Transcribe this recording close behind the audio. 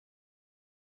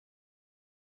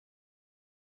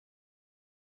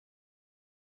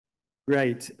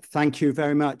Great. Thank you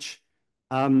very much.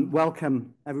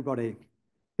 Welcome, everybody.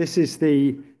 This is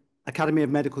the Academy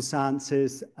of Medical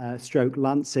Sciences stroke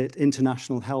Lancet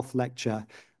International Health Lecture.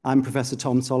 I'm Professor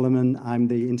Tom Solomon. I'm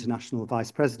the International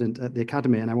Vice President at the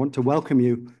Academy, and I want to welcome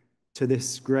you to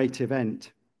this great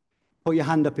event. Put your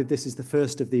hand up if this is the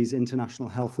first of these International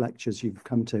Health Lectures you've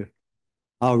come to.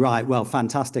 All right, well,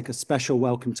 fantastic. A special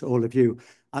welcome to all of you,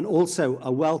 and also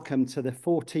a welcome to the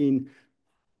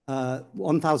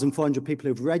 1,400 people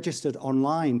who've registered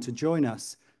online to join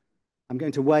us. I'm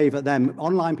going to wave at them.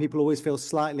 Online people always feel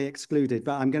slightly excluded,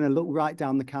 but I'm going to look right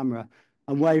down the camera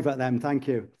and wave at them. Thank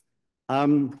you.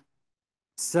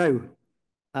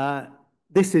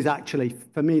 This is actually,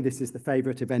 for me, this is the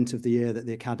favorite event of the year that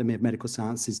the Academy of Medical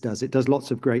Sciences does. It does lots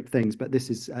of great things, but this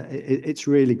is, it's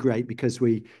really great because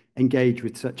we engage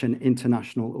with such an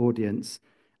international audience.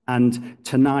 And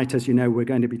tonight, as you know, we're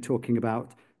going to be talking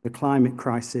about the climate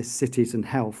crisis, cities and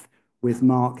health with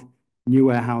Mark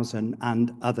Nieuwenhuijsen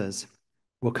and others.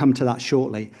 We'll come to that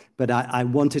shortly, but I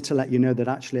wanted to let you know that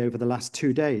actually over the last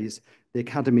 2 days, the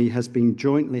Academy has been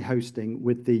jointly hosting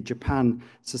with the Japan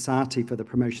Society for the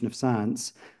Promotion of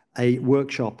Science a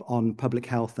workshop on public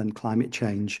health and climate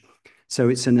change. So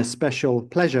it's an especial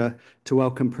pleasure to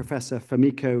welcome Professor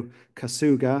Fumiko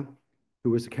Kasuga,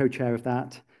 who was the co-chair of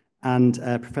that, and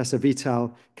Professor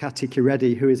Vital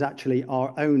Katikiredi, who is actually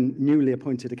our own newly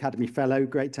appointed Academy Fellow.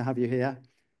 Great to have you here,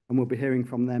 and we'll be hearing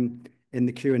from them in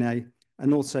the Q&A.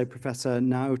 And also Professor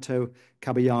Naoto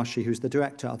Kabayashi, who's the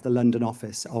director of the London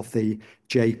office of the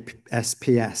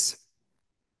JSPS.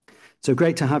 So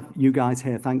great to have you guys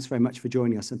here. Thanks very much for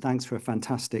joining us, and thanks for a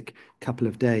fantastic couple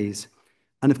of days.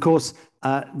 And of course,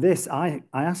 I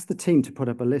asked the team to put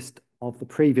up a list of the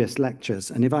previous lectures,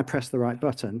 and if I press the right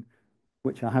button,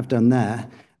 which I have done there,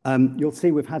 you'll see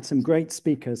we've had some great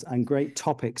speakers and great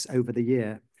topics over the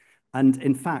year. And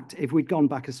in fact, if we'd gone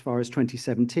back as far as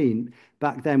 2017,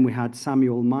 back then we had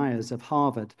Samuel Myers of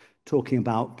Harvard talking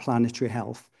about planetary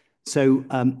health. So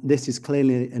this is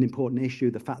clearly an important issue.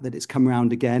 The fact that it's come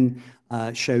around again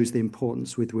shows the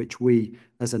importance with which we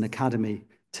as an academy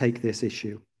take this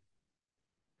issue.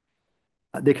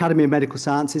 The Academy of Medical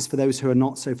Sciences, for those who are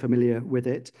not so familiar with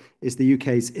it, is the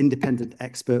UK's independent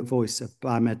expert voice of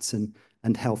biomedicine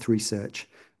and health research.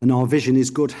 And our vision is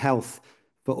good health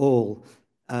for all,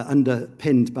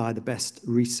 underpinned by the best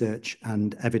research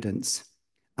and evidence.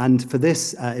 And for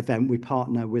this event, we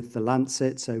partner with the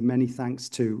Lancet, so many thanks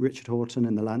to Richard Horton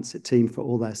and the Lancet team for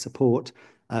all their support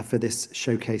for this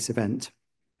showcase event.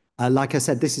 Like I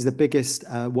said, this is the biggest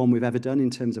one we've ever done in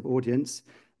terms of audience.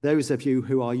 Those of you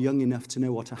who are young enough to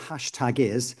know what a hashtag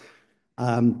is,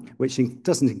 which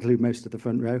doesn't include most of the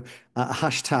front row, a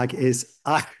hashtag is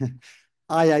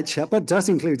IHL, but does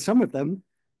include some of them.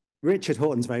 Richard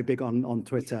Horton's very big on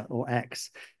Twitter or X.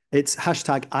 It's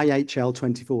hashtag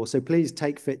IHL24. So please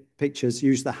take pictures,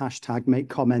 use the hashtag, make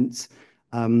comments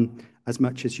as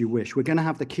much as you wish. We're going to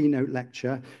have the keynote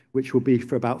lecture, which will be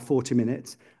for about 40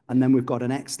 minutes. And then we've got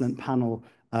an excellent panel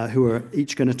who are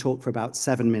each going to talk for about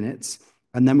 7 minutes.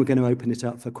 And then we're going to open it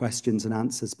up for questions and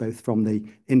answers, both from the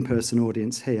in-person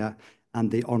audience here and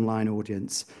the online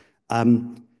audience.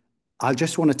 I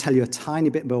just want to tell you a tiny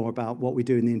bit more about what we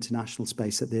do in the international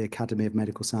space at the Academy of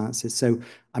Medical Sciences. So,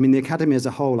 I mean, the Academy as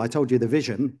a whole, I told you the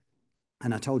vision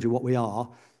and I told you what we are,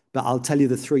 but I'll tell you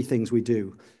the 3 things we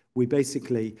do. We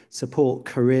basically support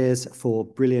careers for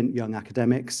brilliant young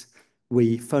academics.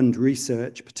 We fund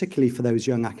research, particularly for those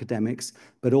young academics,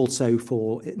 but also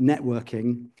for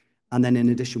networking. And then in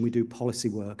addition, we do policy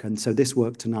work. And so this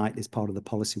work tonight is part of the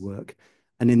policy work.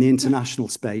 And in the international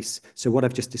space, so what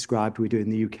I've just described, we do in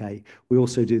the UK. We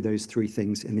also do those 3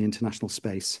 things in the international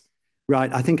space.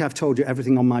 Right, I think I've told you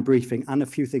everything on my briefing and a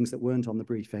few things that weren't on the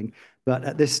briefing. But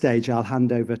at this stage, I'll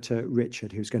hand over to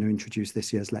Richard, who's going to introduce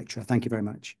this year's lecture. Thank you very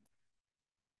much.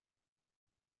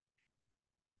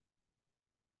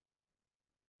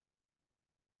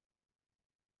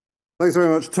 Thanks very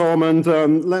much, Tom. And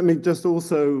let me just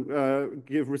also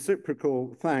give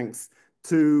reciprocal thanks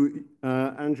to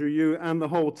Andrew, you and the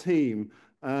whole team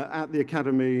at the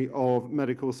Academy of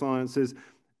Medical Sciences.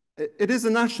 It is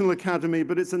a national academy,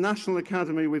 but it's a national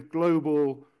academy with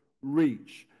global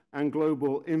reach and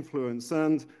global influence.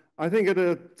 And I think at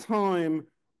a time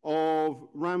of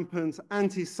rampant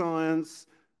anti-science,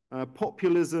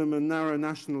 populism and narrow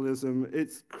nationalism,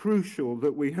 it's crucial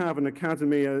that we have an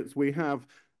academy as we have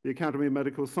the Academy of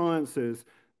Medical Sciences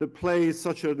that plays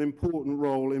such an important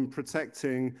role in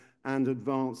protecting and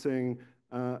advancing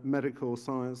medical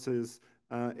sciences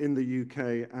in the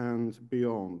UK and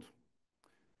beyond.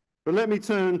 But let me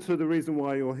turn to the reason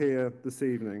why you're here this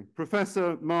evening.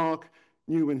 Professor Mark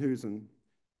Nieuwenhuijsen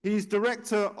He's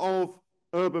Director of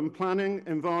Urban Planning,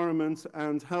 Environment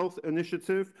and Health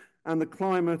Initiative and the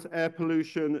Climate, Air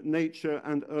Pollution, Nature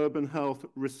and Urban Health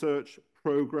Research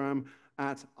Program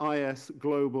at IS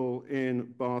Global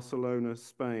in Barcelona,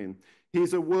 Spain.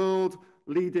 He's a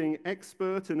world-leading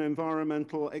expert in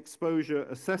environmental exposure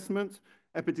assessment,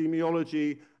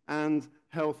 epidemiology, and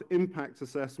health impact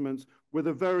assessment with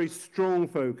a very strong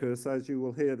focus, as you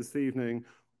will hear this evening,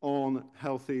 on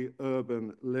healthy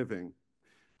urban living.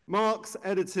 Mark's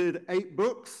edited 8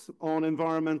 books on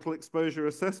environmental exposure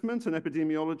assessment and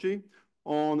epidemiology,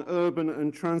 on urban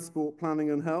and transport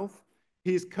planning and health.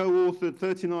 He's co-authored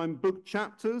 39 book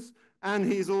chapters, and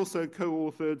he's also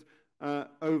co-authored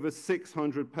over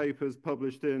 600 papers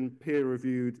published in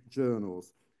peer-reviewed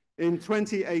journals. In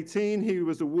 2018, he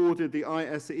was awarded the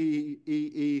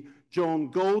ISEE John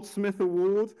Goldsmith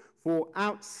Award for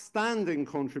outstanding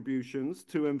contributions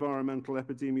to environmental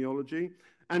epidemiology,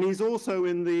 and he's also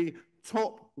in the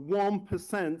top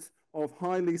 1% of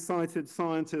highly cited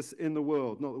scientists in the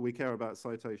world. Not that we care about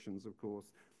citations, of course.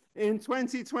 In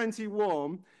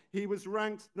 2021, he was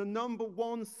ranked the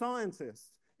 #1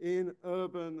 scientist in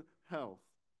urban health.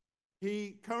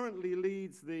 He currently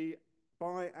leads the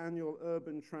biannual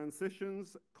Urban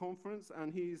Transitions Conference,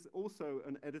 and he's also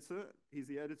an editor. He's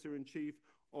the editor-in-chief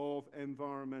of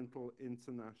Environment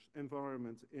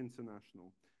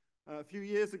International. A few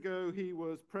years ago, he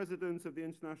was president of the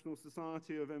International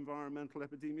Society of Environmental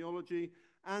Epidemiology,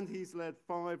 and he's led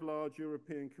 5 large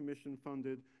European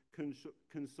Commission-funded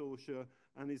consortia,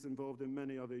 and he's involved in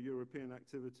many other European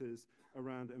activities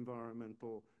around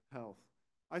environmental health.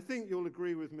 I think you'll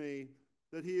agree with me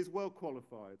that he is well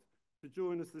qualified to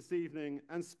join us this evening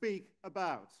and speak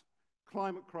about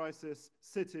climate crisis,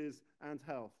 cities, and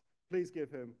health. Please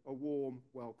give him a warm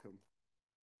welcome.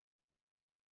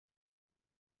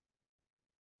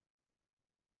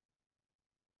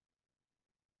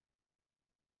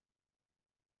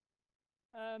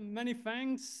 Many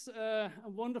thanks.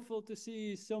 Wonderful to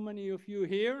see so many of you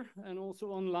here and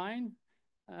also online.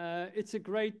 It's a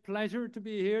great pleasure to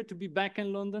be here, to be back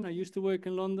in London. I used to work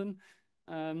in London,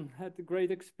 had a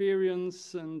great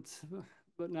experience,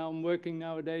 but now I'm working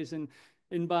nowadays in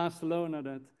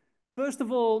Barcelona. First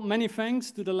of all, many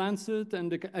thanks to the Lancet and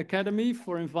the Academy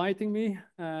for inviting me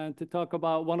to talk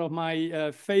about one of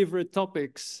my favorite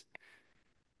topics.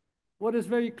 What is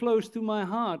very close to my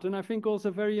heart, and I think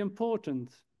also very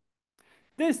important.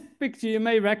 This picture you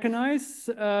may recognize.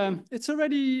 It's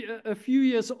already a few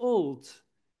years old,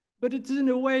 but it's in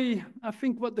a way, I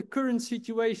think, what the current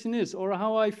situation is, or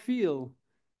how I feel.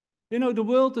 You know, the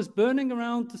world is burning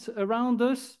around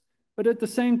us, but at the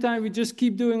same time, we just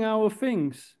keep doing our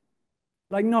things,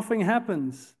 like nothing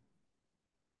happens.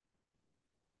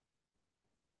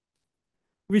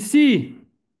 We've seen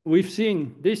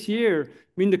this year,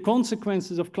 the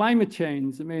consequences of climate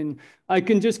change. I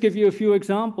can just give you a few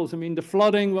examples. The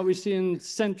flooding, what we see in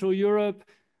Central Europe,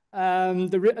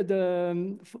 the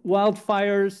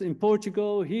wildfires in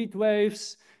Portugal, heat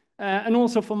waves, and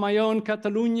also for my own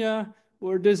Catalonia,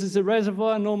 where this is a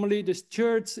reservoir. Normally this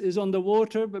church is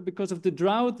underwater, but because of the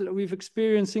drought that we've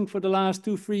experiencing for the last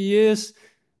 2-3 years,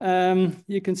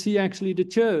 you can see actually the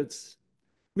church.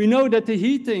 We know that the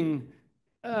heating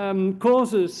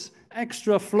causes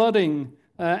extra flooding,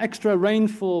 extra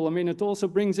rainfall. It also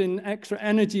brings in extra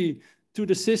energy to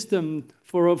the system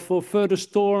for further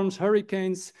storms,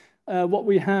 hurricanes, what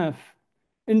we have.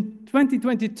 In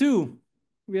 2022,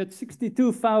 we had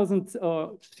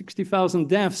 60,000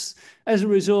 deaths as a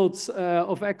result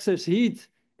of excess heat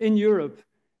in Europe.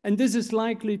 And this is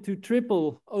likely to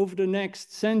triple over the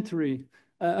next century,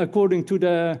 according to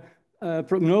the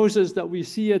prognosis that we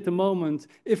see at the moment,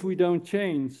 if we don't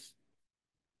change.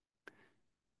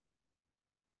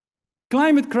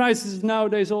 Climate crisis is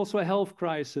nowadays also a health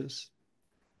crisis.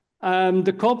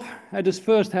 The COP had its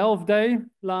first health day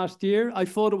last year. I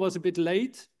thought it was a bit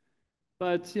late,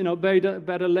 but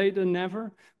better late than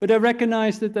never. But I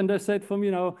recognized it, and I said,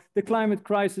 the climate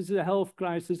crisis is a health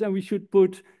crisis, and we should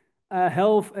put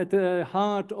health at the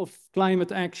heart of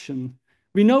climate action.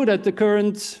 We know that the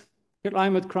current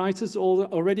climate crisis is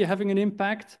already having an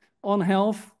impact on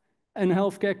health and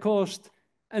healthcare costs.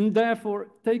 And therefore,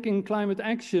 taking climate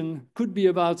action could be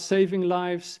about saving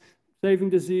lives, saving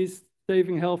disease,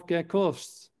 saving healthcare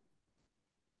costs.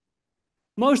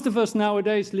 Most of us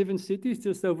nowadays live in cities,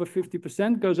 just over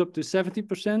 50%, goes up to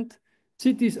 70%.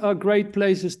 Cities are great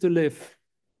places to live.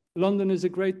 London is a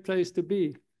great place to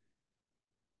be.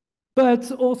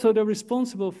 But also they're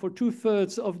responsible for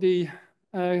 2/3 of the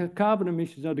carbon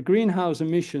emissions, or the greenhouse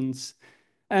emissions.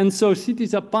 And so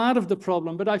cities are part of the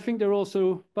problem, but I think they're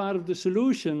also part of the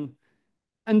solution.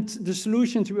 And the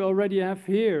solutions we already have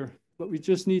here, but we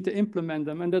just need to implement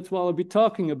them. And that's what I'll be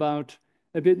talking about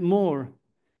a bit more.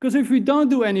 Because if we don't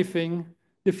do anything,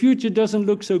 the future doesn't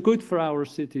look so good for our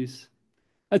cities.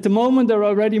 At the moment, there are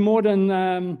already more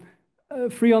than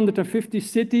 350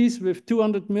 cities with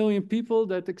 200 million people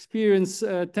that experience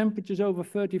temperatures over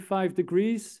 35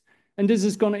 degrees. And this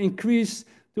is going to increase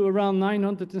to around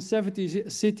 970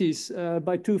 cities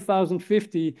by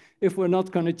 2050 if we're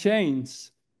not going to change.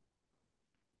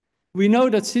 We know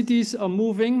that cities are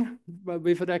moving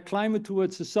with their climate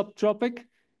towards the subtropic,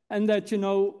 and that, you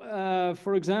know,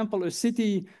 for example, a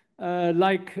city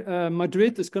like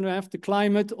Madrid is going to have the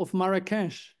climate of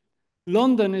Marrakesh.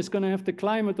 London is going to have the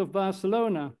climate of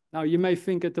Barcelona. Now, you may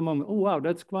think at the moment, oh, wow,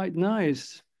 that's quite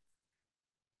nice.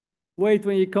 Wait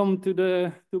when you come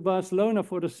to Barcelona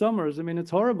for the summers. I mean,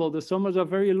 it's horrible. The summers are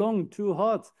very long, too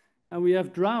hot, and we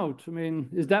have drought. I mean,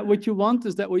 is that what you want?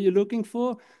 Is that what you're looking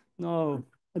for? No,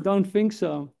 I don't think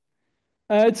so.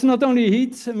 It's not only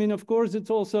heat. I mean, of course, it's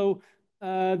also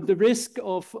the risk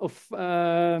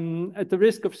at the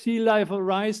risk of sea level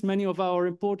rise. Many of our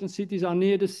important cities are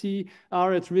near the sea,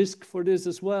 are at risk for this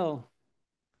as well.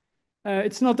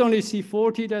 It's not only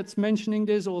C40 that's mentioning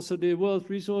this, also the World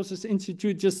Resources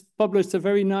Institute just published a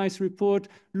very nice report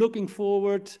looking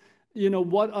forward, you know,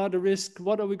 what are the risks,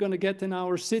 what are we going to get in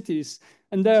our cities?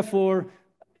 And therefore,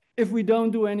 if we don't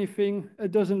do anything,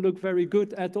 it doesn't look very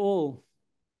good at all.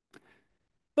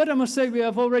 But I must say we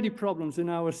have already problems in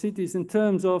our cities in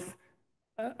terms of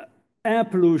air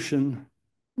pollution.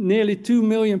 Nearly 2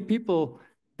 million people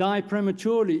die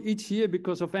prematurely each year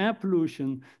because of air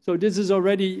pollution. So this is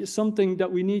already something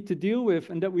that we need to deal with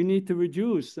and that we need to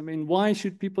reduce. I mean, why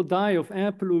should people die of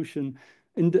air pollution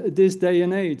in this day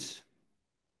and age?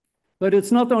 But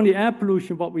it's not only air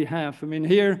pollution what we have. I mean,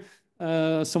 here,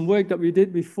 some work that we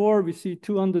did before, we see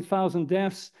 200,000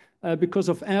 deaths because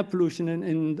of air pollution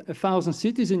in 1,000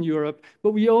 cities in Europe.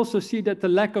 But we also see that the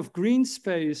lack of green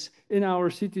space in our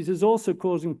cities is also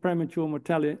causing premature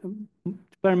mortality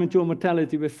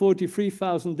with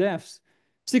 43,000 deaths.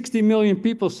 60 million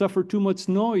people suffer too much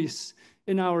noise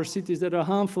in our cities that are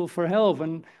harmful for health.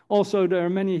 And also there are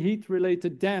many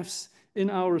heat-related deaths in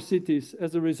our cities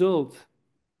as a result.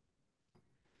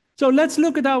 So let's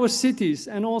look at our cities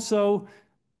and also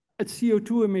at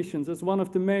CO2 emissions as one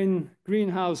of the main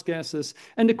greenhouse gases.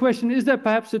 And the question, is there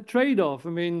perhaps a trade-off, I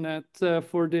mean,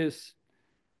 for this?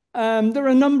 There are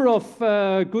a number of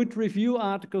good review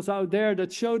articles out there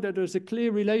that show that there's a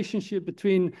clear relationship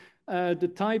between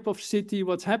the type of city,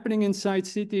 what's happening inside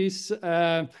cities,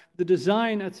 the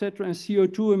design, etc., and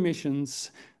CO2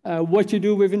 emissions. What you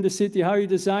do within the city, how you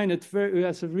design it,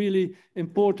 has a really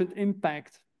important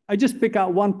impact. I just pick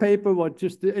out one paper,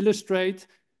 just to illustrate,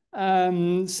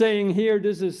 saying here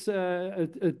this is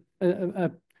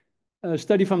a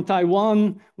study from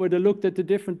Taiwan where they looked at the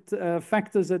different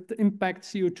factors that impact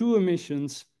CO2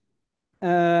 emissions.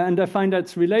 And they find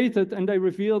that's related, and they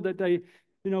revealed that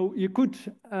you could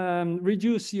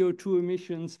reduce CO2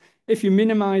 emissions if you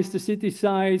minimize the city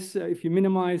size, if you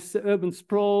minimize the urban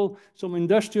sprawl, some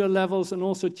industrial levels, and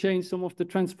also change some of the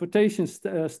transportation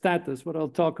status, what I'll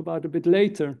talk about a bit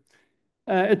later.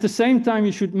 At the same time,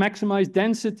 you should maximize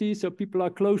density, so people are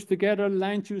close together,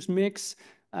 land use mix,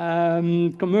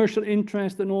 commercial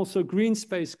interest, and also green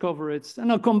space coverage. And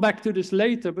I'll come back to this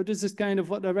later, but this is kind of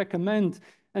what I recommend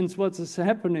and what is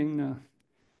happening now.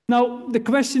 Now, the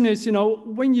question is,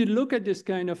 when you look at this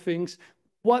kind of things,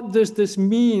 what does this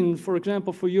mean, for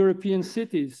example, for European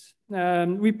cities?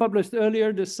 We published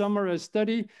earlier this summer a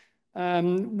study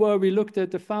where we looked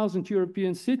at 1,000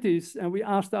 European cities, and we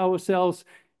asked ourselves,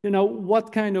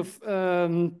 what kind of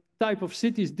type of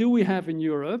cities do we have in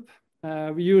Europe?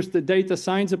 We used the data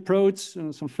science approach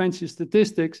and some fancy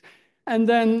statistics, and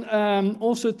then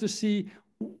also to see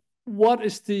what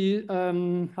is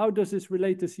how does this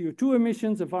relate to CO2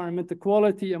 emissions, environmental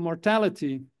quality, and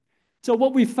mortality. So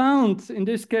what we found in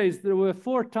this case, there were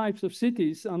 4 types of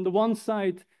cities. On the one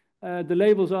side, the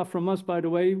labels are from us, by the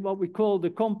way, what we call the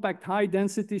compact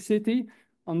high-density city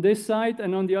on this side,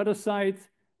 and on the other side,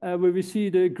 where we see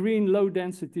the green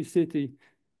low-density city.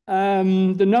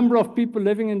 The number of people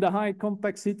living in the high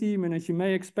compact city, I mean, as you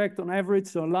may expect, on average,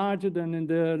 so larger than in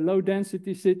the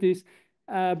low-density cities.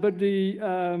 But the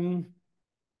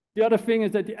other thing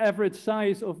is that the average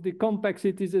size of the compact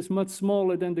cities is much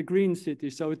smaller than the green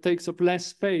cities, so it takes up less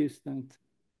space.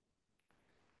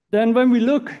 Then when we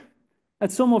look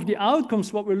at some of the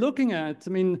outcomes, what we're looking at, I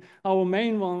mean, our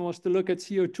main one was to look at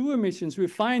CO2 emissions. We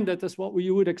find that that's what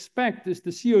you would expect, is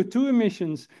the CO2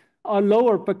 emissions are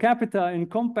lower per capita in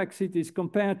compact cities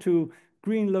compared to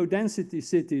green low-density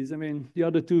cities. I mean, the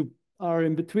other two are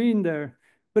in between there.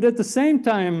 But at the same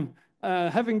time,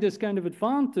 having this kind of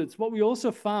advantage, what we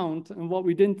also found, and what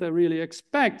we didn't really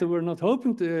expect, and we're not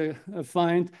hoping to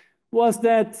find, was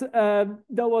that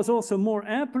there was also more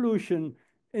air pollution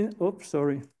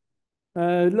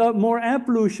more air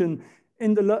pollution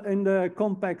in the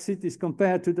compact cities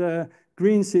compared to the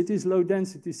green cities, low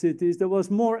density cities. There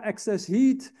was more excess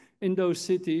heat in those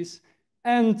cities.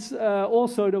 And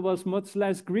also there was much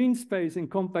less green space in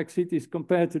compact cities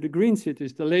compared to the green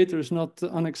cities. The latter is not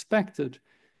unexpected.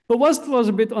 But what was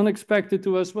a bit unexpected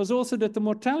to us was also that the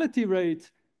mortality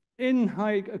rate in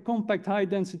compact high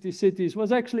density cities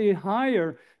was actually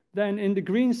higher than in the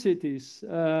green cities.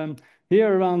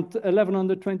 Here around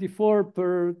 1124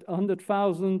 per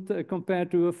 100,000 compared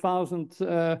to 1,000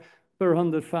 per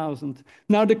 100,000.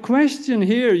 Now the question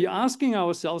here you're asking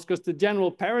ourselves, because the general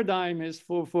paradigm is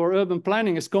for urban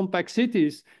planning is compact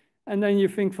cities. And then you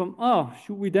think from, oh,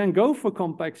 should we then go for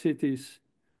compact cities?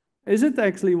 Is it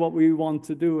actually what we want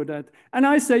to do with that? And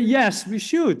I say, yes, we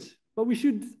should. But we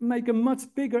should make a much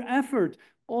bigger effort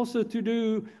also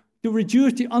to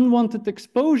reduce the unwanted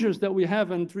exposures that we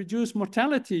have and reduce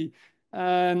mortality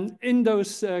in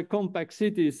those compact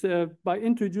cities by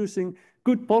introducing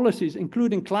good policies,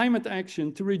 including climate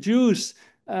action, to reduce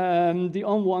the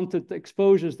unwanted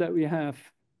exposures that we have.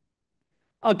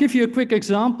 I'll give you a quick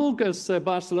example, because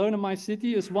Barcelona, my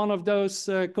city, is one of those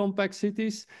compact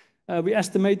cities. We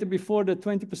estimated before that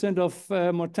 20%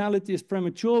 of mortality is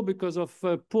premature because of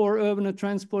poor urban and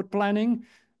transport planning.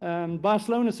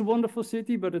 Barcelona is a wonderful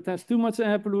city, but it has too much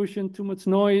air pollution, too much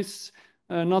noise,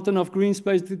 not enough green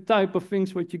space, the type of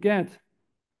things what you get.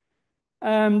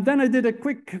 Then I did a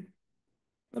quick,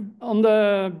 on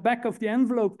the back of the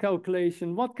envelope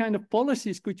calculation, what kind of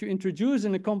policies could you introduce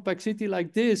in a compact city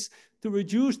like this to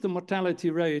reduce the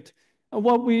mortality rate? And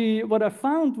what I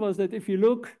found was that if you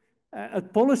look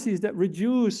at policies that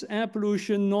reduce air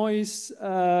pollution, noise,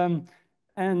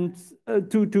 and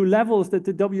to levels that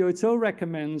the WHO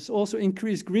recommends, also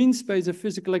increase green space and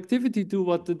physical activity to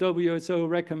what the WHO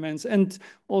recommends, and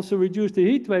also reduce the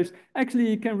heat waves, actually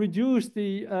you can reduce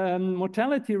the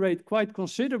mortality rate quite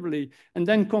considerably. And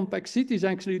then compact cities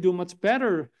actually do much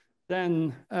better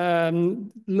than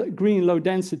green low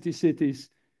density cities.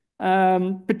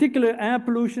 Particular air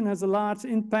pollution has a large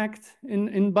impact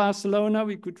in Barcelona.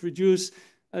 We could reduce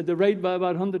the rate by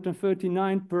about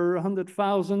 139 per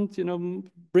 100,000, you know,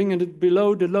 bringing it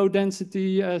below the low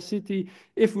density city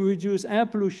if we reduce air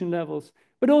pollution levels.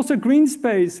 But also green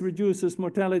space reduces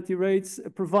mortality rates,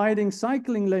 providing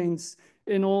cycling lanes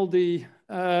in all the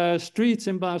streets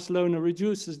in Barcelona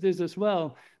reduces this as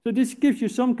well. So this gives you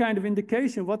some kind of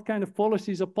indication what kind of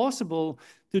policies are possible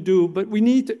to do, but we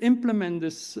need to implement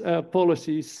these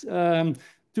policies to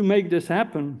make this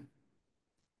happen.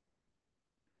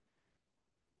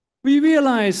 We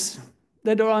realize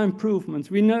that there are improvements.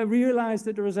 We realize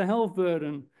that there is a health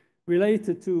burden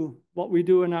related to what we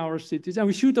do in our cities, and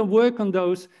we should work on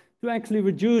those to actually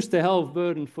reduce the health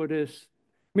burden for this.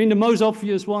 I mean, the most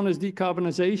obvious one is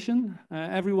decarbonization.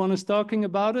 Everyone is talking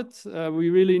about it. We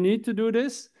really need to do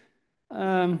this.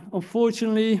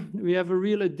 Unfortunately, we have a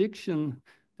real addiction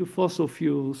to fossil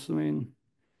fuels. I mean,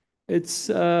 it's,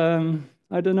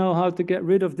 I don't know how to get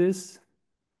rid of this.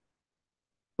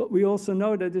 But we also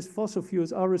know that these fossil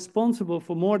fuels are responsible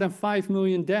for more than 5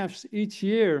 million deaths each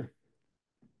year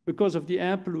because of the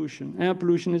air pollution. Air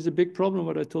pollution is a big problem,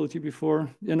 what I told you before,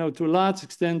 you know, to a large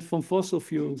extent from fossil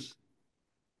fuels.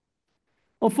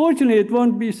 Unfortunately, it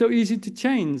won't be so easy to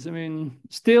change. I mean,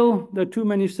 still, there are too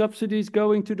many subsidies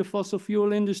going to the fossil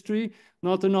fuel industry,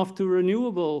 not enough to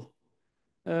renewable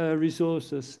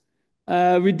resources.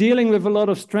 We're dealing with a lot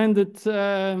of stranded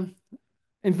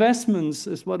investments,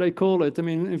 is what I call it. I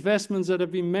mean, investments that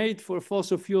have been made for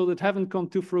fossil fuel that haven't come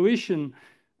to fruition.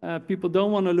 People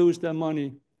don't want to lose their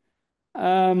money.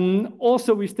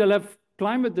 Also, we still have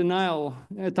climate denial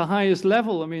at the highest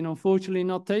level. I mean, unfortunately,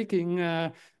 not taking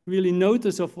really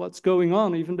notice of what's going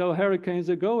on, even though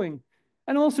hurricanes are going.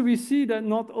 And also, we see that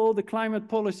not all the climate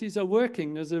policies are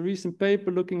working. There's a recent paper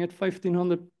looking at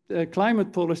 1,500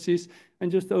 climate policies,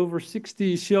 and just over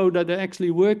 60 show that they're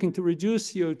actually working to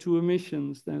reduce CO2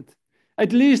 emissions. That,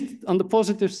 at least on the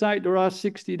positive side, there are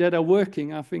 60 that are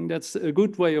working. I think that's a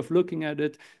good way of looking at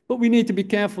it. But we need to be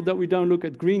careful that we don't look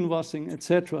at greenwashing,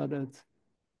 etc.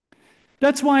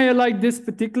 That's why I like this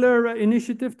particular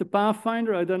initiative, the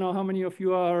Pathfinder. I don't know how many of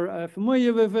you are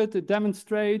familiar with it. It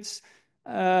demonstrates,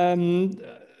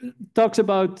 talks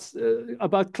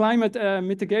about climate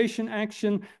mitigation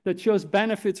action that shows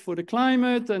benefits for the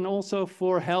climate and also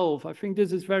for health. I think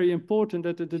this is very important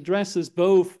that it addresses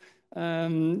both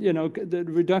you know, the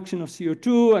reduction of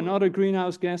CO2 and other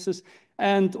greenhouse gases,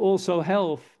 and also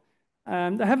health.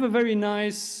 They have a very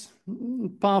nice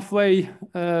pathway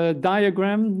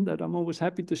diagram that I'm always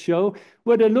happy to show,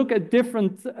 where they look at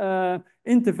different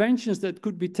interventions that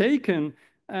could be taken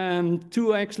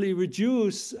to actually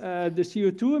reduce the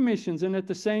CO2 emissions and at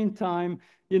the same time,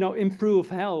 you know, improve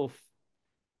health.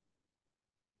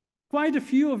 Quite a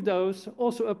few of those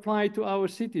also apply to our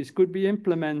cities, could be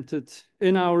implemented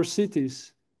in our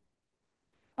cities.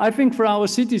 I think for our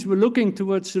cities, we're looking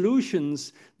towards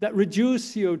solutions that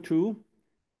reduce CO2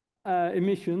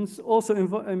 emissions, also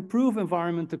improve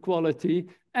environmental quality,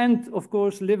 and of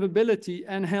course, livability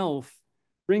and health.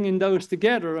 Bringing those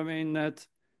together, I mean,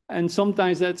 and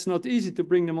sometimes that's not easy to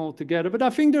bring them all together, but I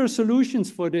think there are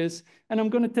solutions for this, and I'm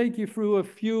going to take you through a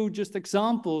few just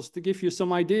examples to give you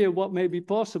some idea of what may be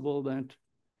possible then.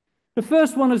 The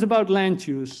first one is about land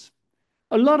use.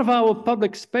 A lot of our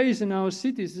public space in our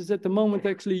cities is at the moment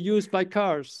actually used by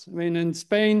cars. I mean, in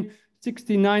Spain,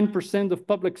 69% of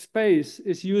public space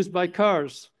is used by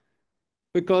cars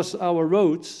because our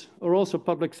roads are also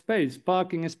public space.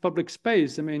 Parking is public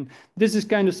space. I mean, this is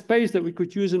kind of space that we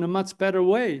could use in a much better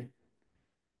way.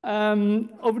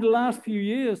 Over the last few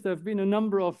years, there have been a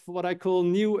number of what I call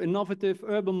new innovative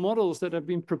urban models that have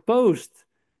been proposed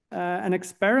and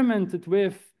experimented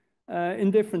with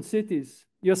in different cities.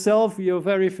 Yourself, you're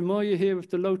very familiar here with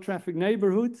the low traffic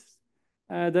neighborhoods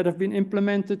that have been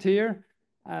implemented here.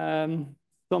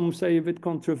 Some say a bit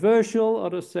controversial,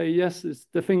 others say, yes, it's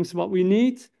the things what we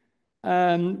need.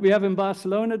 We have in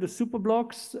Barcelona the super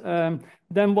blocks.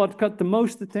 Then what got the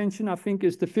most attention, I think,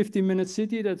 is the 15-minute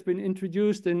city that's been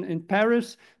introduced in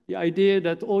Paris. The idea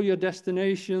that all your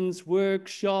destinations,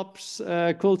 workshops,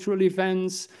 cultural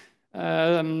events,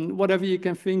 whatever you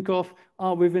can think of,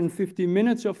 are within 15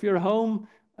 minutes of your home.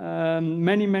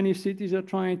 Many cities are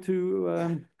trying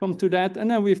to come to that.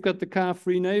 And then we've got the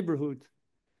car-free neighborhood.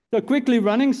 So quickly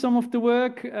running some of the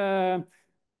work, there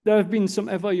have been some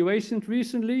evaluations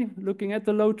recently looking at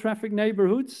the low traffic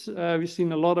neighborhoods. We've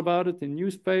seen a lot about it in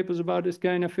newspapers about this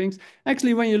kind of things.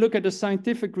 Actually, when you look at the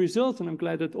scientific results, and I'm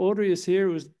glad that Audrey is here,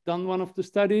 who's done one of the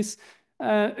studies,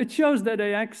 it shows that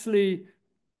they actually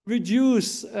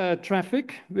reduce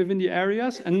traffic within the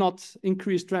areas and not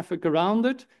increase traffic around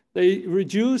it. They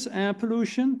reduce air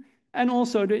pollution. And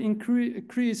also they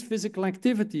increase physical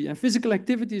activity. And physical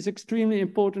activity is extremely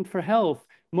important for health.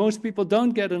 Most people don't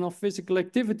get enough physical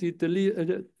activity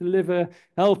to live a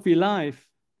healthy life.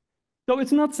 So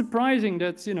it's not surprising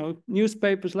that, you know,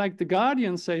 newspapers like The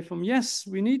Guardian say yes,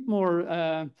 we need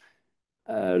more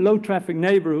low traffic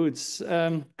neighborhoods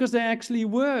because they actually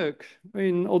work. I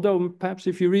mean, although perhaps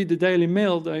if you read the Daily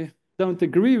Mail, they don't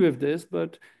agree with this,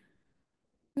 but,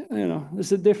 you know,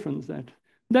 there's a difference there.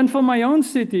 Then for my own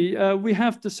city, we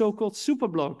have the so-called super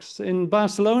blocks. In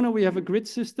Barcelona, we have a grid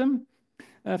system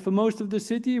for most of the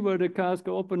city where the cars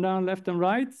go up and down, left and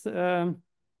right. The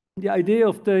idea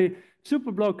of the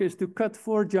super block is to cut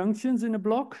 4 junctions in a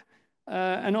block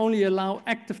and only allow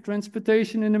active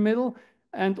transportation in the middle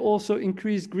and also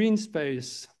increase green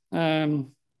space. So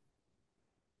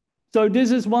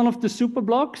this is one of the super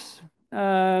blocks.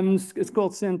 It's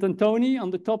called Sant Antoni.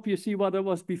 On the top, you see what it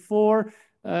was before.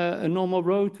 A normal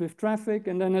road with traffic,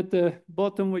 and then at the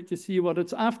bottom, what you see what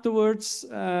it's afterwards,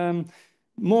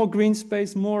 more green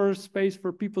space, more space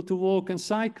for people to walk and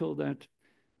cycle. That,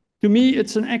 to me,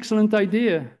 it's an excellent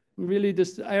idea. Really,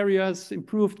 this area has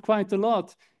improved quite a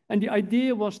lot. And the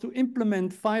idea was to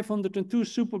implement 502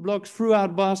 super blocks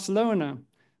throughout Barcelona.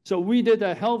 So we did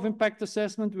a health impact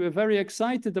assessment. We were very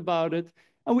excited about it.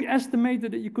 And we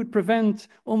estimated that you could prevent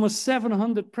almost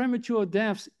 700 premature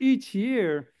deaths each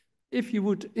year if you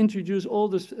would introduce all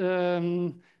this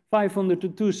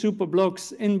 502 super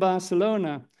blocks in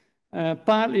Barcelona,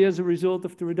 partly as a result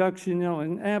of the reduction, you know,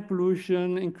 in air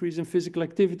pollution, increase in physical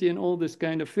activity, and all this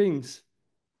kind of things.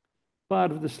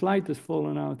 Part of the slide has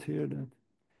fallen out here.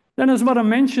 Then, as what I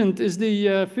mentioned, is the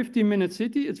 15-minute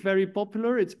city. It's very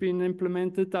popular. It's been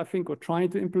implemented, I think, or trying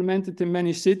to implement it in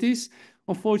many cities.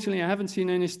 Unfortunately, I haven't seen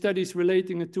any studies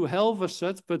relating it to health as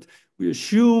such, but we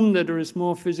assume that there is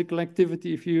more physical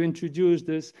activity if you introduce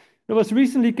this. There was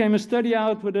recently came a study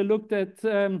out where they looked at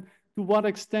to what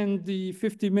extent the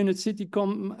 15-minute city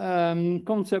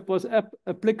concept was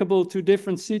applicable to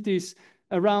different cities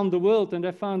around the world. And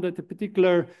I found that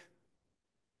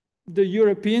the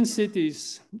European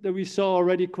cities, that we saw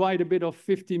already quite a bit of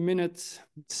 15-minute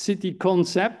city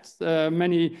concept.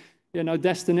 Many, you know,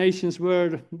 destinations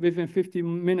were within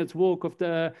 15 minutes walk of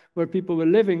where people were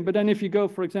living. But then if you go,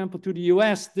 for example, to the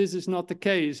US, this is not the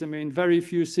case. I mean, very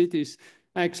few cities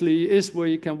actually is where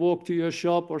you can walk to your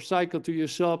shop or cycle to your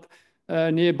shop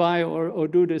nearby or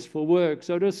do this for work.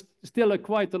 So there's still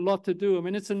quite a lot to do. I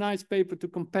mean, it's a nice paper to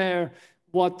compare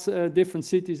what different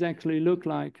cities actually look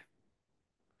like.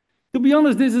 To be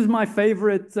honest, this is my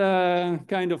favorite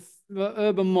kind of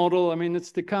urban model. I mean,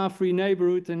 it's the car-free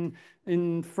neighborhood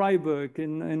in Freiburg,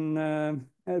 in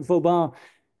Vauban.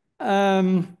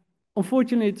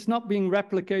 Unfortunately, it's not being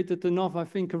replicated enough, I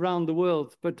think, around the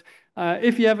world. But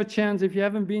if you have a chance, if you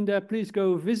haven't been there, please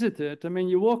go visit it. I mean,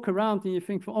 you walk around and you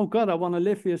think, oh God, I want to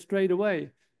live here straight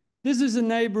away. This is a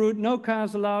neighborhood, no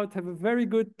cars allowed, have a very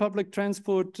good public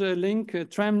transport link, a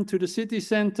tram to the city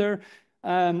center,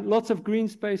 lots of green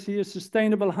space here,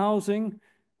 sustainable housing.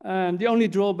 The only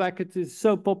drawback, it is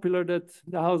so popular that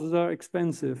the houses are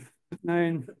expensive.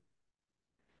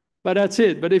 But that's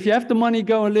it. But if you have the money,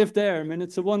 go and live there. I mean,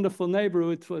 it's a wonderful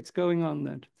neighborhood, what's going on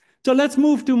there. So let's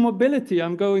move to mobility.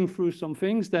 I'm going through some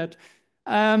things that,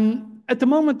 at the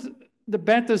moment, the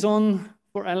bet is on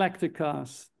for electric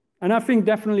cars. And I think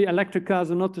definitely electric cars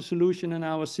are not the solution in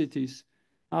our cities.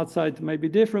 Outside may be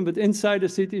different, but inside the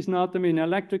cities not. I mean,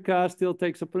 electric cars still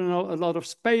takes up a lot of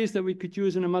space that we could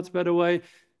use in a much better way.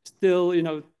 Still, you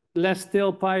know, less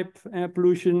tailpipe air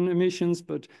pollution emissions,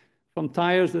 but from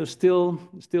tires, there's still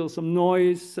some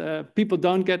noise. People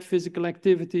don't get physical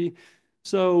activity.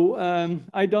 So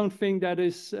I don't think that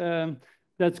is,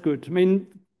 that's good. I mean,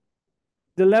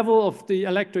 the level of the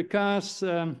electric cars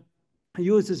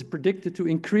use is predicted to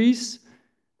increase.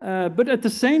 But at the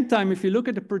same time, if you look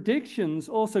at the predictions,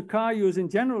 also car use in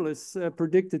general is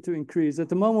predicted to increase. At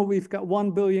the moment, we've got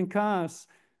 1 billion cars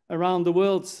around the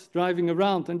world driving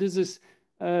around, and this is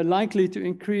likely to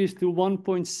increase to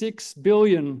 1.6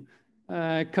 billion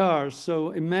cars.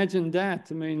 So imagine that.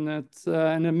 I mean,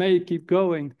 and it may keep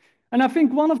going. And I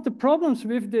think one of the problems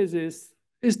with this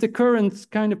is the current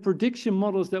kind of prediction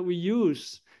models that we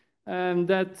use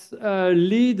that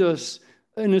lead us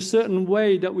in a certain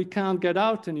way that we can't get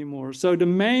out anymore. So the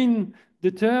main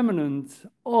determinant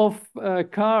of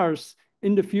cars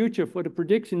in the future for the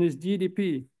prediction is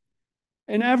GDP.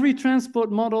 In every transport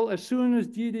model, as soon as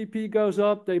GDP goes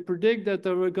up, they predict that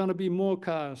there are going to be more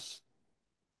cars.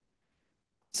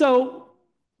 So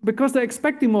because they're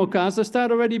expecting more cars, they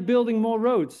start already building more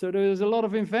roads. So there's a lot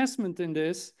of investment in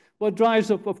this, what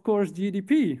drives up, of course,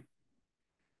 GDP.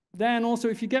 Then also,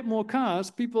 if you get more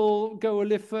cars, people go a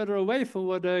little further away from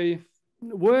where they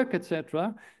work,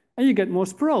 etc., and you get more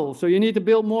sprawl. So you need to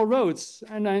build more roads,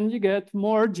 and then you get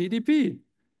more GDP.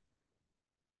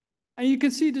 And you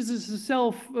can see this is a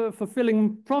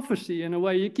self-fulfilling prophecy in a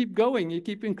way. You keep going, you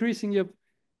keep increasing your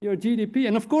GDP.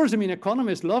 And of course, I mean,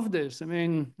 economists love this. I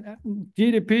mean,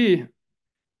 GDP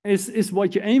is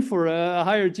what you aim for, a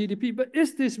higher GDP. But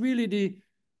is this really the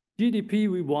GDP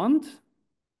we want?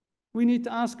 We need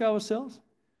to ask ourselves.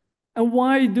 And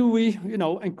why do we,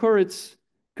 encourage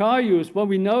car use? Well,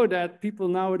 we know that people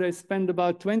nowadays spend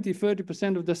about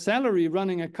 20–30% of their salary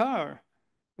running a car.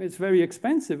 It's very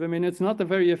expensive. I mean, it's not a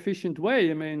very efficient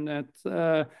way,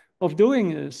 of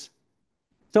doing this.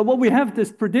 So what we have,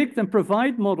 this predict and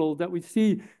provide model that we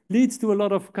see leads to a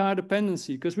lot of car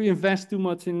dependency because we invest too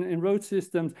much in road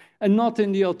systems and not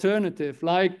in the alternative,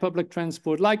 like public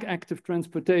transport, like active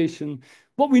transportation.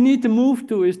 What we need to move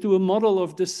to is to a model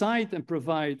of decide and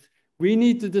provide. We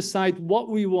need to decide what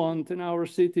we want in our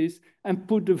cities and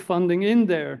put the funding in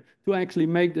there to actually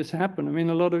make this happen. I mean,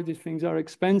 a lot of these things are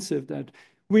expensive. That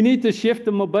we need to shift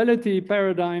the mobility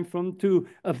paradigm to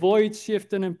avoid,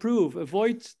 shift, and improve.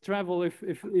 Avoid travel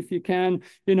if you can,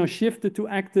 shift it to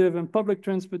active and public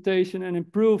transportation and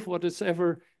improve what is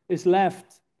ever is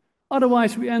left.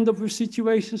 Otherwise, we end up with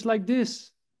situations like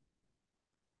this.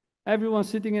 Everyone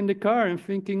sitting in the car and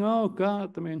thinking, oh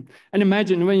God, and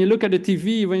imagine when you look at the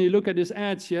TV, when you look at this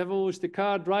ads, you have always the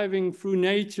car driving through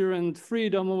nature and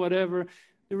freedom or whatever.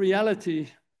 The reality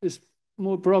is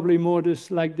probably more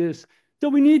like this. So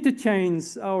we need to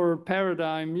change our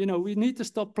paradigm. We need to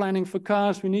stop planning for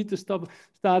cars. We need to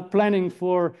start planning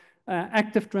for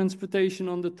active transportation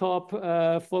on the top,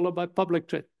 followed by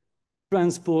public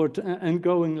transport and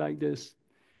going like this.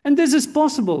 And this is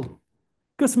possible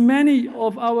because many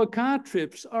of our car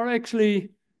trips are actually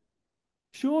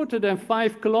shorter than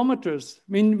 5 kilometers.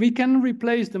 I mean, we can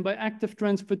replace them by active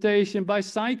transportation, by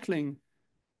cycling.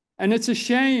 And it's a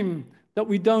shame that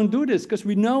we don't do this because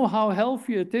we know how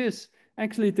healthy it is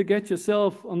actually to get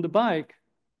yourself on the bike.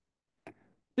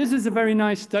 This is a very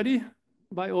nice study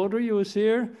by Audrey, who is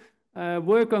here.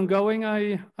 Work ongoing,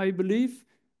 I believe.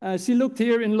 She looked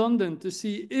here in London to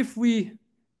see if we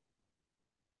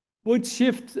would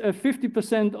shift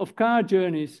 50% of car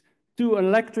journeys to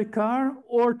electric car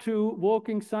or to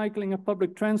walking, cycling, and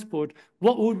public transport,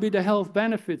 what would be the health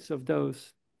benefits of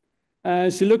those?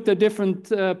 She looked at different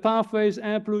pathways,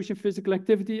 air pollution, physical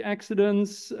activity,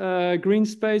 accidents, green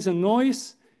space, and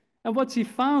noise. And what she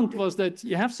found was that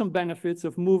you have some benefits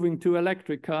of moving to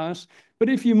electric cars, but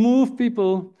if you move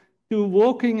people to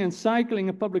walking and cycling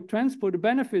and public transport, the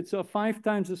benefits are 5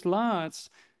 times as large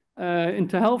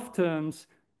into health terms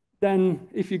than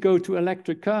if you go to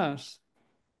electric cars.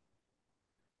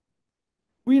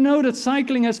 We know that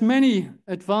cycling has many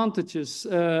advantages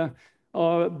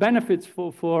or benefits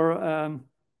for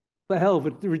health.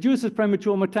 It reduces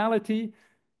premature mortality.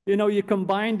 You know, you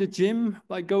combine the gym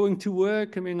by going to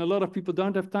work. I mean, a lot of people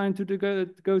don't have time to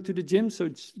go to the gym, so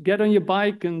get on your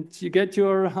bike and you get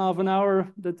your half an hour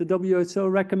that the WHO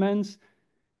recommends.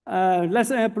 Less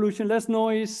air pollution, less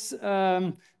noise,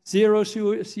 zero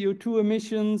CO2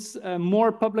 emissions,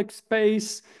 more public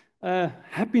space,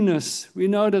 happiness. We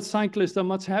know that cyclists are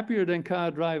much happier than car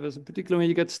drivers, particularly when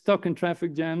you get stuck in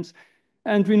traffic jams.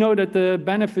 And we know that the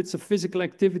benefits of physical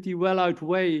activity well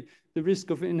outweigh the risk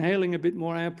of inhaling a bit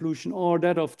more air pollution or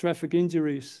that of traffic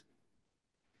injuries.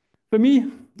 For me,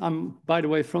 I'm, by the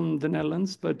way, from the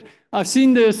Netherlands, but I've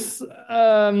seen this.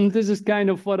 This is kind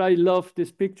of what I love,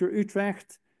 this picture,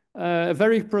 Utrecht. A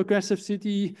very progressive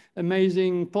city,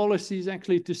 amazing policies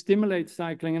actually to stimulate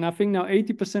cycling. And I think now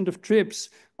 80% of trips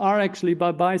are actually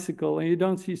by bicycle, and you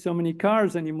don't see so many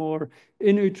cars anymore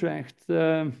in Utrecht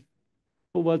for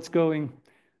what's going.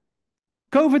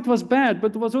 COVID was bad,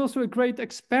 but it was also a great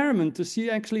experiment to see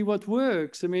actually what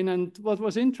works. I mean, and what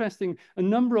was interesting, a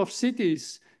number of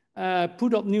cities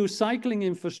put up new cycling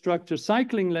infrastructure,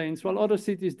 cycling lanes, while other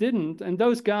cities didn't. And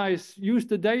those guys used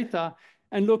the data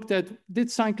and looked at, did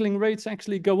cycling rates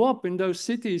actually go up in those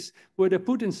cities where they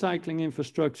put in cycling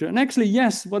infrastructure? And actually,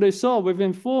 yes, what they saw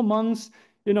within 4 months,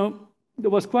 you know, there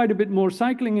was quite a bit more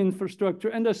cycling infrastructure,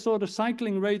 and they saw the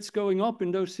cycling rates going up in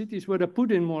those cities where they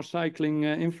put in more cycling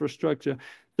infrastructure.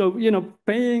 So, you know,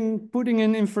 putting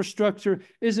in infrastructure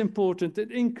is important.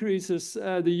 It increases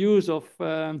the use of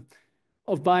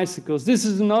bicycles. This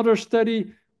is another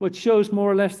study which shows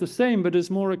more or less the same, but it's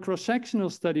more a cross-sectional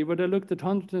study where they looked at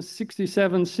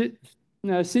 167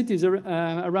 cities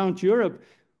around Europe,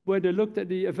 where they looked at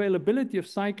the availability of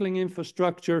cycling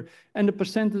infrastructure and the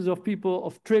percentage of people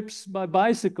of trips by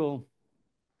bicycle.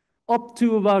 Up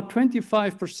to about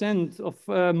 25% of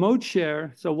mode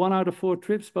share, so 1 out of 4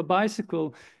 trips by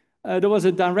bicycle, there was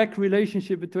a direct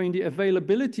relationship between the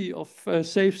availability of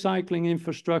safe cycling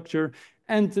infrastructure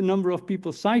and the number of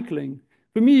people cycling.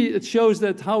 For me, it shows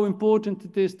that how important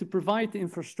it is to provide the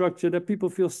infrastructure that people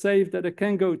feel safe, that they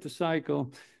can go to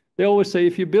cycle. They always say,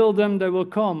 if you build them, they will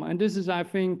come. And this is, I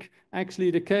think,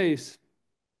 actually the case.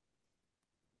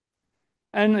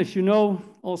 And as you know,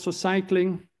 also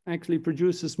cycling actually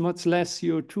produces much less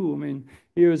CO2. I mean,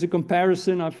 here is a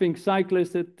comparison. I think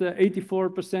cyclists at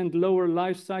 84% lower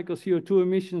life cycle CO2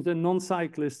 emissions than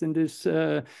non-cyclists in this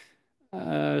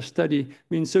study. I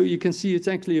mean, so you can see it's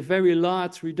actually a very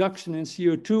large reduction in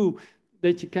CO2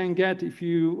 that you can get if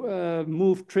you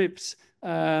move trips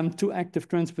to active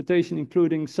transportation,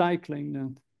 including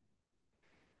cycling.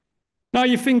 Now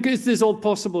you think, is this all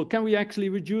possible? Can we actually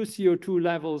reduce CO2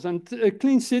 levels? And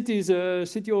Clean Cities, a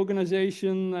city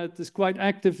organization that is quite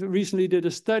active, recently did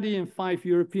a study in 5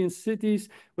 European cities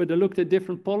where they looked at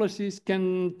different policies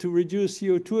to reduce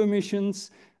CO2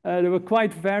 emissions. They were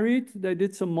quite varied. They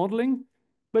did some modeling,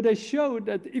 but they showed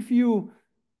that if you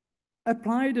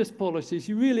apply these policies,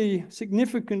 you really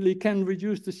significantly can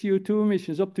reduce the CO2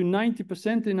 emissions up to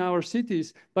 90% in our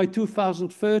cities by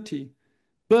 2030.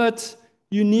 But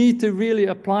you need to really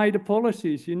apply the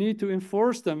policies. You need to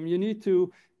enforce them. You need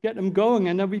to get them going,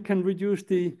 and then we can reduce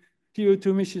the CO2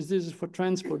 emissions. This is for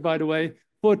transport, by the way,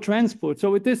 for transport.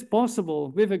 So it is possible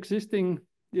with existing,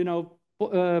 you know,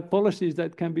 policies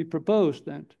that can be proposed.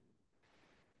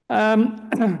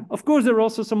 Of course, there are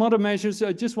also some other measures.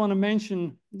 I just want to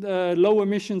mention the low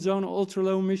emission zone, ultra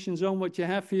low emission zone, what you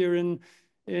have here in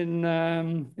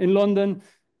London,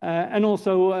 and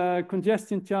also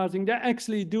congestion charging. They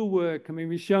actually do work. I mean,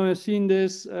 we've seen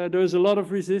this. There's a lot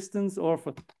of resistance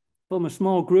from a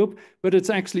small group, but it's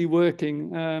actually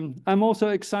working. I'm also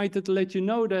excited to let you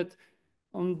know that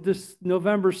on this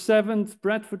November 7th,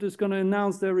 Bradford is going to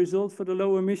announce their results for the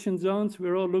low emission zones.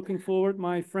 We're all looking forward.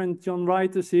 My friend John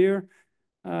Wright is here.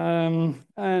 Keep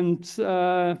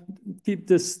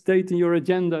this date in your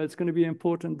agenda. It's going to be an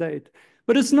important date.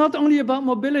 But it's not only about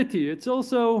mobility. It's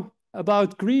also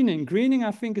about greening. Greening,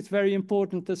 I think, is very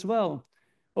important as well.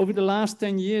 Over the last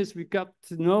 10 years, we got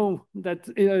to know that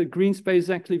green space is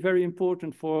actually very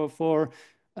important for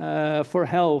for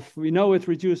health. We know it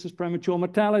reduces premature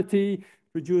mortality,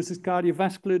 reduces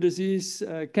cardiovascular disease,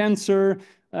 cancer,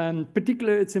 and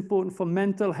particularly it's important for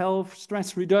mental health,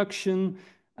 stress reduction,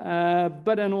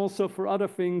 but then also for other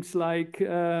things like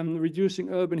reducing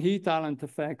urban heat island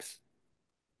effects.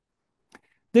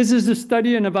 This is a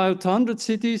study in about 100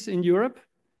 cities in Europe,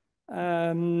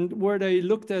 where they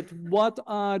looked at what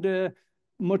are the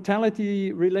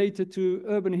mortality related to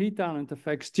urban heat island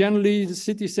effects. Generally, the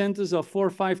city centers are 4 or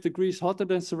 5 degrees hotter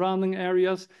than surrounding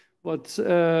areas, but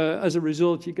as a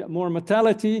result, you get more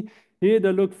mortality. Here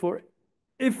they look for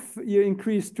if you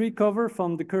increase tree cover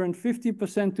from the current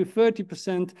 50% to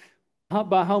 30%,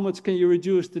 by how much can you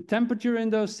reduce the temperature in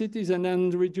those cities and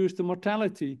then reduce the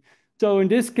mortality? So in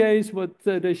this case, what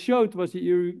they showed was that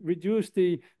you reduce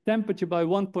the temperature by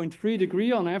 1.3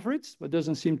 degrees on average, but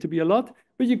doesn't seem to be a lot,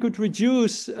 but you could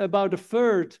reduce about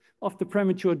 1/3 of the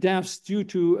premature deaths due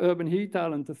to urban heat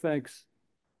island effects.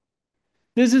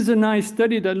 This is a nice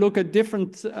study that look at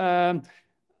different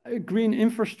green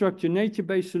infrastructure,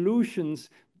 nature-based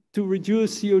solutions to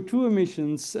reduce CO2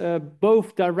 emissions,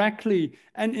 both directly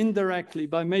and indirectly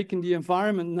by making the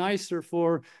environment nicer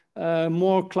for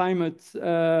more climate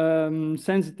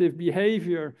sensitive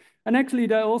behavior. And actually,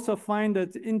 they also find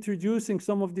that introducing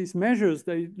some of these measures,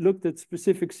 they looked at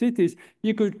specific cities,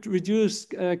 you could reduce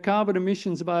carbon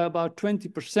emissions by about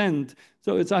 20%.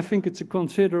 So I think it's a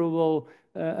considerable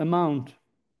amount.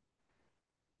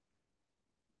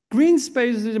 Green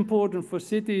space is important for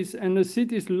cities, and the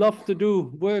cities love to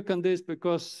do work on this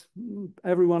because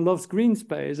everyone loves green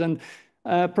space. And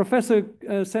Professor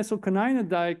Cecil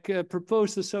Konijnendijk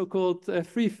proposed the so-called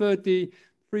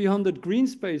 330-300 green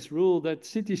space rule that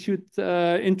cities should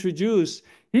introduce.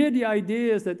 Here the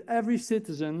idea is that every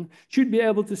citizen should be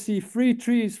able to see 3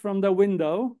 trees from their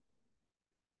window,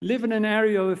 live in an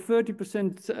area with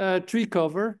 30% tree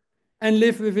cover, and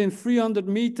live within 300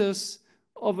 meters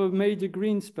of a major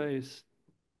green space.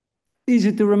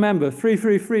 Easy to remember,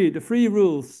 333, the 3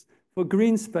 rules for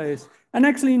green space. And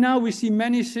actually now we see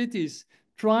many cities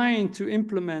trying to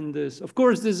implement this. Of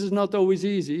course, this is not always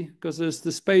easy because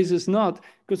the space is not,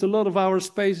 because a lot of our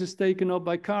space is taken up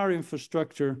by car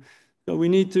infrastructure. So we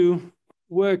need to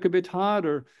work a bit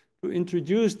harder to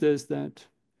introduce that.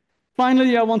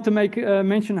 Finally, I want to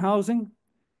mention housing.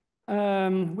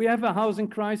 We have a housing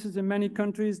crisis in many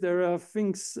countries. There are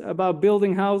things about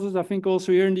building houses. I think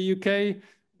also here in the UK,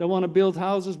 they want to build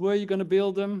houses. Where are you going to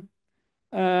build them?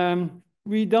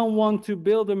 We don't want to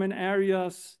build them in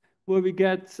areas where we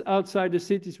get outside the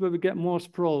cities, where we get more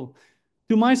sprawl.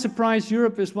 To my surprise,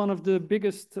 Europe is one of the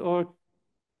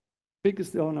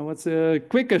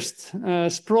quickest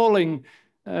sprawling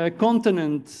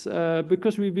continents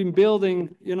because we've been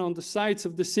building, on the sides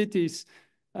of the cities.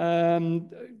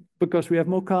 Because we have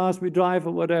more cars, we drive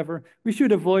or whatever. We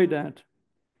should avoid that.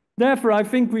 Therefore, I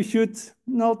think we should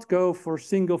not go for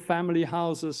single family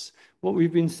houses, what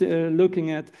we've been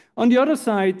looking at. On the other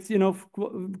side,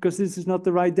 because this is not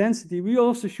the right density, we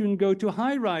also shouldn't go to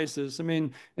high rises. I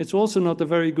mean, it's also not a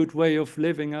very good way of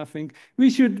living, I think. We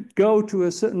should go to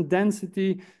a certain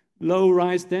density, low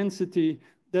rise density,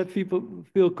 that people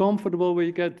feel comfortable, where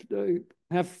you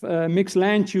have mixed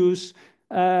land use,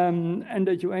 and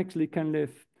that you actually can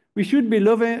live. We should be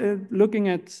looking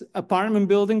at apartment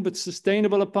building, but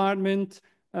sustainable apartment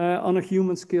on a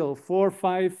human scale, 4 or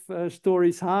 5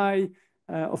 stories high,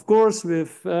 of course,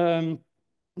 with the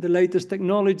latest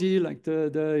technology like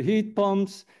the heat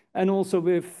pumps, and also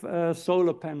with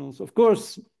solar panels. Of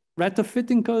course,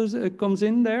 retrofitting comes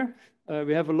in there.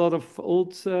 We have a lot of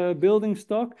old building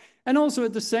stock. And also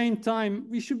at the same time,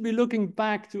 we should be looking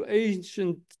back to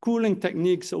ancient cooling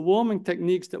techniques or warming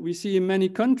techniques that we see in many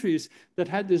countries that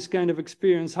had this kind of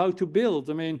experience, how to build.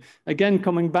 I mean, again,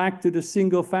 coming back to the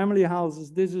single family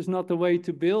houses, this is not the way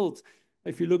to build.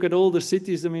 If you look at all the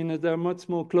cities, I mean, they're much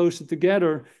more closer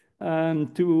together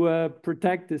to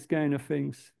protect this kind of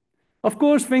things. Of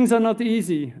course, things are not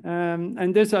easy. And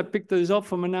I picked this up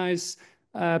from a nice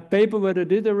paper where they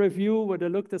did a review, where they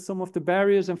looked at some of the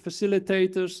barriers and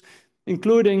facilitators,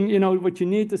 including, what you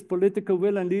need is political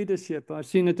will and leadership. I've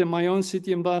seen it in my own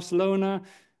city in Barcelona.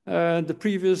 The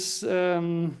previous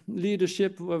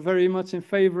leadership were very much in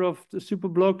favor of the super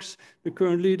blocks. The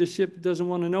current leadership doesn't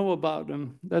want to know about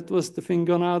them. That was the thing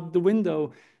gone out the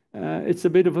window. It's a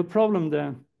bit of a problem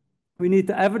there. We need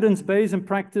the evidence base and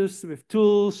practice with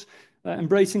tools,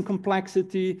 embracing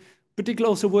complexity, particularly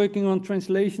also working on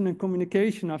translation and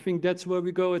communication. I think that's where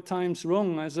we go at times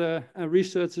wrong. As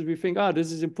researchers, we think,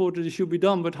 this is important, it should be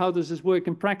done, but how does this work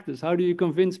in practice? How do you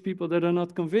convince people that are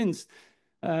not convinced,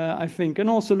 I think? And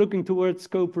also looking towards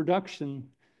co-production.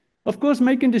 Of course,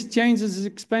 making these changes is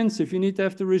expensive. You need to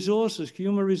have the resources,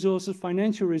 human resources,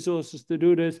 financial resources to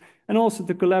do this, and also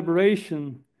the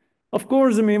collaboration. Of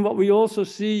course, I mean, what we also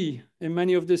see in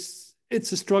many of this,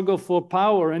 it's a struggle for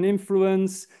power and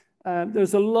influence.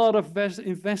 There's a lot of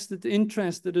invested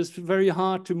interest that is very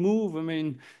hard to move. I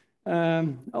mean,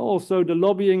 also the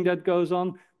lobbying that goes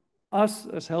on. Us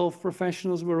as health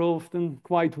professionals, we're often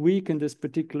quite weak in this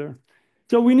particular.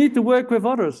 So we need to work with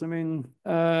others. I mean,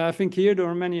 I think here there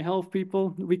are many health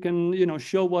people. We can, you know,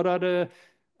 show what are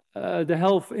the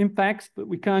health impacts, but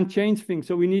we can't change things.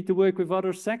 So we need to work with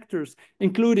other sectors,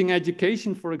 including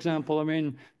education, for example. I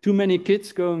mean, too many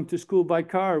kids going to school by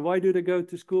car. Why do they go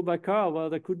to school by car? Well,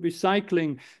 they could be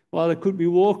cycling, well, they could be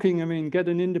walking. I mean, get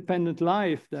an independent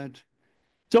life.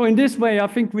 So in this way, I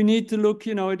think we need to look,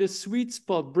 you know, at a sweet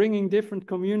spot, bringing different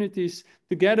communities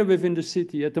together within the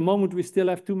city. At the moment, we still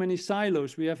have too many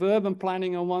silos. We have urban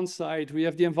planning on one side. We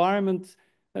have the environment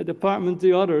department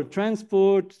the other.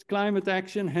 Transport, climate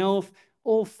action, health,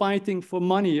 all fighting for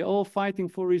money, all fighting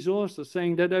for resources,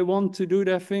 saying that they want to do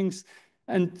their things.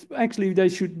 And actually, they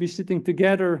should be sitting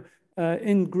together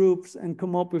in groups and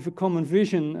come up with a common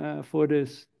vision for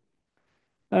this.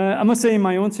 I must say in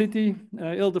my own city,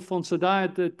 Ildefonso Da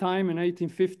at the time in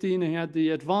 1815, he had the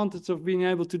advantage of being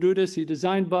able to do this. He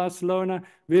designed Barcelona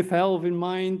with health in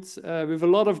mind, with a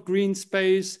lot of green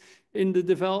space in the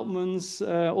developments,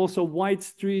 also wide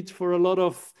streets for a lot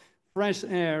of fresh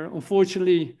air.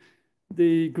 Unfortunately,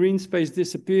 the green space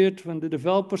disappeared when the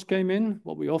developers came in,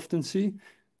 what we often see.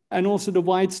 And also the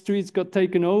wide streets got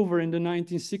taken over in the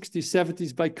 1960s,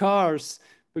 70s by cars,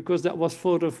 because that was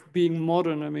thought of being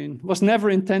modern. I mean, was never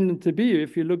intended to be.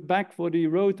 If you look back what he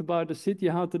wrote about a city,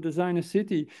 how to design a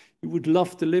city, you would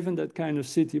love to live in that kind of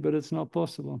city, but it's not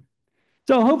possible.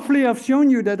 So hopefully I've shown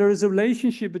you that there is a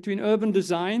relationship between urban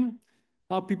design,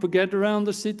 how people get around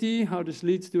the city, how this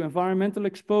leads to environmental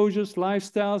exposures,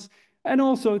 lifestyles, and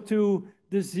also to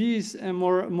disease and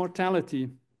mortality.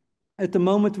 At the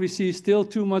moment, we see still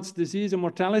too much disease and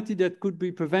mortality that could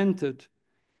be prevented.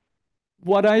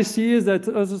 What I see is that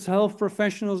us as health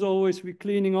professionals always be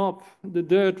cleaning up the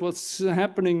dirt, what's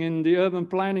happening in the urban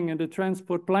planning and the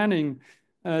transport planning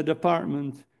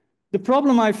department. The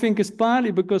problem, I think, is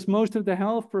partly because most of the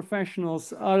health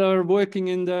professionals are working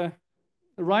in the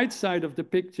right side of the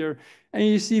picture, and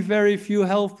you see very few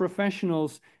health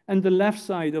professionals on the left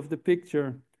side of the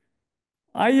picture.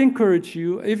 I encourage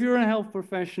you, if you're a health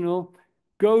professional,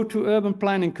 go to urban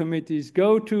planning committees,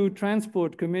 go to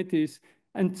transport committees,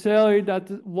 and tell you that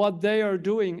what they are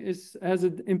doing has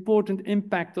an important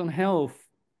impact on health.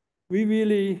 We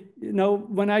really, you know,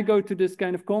 when I go to this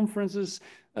kind of conferences,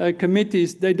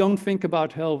 committees, they don't think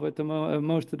about health at the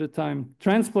most of the time.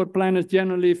 Transport planners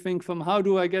generally think from how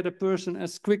do I get a person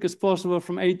as quick as possible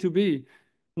from A to B?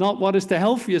 Not what is the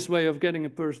healthiest way of getting a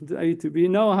person to A to B.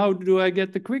 No, how do I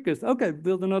get the quickest? Okay,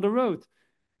 build another road.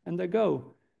 And they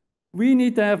go. We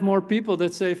need to have more people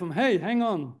that say from, hey, hang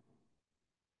on.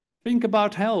 Think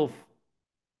about health.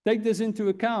 Take this into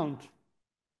account.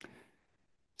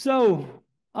 So,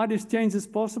 are these changes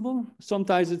possible?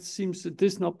 Sometimes it seems that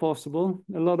this is not possible.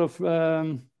 A lot of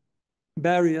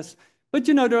barriers. But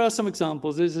you know, there are some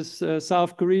examples. This is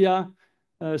South Korea,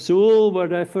 Seoul, where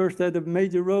they first had a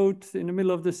major road in the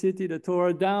middle of the city. They tore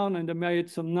it down and they made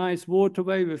some nice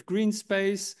waterway with green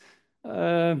space.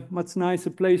 Much nicer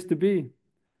place to be.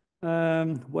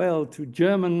 Well, to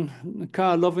German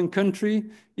car-loving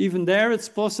country, even there it's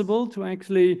possible to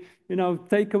actually, you know,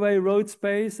 take away road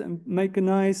space and make a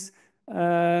nice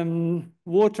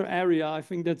water area. I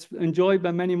think that's enjoyed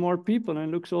by many more people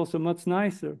and looks also much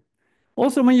nicer.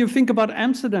 Also, when you think about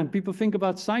Amsterdam, people think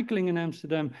about cycling in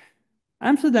Amsterdam.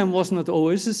 Amsterdam was not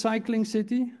always a cycling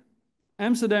city.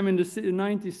 Amsterdam in the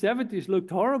 1970s looked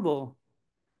horrible.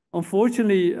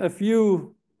 Unfortunately, a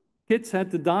few kids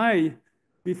had to die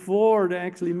before they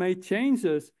actually made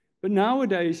changes. But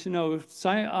nowadays, you know,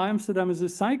 Amsterdam is a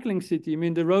cycling city. I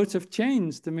mean, the roads have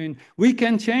changed. I mean, we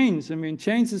can change. I mean,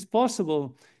 change is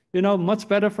possible. You know, much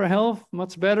better for health,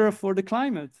 much better for the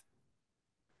climate.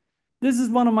 This is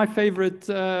one of my favorite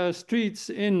streets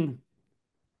in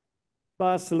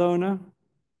Barcelona.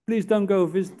 Please don't go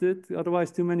visit it,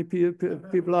 otherwise too many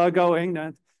people are going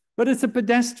that. But it's a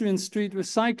pedestrian street with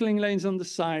cycling lanes on the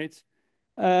side.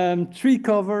 Tree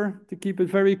cover to keep it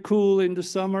very cool in the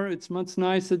summer. It's much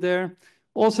nicer there.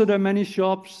 Also, there are many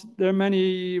shops, there are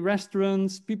many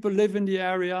restaurants, people live in the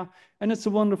area, and it's a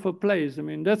wonderful place. I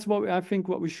mean, that's what I think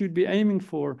what we should be aiming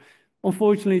for.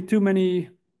 Unfortunately, too many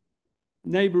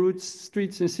neighborhoods,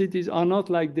 streets, and cities are not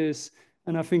like this,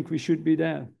 and I think we should be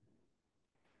there.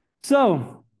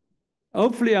 So,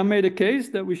 hopefully I made a case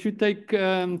that we should take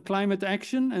climate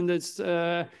action, and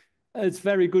it's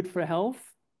very good for health.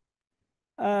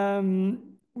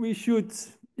 We should,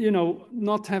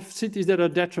 not have cities that are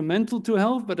detrimental to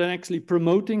health, but are actually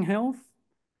promoting health.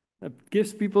 That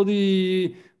gives people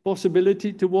the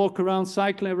possibility to walk around,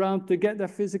 cycle around, to get that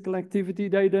physical activity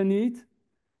they need.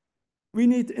 We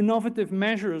need innovative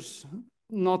measures,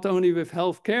 not only with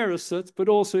healthcare as such, but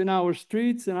also in our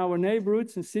streets, in our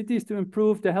neighborhoods and cities to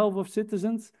improve the health of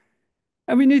citizens.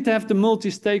 And we need to have the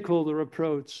multi-stakeholder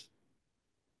approach.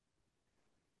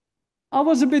 I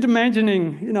was a bit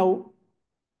imagining,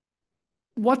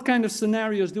 what kind of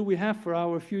scenarios do we have for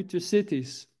our future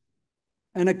cities?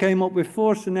 And I came up with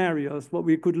 4 scenarios, what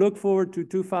we could look forward to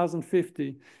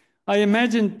 2050. I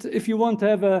imagined if you want to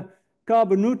have a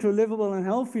carbon neutral, livable and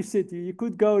healthy city, you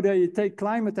could go there, you take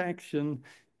climate action,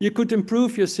 you could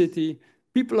improve your city.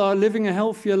 People are living a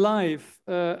healthier life,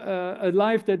 a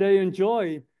life that they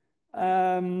enjoy.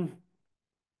 On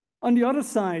the other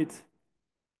side,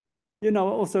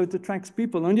 also it attracts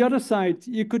people. On the other side,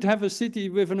 you could have a city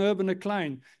with an urban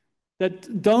decline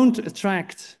that don't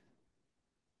attract.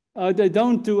 They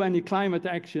don't do any climate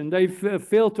action. They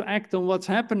fail to act on what's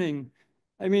happening.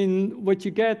 I mean, what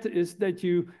you get is that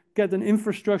you get an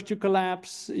infrastructure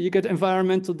collapse, you get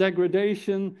environmental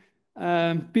degradation,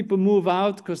 people move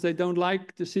out because they don't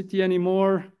like the city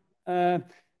anymore.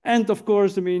 And of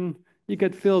course, I mean, you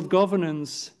get failed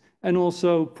governance and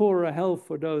also poorer health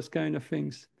for those kind of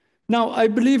things. Now, I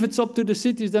believe it's up to the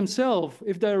cities themselves,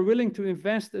 if they're willing to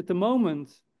invest at the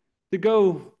moment, to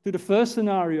go to the first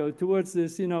scenario towards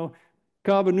this,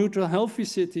 carbon neutral, healthy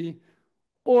city,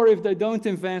 or if they don't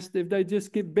invest, if they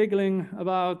just keep bickering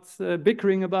about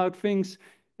things,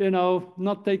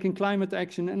 not taking climate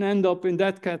action and end up in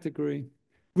that category.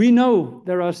 We know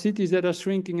there are cities that are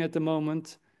shrinking at the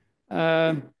moment,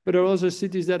 but there are also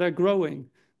cities that are growing.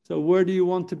 So where do you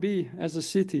want to be as a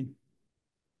city?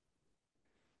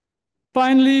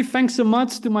 Finally, thanks so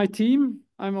much to my team.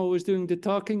 I'm always doing the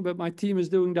talking, but my team is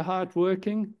doing the hard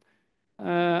working.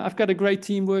 I've got a great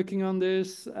team working on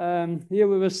this. Here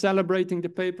we were celebrating the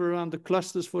paper around the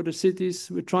clusters for the cities.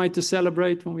 We try to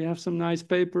celebrate when we have some nice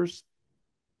papers.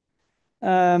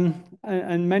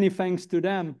 And many thanks to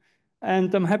them.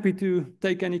 And I'm happy to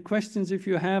take any questions if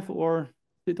you have, or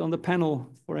sit on the panel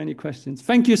for any questions.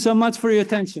 Thank you so much for your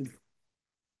attention.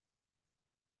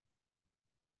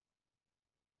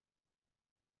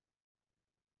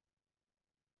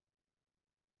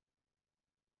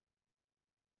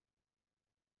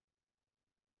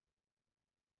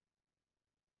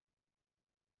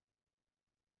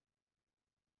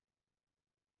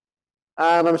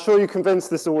 And I'm sure you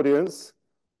convinced this audience.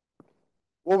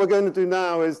 What we're going to do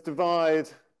now is divide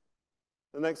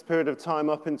the next period of time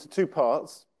up into 2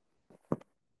 parts.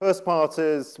 First part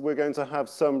is we're going to have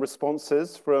some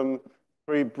responses from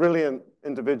 3 brilliant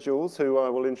individuals who I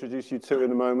will introduce you to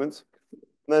in a moment. And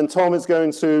then Tom is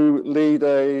going to lead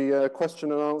a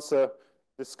question and answer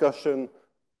discussion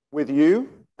with you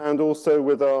and also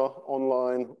with our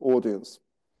online audience.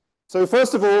 So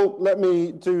first of all, let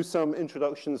me do some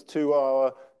introductions to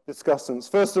our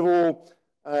discussants. First of all,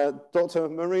 Dr.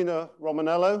 Marina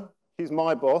Romanello. She's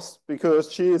my boss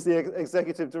because she is the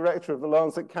Executive Director of the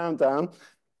Lancet Countdown,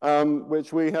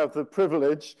 which we have the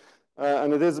privilege,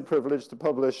 and it is a privilege to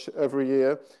publish every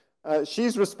year.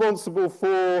 She's responsible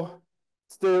for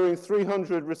steering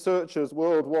 300 researchers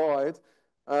worldwide,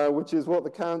 which is what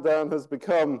the Countdown has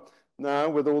become now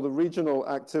with all the regional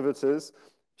activities.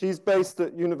 She's based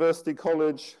at University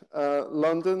College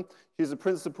London. She's a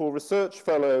principal research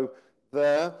fellow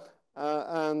there.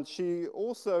 And she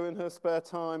also, in her spare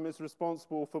time, is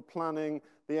responsible for planning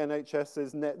the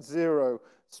NHS's net zero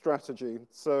strategy.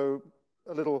 So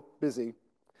a little busy.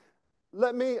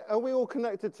 Are we all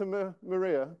connected to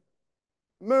Maria?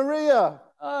 Maria!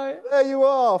 Hi. There you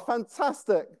are,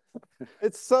 fantastic.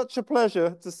 It's such a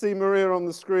pleasure to see Maria on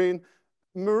the screen.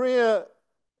 Maria,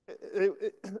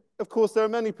 of course, there are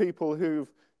many people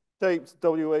who've shaped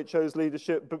WHO's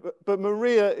leadership, but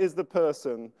Maria is the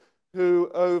person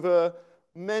who over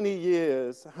many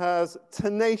years has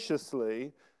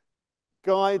tenaciously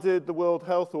guided the World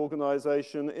Health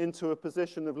Organization into a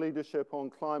position of leadership on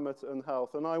climate and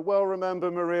health. And I well remember,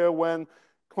 Maria, when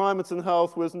climate and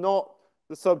health was not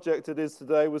the subject it is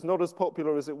today, was not as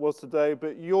popular as it was today,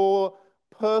 but your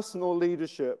personal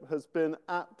leadership has been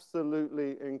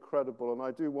absolutely incredible. And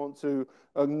I do want to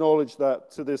acknowledge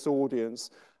that to this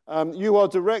audience. You are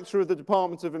Director of the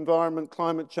Department of Environment,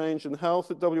 Climate Change and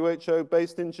Health at WHO,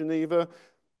 based in Geneva.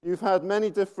 You've had many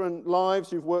different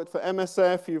lives. You've worked for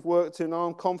MSF. You've worked in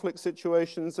armed conflict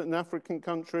situations in African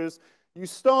countries. You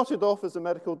started off as a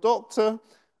medical doctor,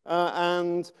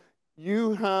 and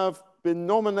you have been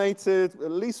nominated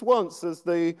at least once as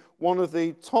one of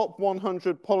the top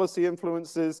 100 policy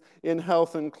influences in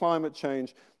health and climate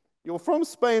change. You're from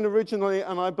Spain originally,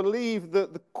 and I believe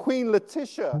that the Queen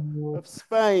Letizia of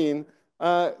Spain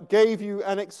gave you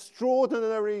an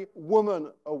Extraordinary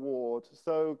Woman Award.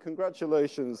 So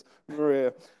congratulations,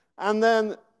 Maria. And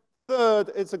then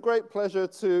third, it's a great pleasure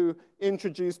to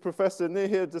introduce Professor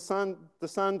Niheer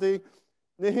Dasandi.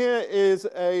 Niheer is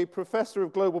a professor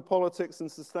of global politics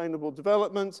and sustainable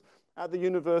development at the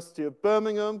University of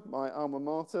Birmingham, my alma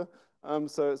mater.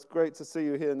 So it's great to see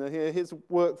you here, Niheer. His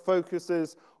work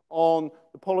focuses on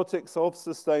the politics of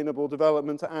sustainable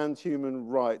development and human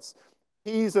rights.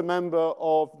 He's a member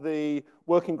of the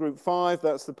Working Group 5,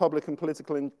 that's the Public and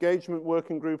Political Engagement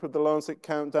Working Group of the Lancet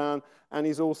Countdown, and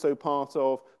he's also part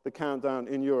of the Countdown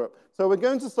in Europe. So we're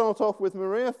going to start off with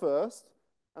Maria first,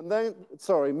 and then,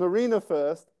 sorry, Marina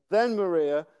first, then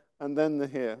Maria, and then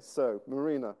Niheer. So,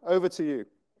 Marina, over to you.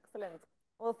 Excellent.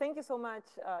 Well, thank you so much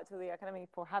to the Academy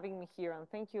for having me here, and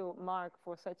thank you, Mark,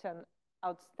 for such an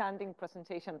outstanding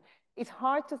presentation. It's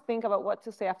hard to think about what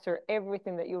to say after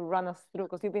everything that you run us through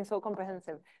because you've been so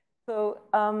comprehensive. So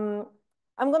I'm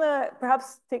going to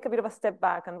perhaps take a bit of a step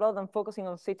back and rather than focusing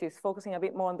on cities, focusing a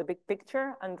bit more on the big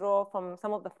picture and draw from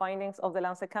some of the findings of the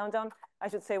Lancet Countdown. I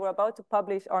should say we're about to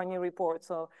publish our new report.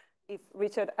 So if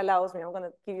Richard allows me, I'm going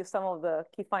to give you some of the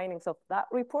key findings of that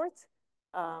report.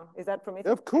 Is that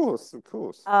permitted? Of course, of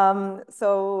course.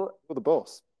 So for the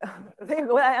boss.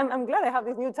 Well, I'm glad I have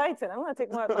this new title. I'm going to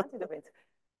take more advantage of it.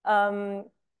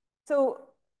 So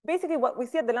basically what we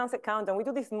see at the Lancet Countdown, we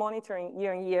do this monitoring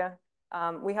year on year.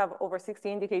 We have over 60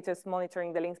 indicators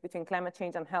monitoring the links between climate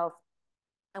change and health.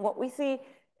 And what we see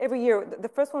every year, the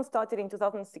first one started in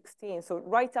 2016. So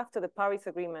right after the Paris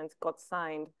Agreement got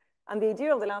signed. And the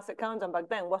idea of the Lancet Countdown back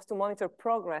then was to monitor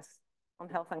progress on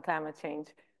health and climate change,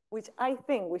 which I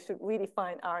think we should really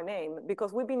find our name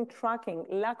because we've been tracking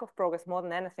lack of progress more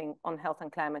than anything on health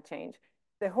and climate change.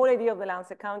 The whole idea of the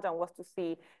Lancet Countdown was to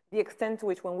see the extent to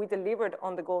which when we delivered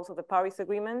on the goals of the Paris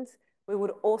Agreement, we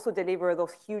would also deliver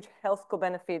those huge health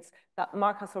co-benefits that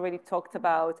Mark has already talked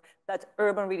about, that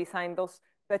urban redesign, those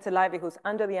better livelihoods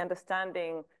under the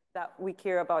understanding that we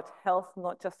care about health,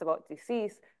 not just about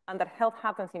disease, and that health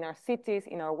happens in our cities,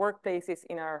 in our workplaces,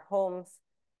 in our homes.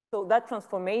 So that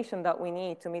transformation that we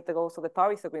need to meet the goals of the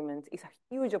Paris Agreement is a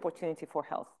huge opportunity for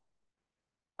health.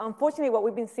 Unfortunately, what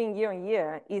we've been seeing year on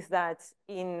year is that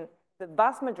in the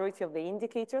vast majority of the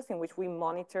indicators in which we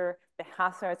monitor the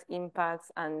hazards,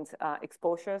 impacts, and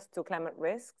exposures to climate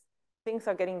risks, things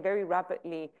are getting very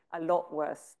rapidly a lot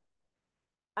worse.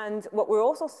 And what we're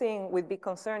also seeing with big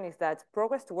concern is that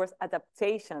progress towards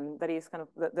adaptation, that is kind of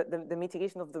the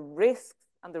mitigation of the risks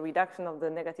and the reduction of the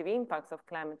negative impacts of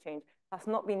climate change, has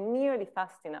not been nearly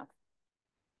fast enough.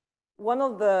 One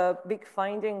of the big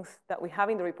findings that we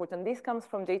have in the report, and this comes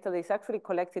from data that is actually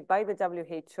collected by the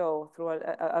WHO through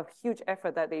a huge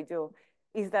effort that they do,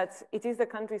 is that it is the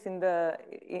countries in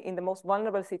the most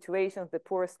vulnerable situations, the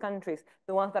poorest countries,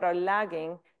 the ones that are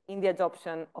lagging in the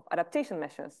adoption of adaptation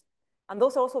measures. And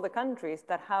those are also the countries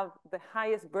that have the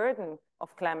highest burden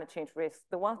of climate change risks.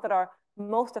 The ones that are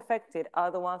most affected are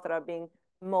the ones that are being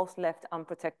most left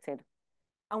unprotected.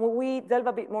 And when we delve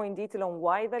a bit more in detail on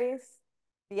why that is,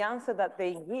 the answer that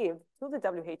they give to the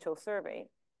WHO survey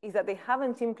is that they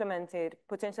haven't implemented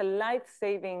potential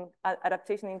life-saving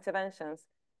adaptation interventions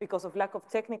because of lack of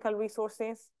technical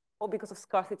resources or because of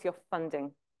scarcity of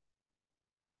funding.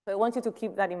 So I want you to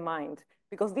keep that in mind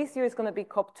because this year is going to be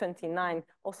COP29,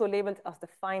 also labeled as the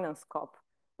finance COP,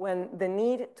 when the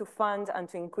need to fund and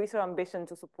to increase our ambition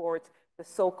to support the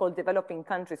so-called developing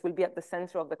countries will be at the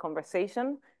center of the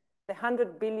conversation. The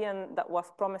 100 billion that was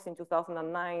promised in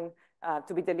 2009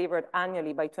 to be delivered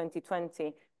annually by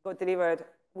 2020 got delivered,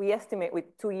 we estimate, with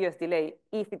 2 years delay,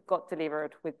 if it got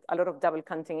delivered, with a lot of double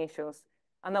counting issues.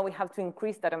 And now we have to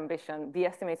increase that ambition. The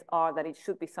estimates are that it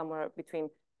should be somewhere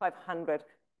between 500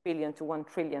 billion to 1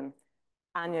 trillion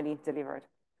annually delivered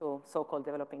to so-called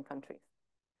developing countries.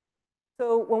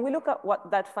 So when we look at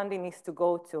what that funding needs to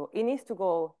go to, it needs to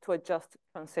go to a just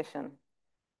transition.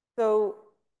 So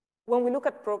when we look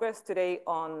at progress today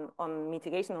on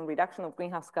mitigation and reduction of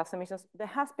greenhouse gas emissions, there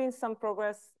has been some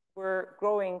progress. We're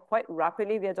growing quite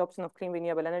rapidly the adoption of clean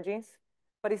renewable energies,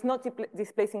 but it's not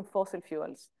displacing fossil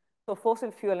fuels. So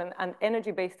fossil fuel and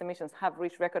energy-based emissions have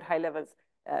reached record high levels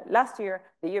last year,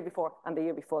 the year before, and the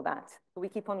year before that. So we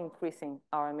keep on increasing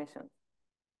our emissions.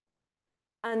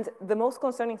 And the most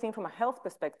concerning thing from a health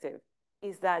perspective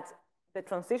is that the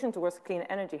transition towards clean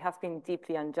energy has been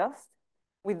deeply unjust.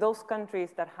 with those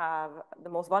countries that have the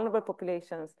most vulnerable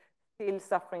populations still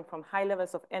suffering from high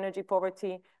levels of energy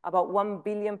poverty, about 1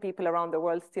 billion people around the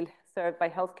world still served by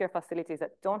healthcare facilities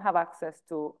that don't have access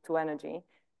to energy,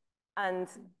 and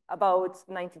about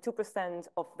 92%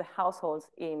 of the households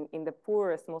in the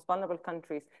poorest, most vulnerable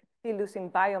countries still using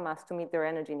biomass to meet their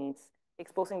energy needs,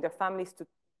 exposing their families to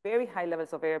very high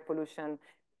levels of air pollution,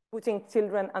 putting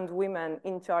children and women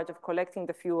in charge of collecting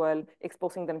the fuel,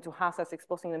 exposing them to hazards,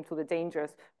 exposing them to the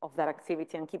dangers of that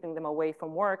activity, and keeping them away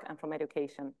from work and from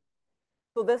education.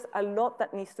 So there's a lot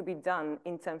that needs to be done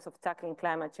in terms of tackling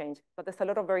climate change, but there's a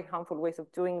lot of very harmful ways of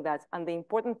doing that. And the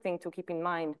important thing to keep in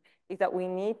mind is that we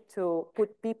need to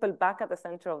put people back at the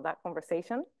center of that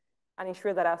conversation and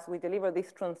ensure that as we deliver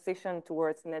this transition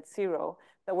towards net zero,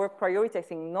 that we're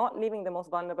prioritizing not leaving the most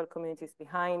vulnerable communities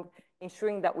behind,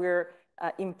 ensuring that we're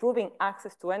improving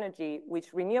access to energy,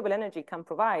 which renewable energy can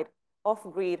provide,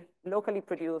 off-grid, locally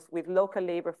produced, with local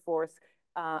labor force,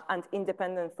 and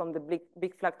independent from the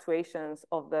big fluctuations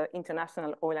of the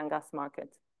international oil and gas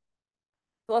market.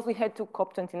 So as we head to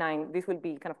COP29, this will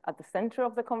be kind of at the center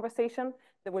of the conversation.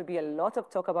 There will be a lot of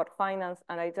talk about finance,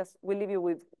 and I just will leave you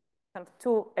with kind of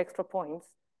 2 extra points.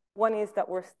 One is that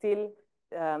we're still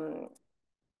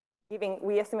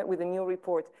we estimate with a new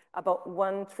report about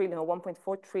 $1 trillion or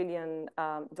 $1.4 trillion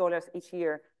each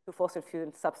year to fossil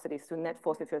fuel subsidies, to net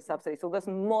fossil fuel subsidies. So there's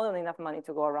more than enough money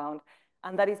to go around.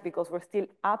 And that is because we're still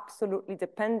absolutely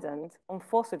dependent on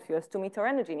fossil fuels to meet our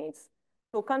energy needs.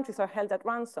 So countries are held at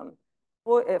ransom.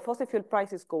 Fossil fuel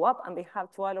prices go up, and they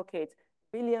have to allocate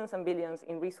billions and billions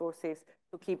in resources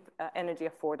to keep energy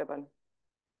affordable.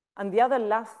 And the other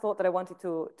last thought that I wanted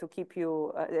to keep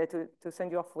you, to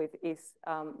send you off with is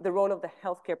the role of the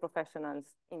healthcare professionals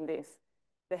in this.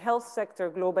 The health sector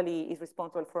globally is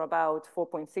responsible for about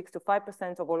 4.6 to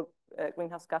 5% of all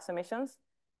greenhouse gas emissions.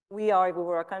 We are, if we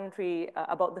were a country,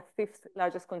 about the 5th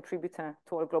largest contributor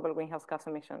to all global greenhouse gas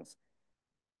emissions.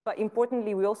 But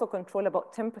importantly, we also control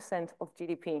about 10% of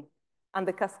GDP. And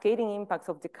the cascading impacts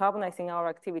of decarbonizing our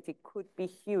activity could be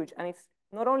huge. And it's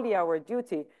not only our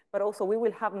duty, but also we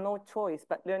will have no choice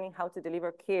but learning how to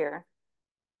deliver care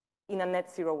in a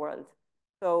net zero world.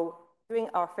 So doing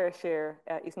our fair share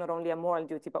is not only a moral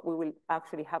duty, but we will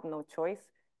actually have no choice.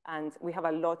 And we have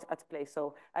a lot at play.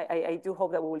 So I do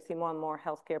hope that we will see more and more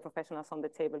healthcare professionals on the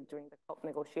table during the COP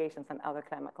negotiations and other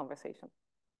climate conversations.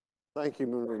 Thank you,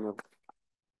 Marina.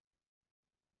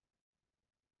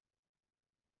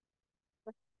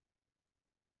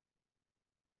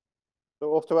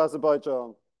 So off to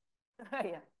Azerbaijan.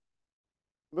 Yeah.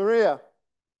 Maria,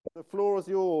 the floor is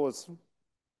yours.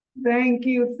 Thank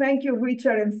you,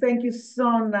 Richard, and thank you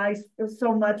so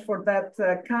much for that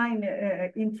kind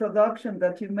introduction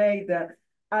that you made.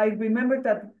 I remember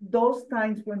that those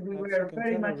times when we were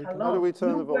very much alone. How do we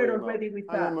turn the volume up? Already with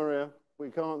Hang on, us. Maria, we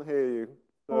can't hear you.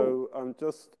 So I'm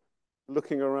just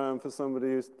looking around for somebody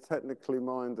who's technically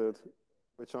minded,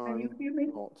 which I'm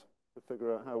not, to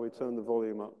figure out how we turn the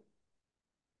volume up.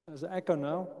 There's an echo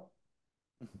now.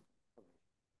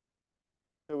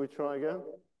 Shall we try again?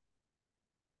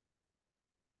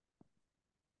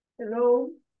 Hello,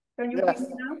 can you hear me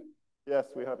now? Yes,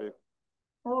 we have you.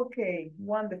 Okay,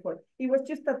 wonderful. It was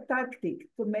just a tactic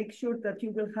to make sure that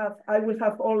I will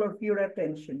have all of your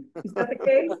attention. Is that the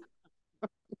case?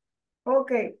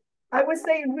 Okay. I was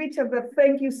saying, Richard, that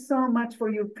thank you so much for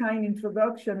your kind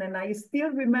introduction. And I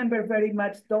still remember very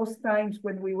much those times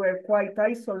when we were quite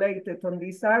isolated on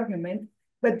this argument,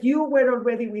 but you were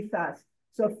already with us.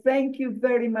 So thank you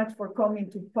very much for coming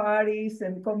to Paris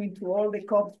and coming to all the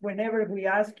COPs whenever we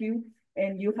ask you,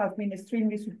 and you have been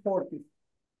extremely supportive.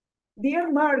 Dear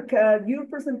Mark, your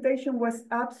presentation was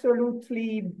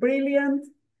absolutely brilliant,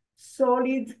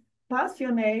 solid,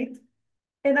 passionate,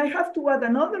 and I have to add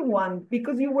another one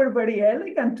because you were very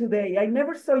elegant today. I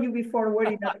never saw you before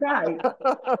wearing a tie.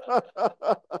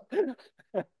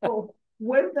 So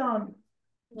well done.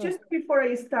 Just before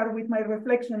I start with my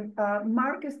reflection,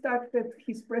 Mark started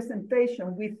his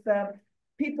presentation with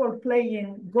people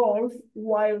playing golf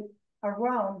while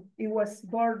around it was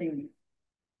burning.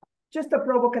 Just a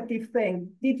provocative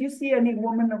thing. Did you see any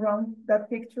woman around that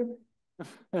picture?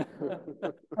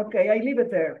 Okay, I leave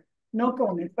it there. No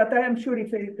comment, but I am sure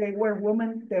if they were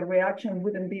women, their reaction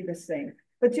wouldn't be the same.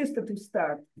 But just to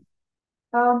start.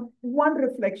 One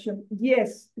reflection,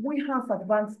 yes, we have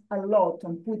advanced a lot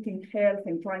on putting health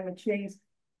and climate change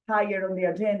higher on the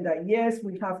agenda. Yes,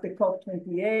 we have the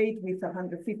COP28 with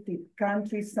 150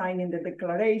 countries signing the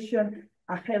declaration,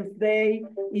 a health day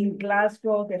in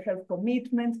Glasgow, the health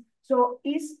commitments. So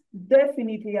it's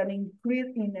definitely an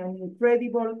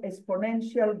incredible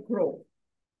exponential growth.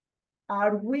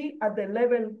 Are we at the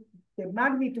level the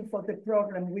magnitude of the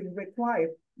problem will require,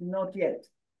 not yet.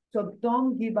 So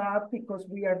don't give up, because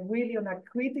we are really on a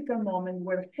critical moment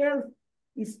where health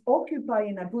is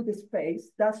occupying a good space,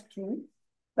 that's true,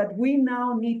 but we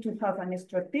now need to have a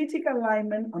strategic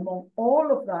alignment among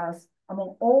all of us,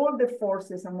 among all the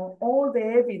forces, among all the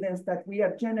evidence that we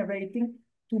are generating,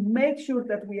 to make sure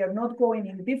that we are not going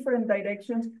in different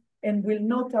directions and will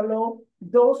not allow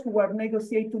those who are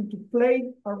negotiating to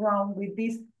play around with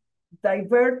this,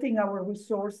 diverting our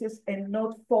resources and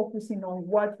not focusing on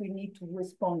what we need to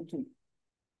respond to.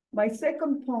 My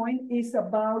second point is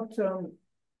about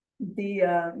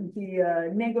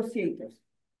the negotiators.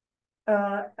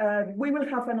 We will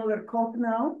have another COP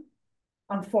now,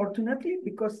 unfortunately,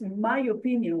 because in my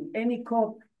opinion, any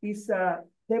COP is a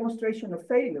demonstration of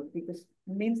failure, because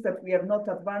it means that we are not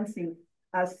advancing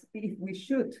as if we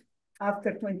should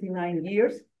after 29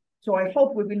 years. So I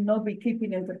hope we will not be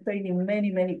keeping entertaining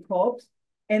many COPs,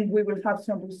 and we will have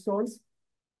some results.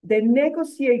 The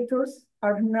negotiators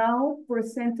are now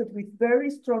presented with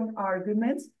very strong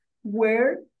arguments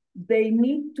where they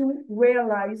need to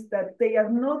realize that they are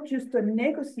not just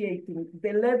negotiating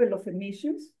the level of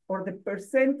emissions or the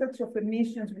percentage of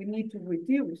emissions we need to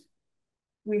reduce.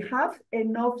 We have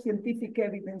enough scientific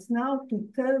evidence now to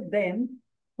tell them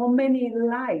how many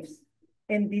lives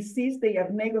and disease they are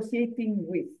negotiating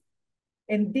with.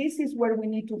 And this is where we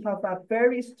need to have a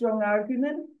very strong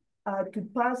argument to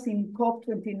pass in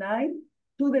COP29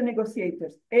 to the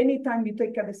negotiators. Anytime you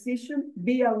take a decision,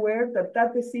 be aware that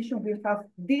that decision will have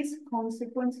these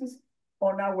consequences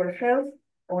on our health,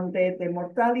 on the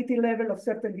mortality level of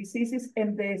certain diseases,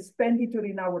 and the expenditure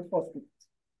in our hospitals.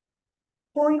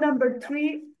 Point number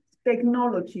 3,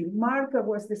 technology. Mark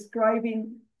was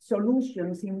describing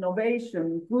solutions,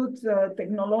 innovation, good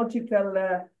technological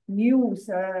news.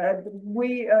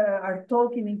 We are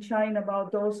talking in China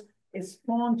about those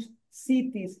sponge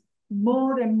cities.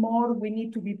 More and more, we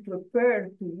need to be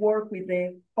prepared to work with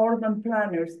the urban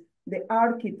planners, the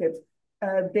architects,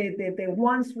 the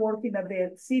ones working at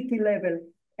the city level.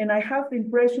 And I have the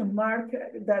impression, Mark,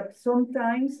 that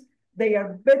sometimes they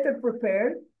are better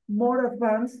prepared, more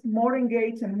advanced, more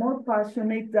engaged, and more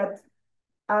passionate than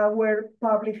our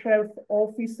public health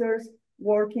officers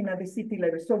working at the city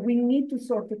level. So we need to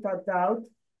sort that out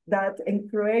and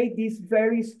create these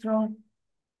very strong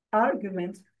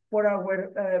arguments for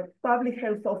our public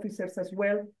health officers as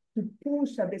well, to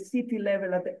push at the city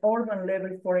level, at the urban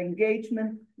level, for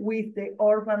engagement with the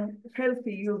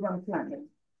healthy urban planning.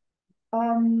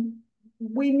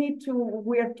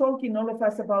 We are talking, all of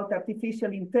us, about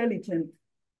artificial intelligence,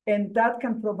 and that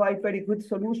can provide very good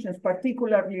solutions,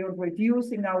 particularly on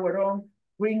reducing our own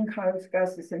greenhouse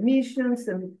gases emissions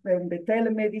and the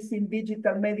telemedicine,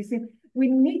 digital medicine. We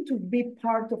need to be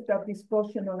part of that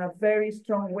discussion on a very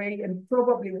strong way, and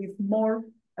probably with more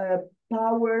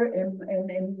power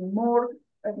and more,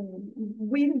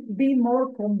 we be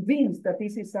more convinced that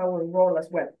this is our role as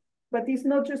well. But it's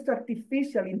not just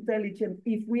artificial intelligence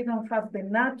if we don't have the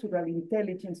natural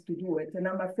intelligence to do it. And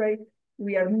I'm afraid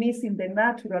we are missing the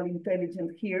natural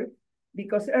intelligence here,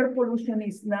 because air pollution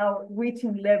is now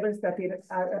reaching levels that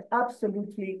are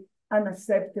absolutely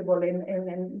unacceptable,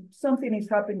 and something is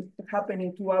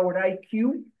happening to our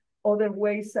IQ. Other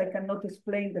ways I cannot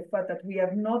explain the fact that we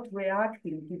are not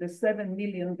reacting to the 7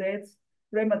 million deaths,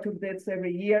 premature deaths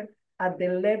every year, at the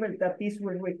level that this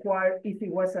will require if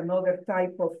it was another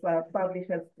type of public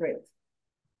health threat.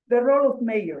 The role of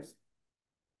mayors.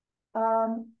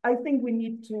 I think we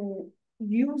need to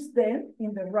use them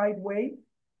in the right way.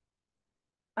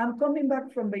 I'm coming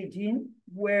back from Beijing,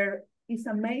 where it's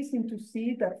amazing to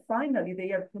see that finally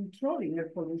they are controlling air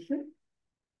pollution.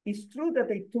 It's true that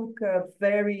they took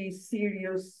very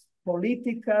serious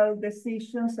political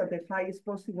decisions at the highest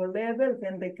possible level,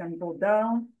 then they can go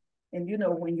down. And you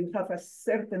know, when you have a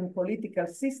certain political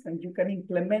system, you can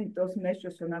implement those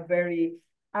measures in a very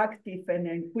active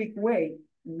and quick way.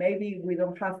 Maybe we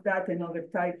don't have that in other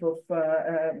type of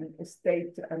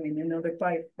state, another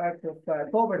part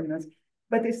of governance,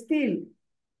 but still,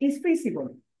 it's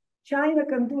feasible. China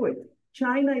can do it.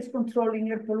 China is controlling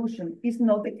air pollution. It's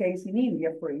not the case in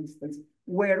India, for instance,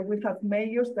 where we have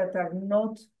mayors that are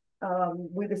not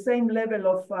with the same level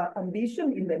of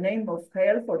ambition in the name of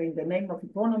health or in the name of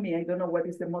economy. I don't know what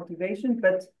is the motivation,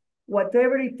 but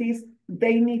whatever it is,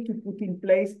 they need to put in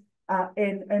place,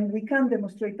 and we can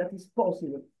demonstrate that it's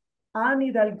possible. Anne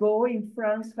Hidalgo in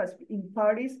France, in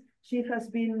Paris, she has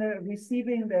been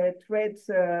receiving the threats,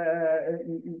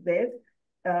 death,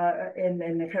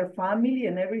 and her family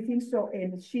and everything. So,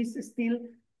 and she's still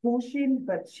pushing,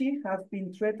 but she has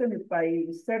been threatened by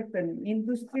certain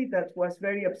industry that was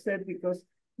very upset because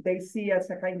they see as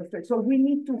a kind of threat. So we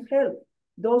need to help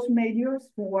those mayors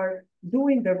who are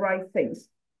doing the right things.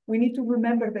 We need to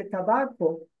remember the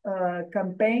tobacco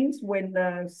campaigns when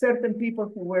certain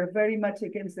people who were very much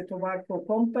against the tobacco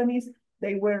companies,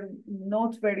 they were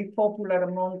not very popular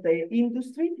among the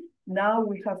industry. Now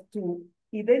we have to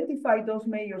identify those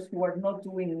mayors who are not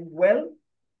doing well,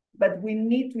 but we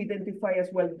need to identify as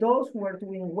well those who are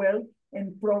doing well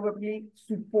and probably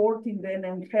supporting them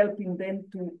and helping them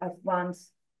to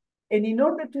advance. And in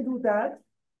order to do that,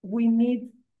 we need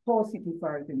positive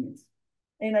arguments.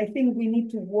 And I think we need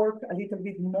to work a little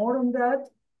bit more on that,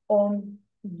 on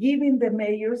giving the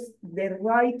mayors the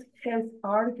right health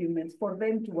arguments for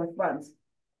them to advance,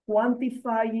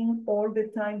 quantifying all the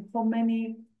time how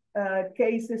many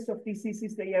cases of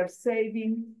diseases they are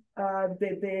saving,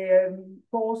 the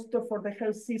cost for the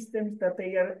health systems that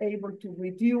they are able to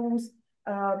reduce,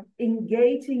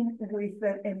 engaging with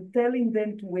and telling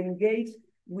them to engage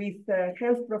with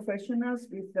health professionals,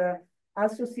 with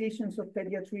associations of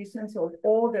pediatricians or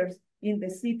others in the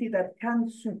city that can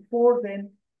support them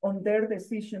on their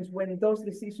decisions when those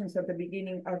decisions at the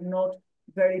beginning are not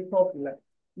very popular.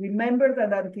 Remember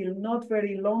that until not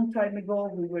very long time ago,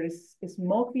 we were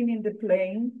smoking in the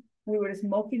plane, we were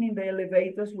smoking in the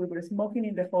elevators, we were smoking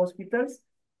in the hospitals.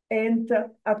 And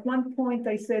at one point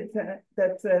I said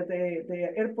that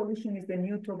the air pollution is the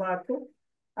new tobacco.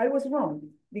 I was wrong,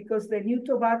 because the new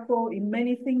tobacco in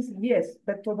many things, yes,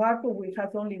 but tobacco will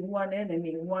have only one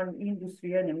enemy, one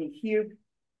industry enemy. Here,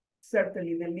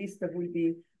 certainly the list will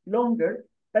be longer,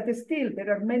 but still there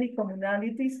are many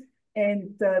commonalities.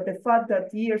 And the fact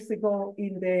that years ago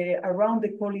around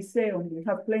the Coliseum, we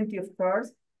have plenty of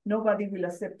cars. Nobody will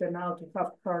accept now to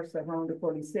have cars around the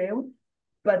Coliseum,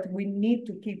 but we need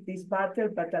to keep this battle,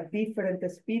 but at different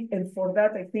speed. And for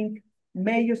that, I think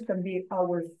mayors can be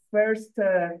our first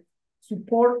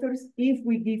supporters if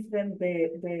we give them the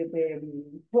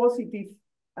positive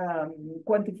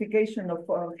quantification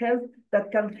of health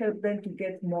that can help them to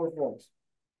get more votes.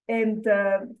 And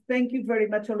thank you very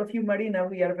much, all of you. Marina,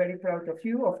 we are very proud of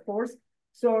you, of course.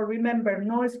 So remember,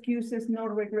 no excuses, no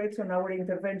regrets on our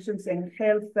interventions, and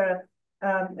health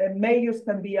mayors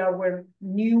can be our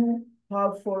new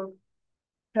powerful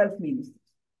health ministers.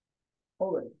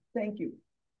 Over. Thank you.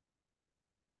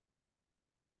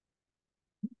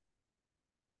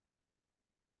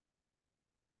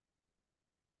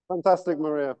 Fantastic,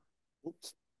 Maria.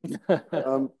 Oops.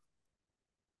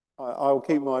 I'll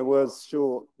keep my words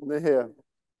short. Niheer.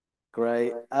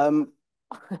 Great.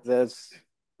 There's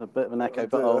a bit of an echo,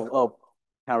 but I'll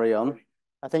carry on.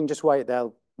 I think just wait. I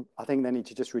think they need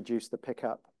to just reduce the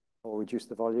pickup or reduce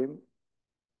the volume.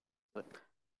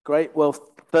 Great. Well,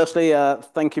 firstly,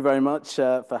 thank you very much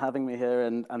for having me here,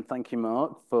 and thank you,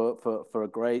 Mark, for a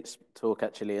great talk,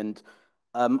 actually. And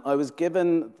I was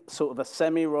given sort of a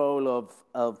semi-role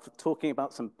of talking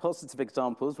about some positive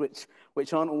examples,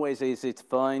 which aren't always easy to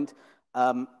find.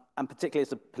 And particularly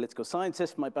as a political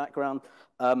scientist, my background,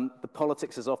 the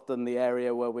politics is often the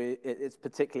area where it's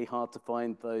particularly hard to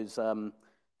find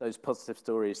those positive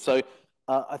stories. So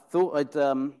I thought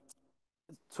I'd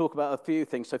talk about a few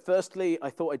things. So firstly, I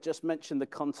thought I'd just mention the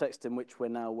context in which we're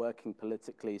now working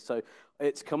politically. So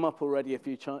it's come up already a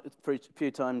few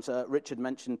times. Richard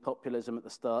mentioned populism at the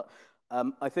start.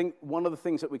 I think one of the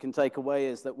things that we can take away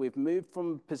is that we've moved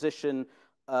from a position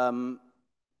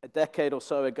a decade or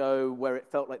so ago where it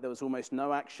felt like there was almost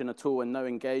no action at all and no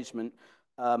engagement,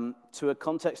 to a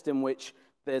context in which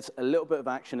there's a little bit of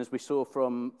action. As we saw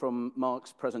from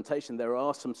Mark's presentation, there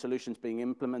are some solutions being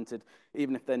implemented,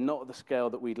 even if they're not at the scale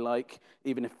that we'd like,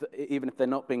 even if they're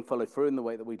not being followed through in the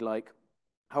way that we'd like.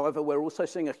 However, we're also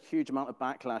seeing a huge amount of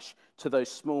backlash to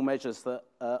those small measures that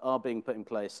are being put in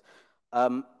place.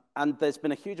 And there's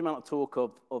been a huge amount of talk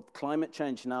of climate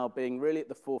change now being really at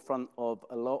the forefront of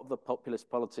a lot of the populist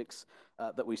politics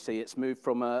that we see. It's moved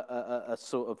from a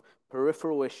sort of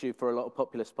peripheral issue for a lot of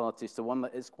populist parties to one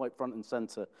that is quite front and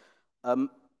center. And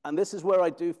this is where I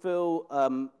do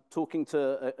feel, talking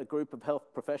to a group of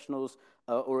health professionals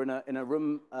or in a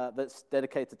room that's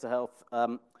dedicated to health,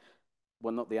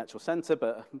 well, not the actual center,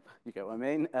 but you get what I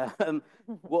mean.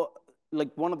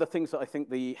 One of the things that I think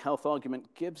the health argument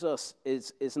gives us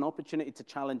is an opportunity to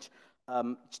challenge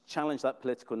that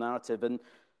political narrative. And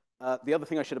the other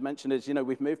thing I should have mentioned is,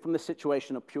 we've moved from the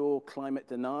situation of pure climate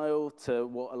denial to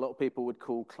what a lot of people would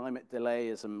call climate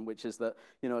delayism, which is that,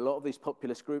 a lot of these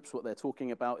populist groups, what they're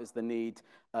talking about is the need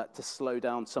to slow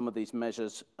down some of these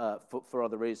measures for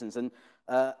other reasons. And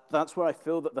that's where I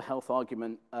feel that the health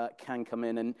argument can come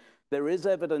in. And there is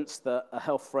evidence that a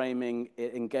health framing,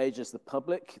 it engages the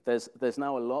public. There's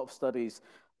now a lot of studies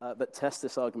that test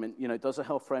this argument. You know, does a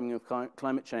health framing of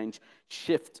climate change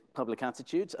shift public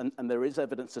attitudes? And there is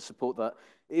evidence to support that,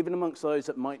 even amongst those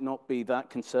that might not be that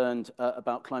concerned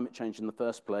about climate change in the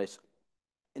first place.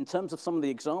 In terms of some of the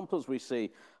examples we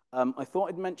see, I thought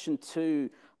I'd mention two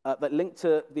that link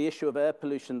to the issue of air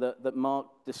pollution that Mark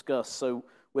discussed. So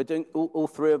we're doing, all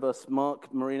three of us,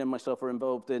 Mark, Marina, and myself, are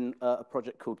involved in a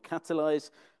project called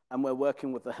Catalyze, and we're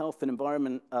working with the Health and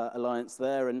Environment Alliance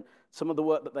there, and some of the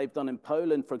work that they've done in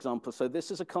Poland, for example. So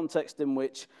this is a context in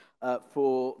which,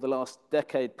 for the last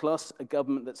decade plus, a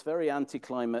government that's very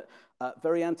anti-climate,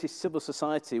 very anti-civil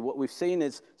society. What we've seen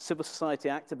is civil society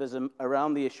activism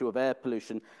around the issue of air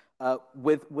pollution,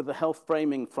 with the health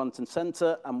framing front and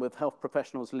center, and with health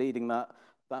professionals leading that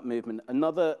movement.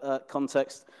 Another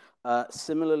context,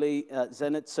 similarly,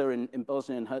 Zenica in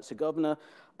Bosnia and Herzegovina,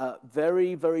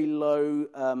 very, very low,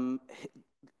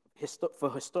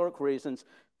 for historic reasons,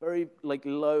 very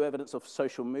low evidence of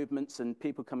social movements and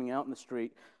people coming out in the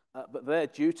street. But there,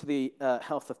 due to the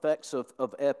health effects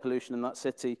of air pollution in that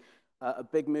city, a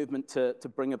big movement to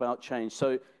bring about change.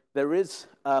 So there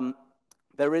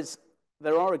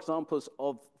are examples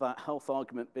of that health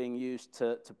argument being used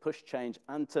to push change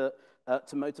and to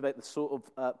motivate the sort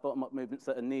of bottom-up movements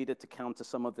that are needed to counter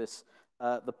some of this,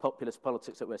 the populist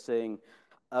politics that we're seeing.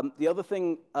 The other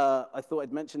thing I thought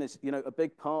I'd mention is, you know, a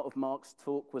big part of Mark's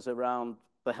talk was around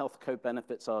the health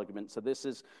co-benefits argument. So this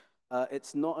is,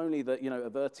 it's not only that, you know,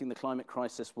 averting the climate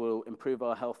crisis will improve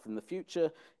our health in the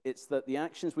future, it's that the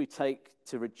actions we take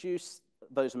to reduce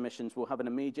those emissions will have an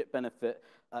immediate benefit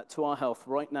to our health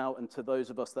right now and to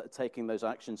those of us that are taking those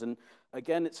actions. And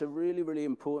again, it's a really, really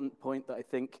important point that I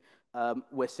think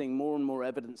we're seeing more and more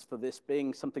evidence for this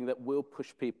being something that will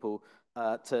push people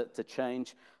to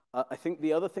change. I think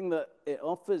the other thing that it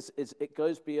offers is it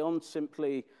goes beyond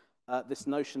simply this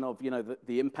notion of, you know,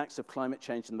 the impacts of climate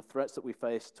change and the threats that we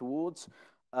face towards.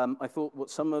 I thought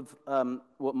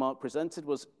what Mark presented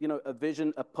was, you know,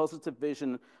 a positive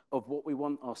vision of what we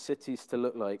want our cities to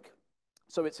look like.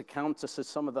 So it's a counter to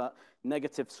some of that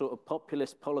negative sort of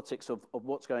populist politics of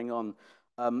what's going on.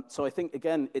 So I think,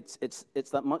 again, it's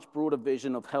that much broader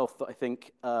vision of health that I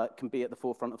think can be at the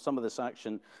forefront of some of this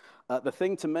action. The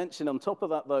thing to mention on top of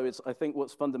that, though, is I think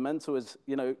what's fundamental is,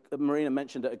 you know, Marina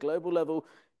mentioned at a global level,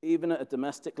 even at a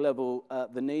domestic level,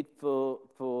 the need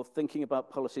for thinking about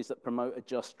policies that promote a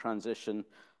just transition.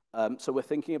 So we're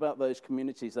thinking about those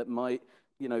communities that might,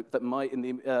 you know,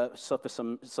 suffer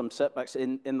some setbacks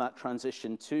in that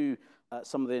transition to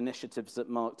some of the initiatives that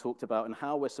Mark talked about, and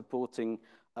how we're supporting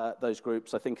those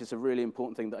groups, I think, is a really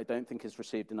important thing that I don't think has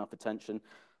received enough attention.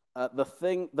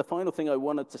 The final thing I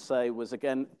wanted to say was,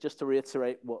 again, just to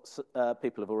reiterate what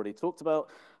people have already talked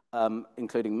about,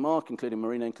 including Mark, including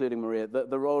Marina, including Maria,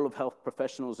 the role of health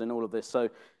professionals in all of this. So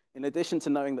in addition to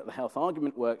knowing that the health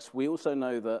argument works, we also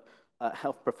know that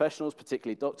health professionals,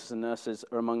 particularly doctors and nurses,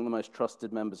 are among the most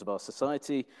trusted members of our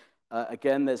society.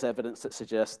 Again, there's evidence that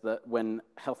suggests that when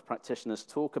health practitioners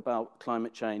talk about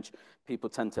climate change, people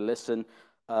tend to listen.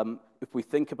 If we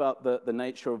think about the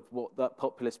nature of what that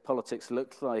populist politics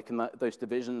looks like, and those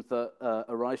divisions that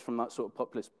arise from that sort of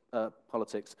populist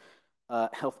politics,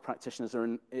 health practitioners are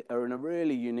in a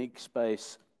really unique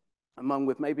space,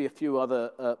 with maybe a few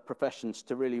other professions,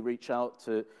 to really reach out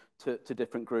to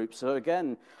different groups. So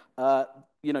again,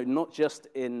 you know, not just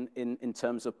in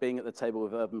terms of being at the table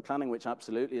with urban planning, which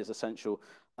absolutely is essential,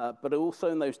 but also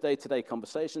in those day-to-day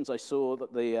conversations. I saw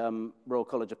that the Royal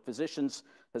College of Physicians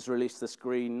has released this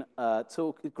Green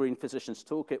Physicians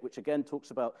Toolkit, which again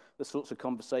talks about the sorts of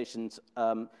conversations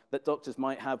that doctors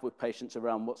might have with patients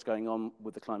around what's going on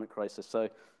with the climate crisis. So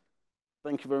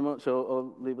thank you very much.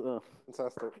 I'll leave it there.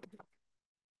 Fantastic.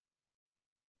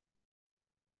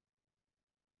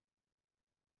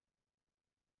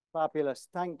 Fabulous.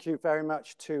 Thank you very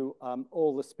much to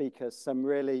all the speakers. Some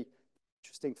really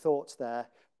interesting thoughts there.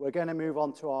 We're going to move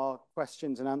on to our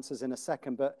questions and answers in a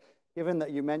second, but given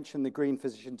that you mentioned the Green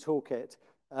Physician Toolkit,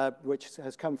 which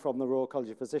has come from the Royal College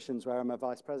of Physicians, where I'm a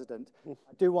vice president,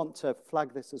 I do want to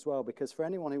flag this as well, because for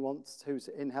anyone who's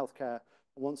in healthcare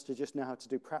and wants to just know how to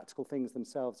do practical things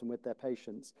themselves and with their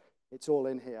patients, it's all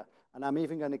in here. And I'm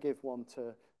even going to give one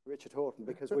to Richard Horton,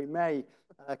 because we may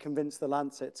convince the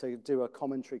Lancet to do a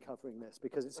commentary covering this,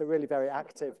 because it's a really very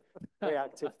active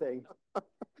thing.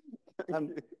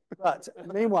 But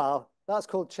meanwhile, that's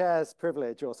called chair's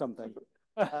privilege or something.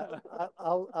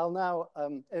 I'll now,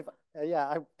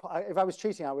 if I was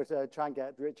cheating, I would try and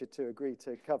get Richard to agree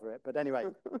to cover it. But anyway,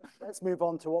 let's move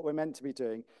on to what we're meant to be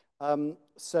doing. And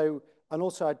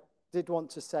also I did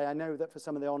want to say, I know that for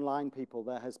some of the online people,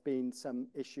 there has been some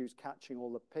issues catching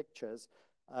all the pictures,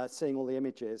 seeing all the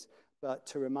images. but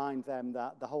to remind them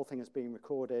that the whole thing is being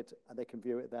recorded and they can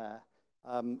view it there.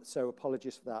 So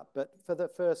apologies for that. But for the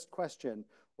first question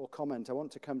or comment, I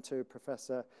want to come to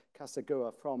Professor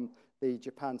Kasagua from the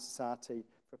Japan Society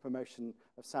for Promotion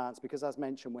of Science, because as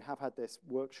mentioned, we have had this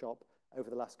workshop over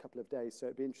the last couple of days, so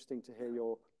it'd be interesting to hear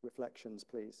your reflections,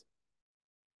 please.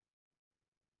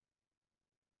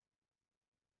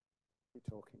 Keep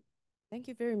talking. Thank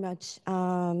you very much.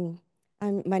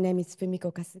 My name is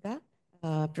Fumiko Kasuga,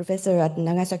 professor at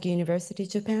Nagasaki University,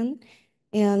 Japan.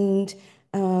 And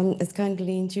as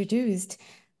kindly introduced,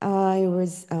 I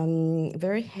was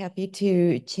very happy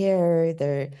to chair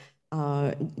the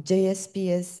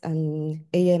JSPS and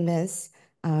AMS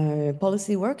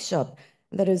policy workshop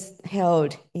that was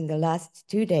held in the last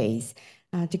 2 days,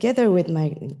 together with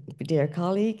my dear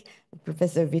colleague,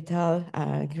 Professor Vital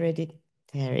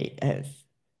Hereditary.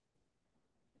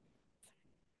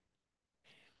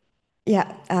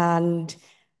 Yeah, and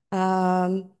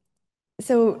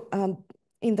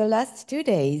in the last 2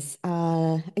 days,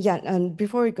 and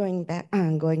before going back,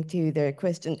 going to the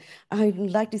question, I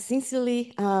would like to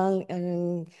sincerely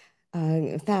thank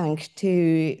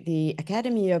to the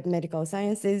Academy of Medical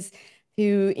Sciences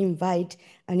to invite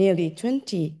nearly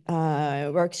 20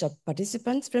 workshop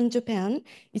participants from Japan.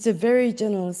 It's a very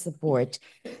generous support.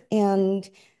 And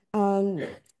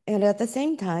at the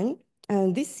same time,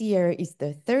 this year is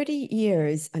the 30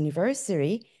 years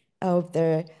anniversary of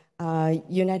the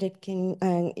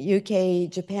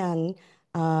UK-Japan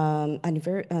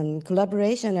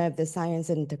collaboration of the science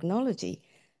and technology.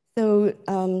 So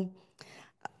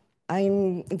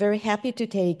I'm very happy to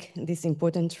take this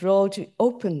important role to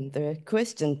open the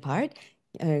question part,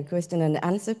 question and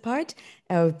answer part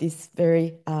of this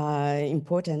very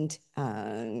important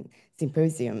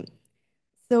symposium.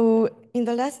 So in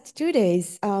the last 2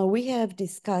 days, we have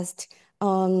discussed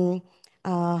how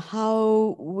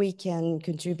we can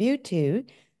contribute to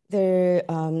the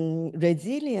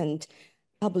resilient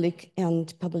public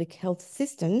and public health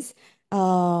systems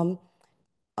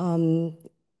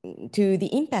to the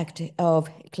impact of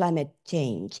climate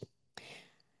change.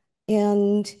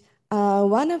 And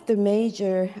one of the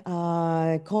major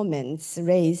comments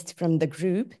raised from the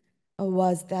group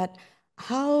was that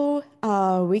how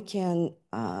we can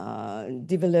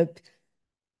develop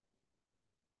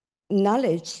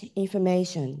knowledge,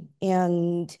 information,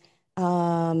 and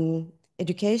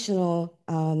educational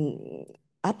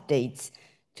updates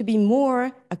to be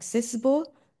more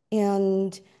accessible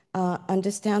and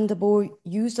understandable,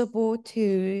 usable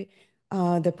to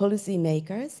the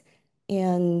policymakers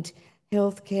and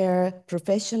healthcare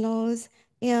professionals,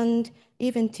 and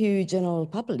even to general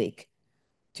public,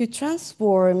 to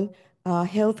transform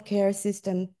healthcare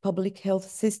system, public health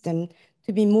system,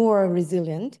 to be more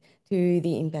resilient to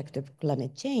the impact of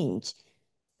climate change.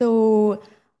 So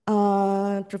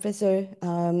Professor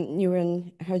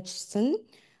Nieuwenhuijsen,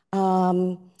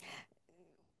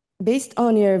 based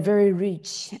on your very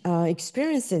rich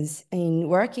experiences in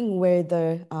working with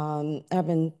the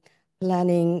urban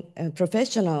planning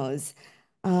professionals,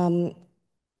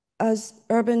 as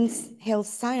urban health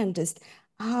scientists,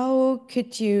 how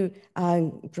could you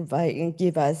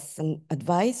give us some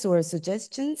advice or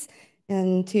suggestions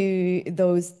and to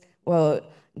those, well,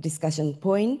 discussion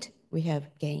point we have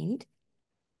gained?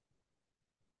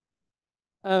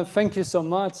 Thank you so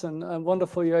much, and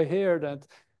wonderful you're here. That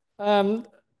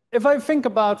if I think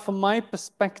about, from my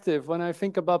perspective, when I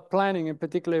think about planning, in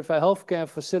particular for healthcare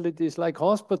facilities like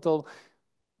hospital,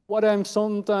 what I'm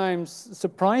sometimes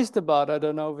surprised about, I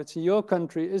don't know if it's in your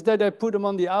country, is that they put them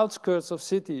on the outskirts of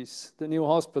cities, the new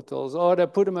hospitals, or they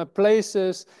put them at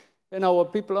places, you know, where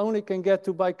people only can get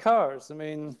to by cars. I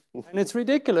mean, and it's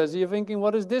ridiculous. You're thinking,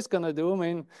 what is this going to do? I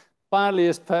mean, partly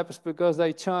it's perhaps because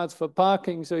they charge for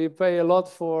parking, so you pay a lot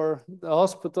for the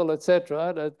hospital,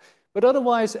 etc. But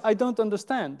otherwise, I don't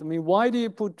understand. I mean, why do you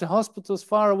put hospitals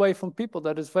far away from people?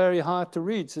 That is very hard to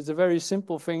reach. It's a very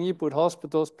simple thing. You put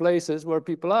hospitals places where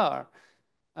people are.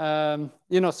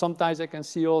 You know, sometimes I can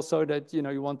see also that, you know,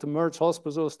 you want to merge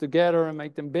hospitals together and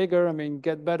make them bigger. I mean,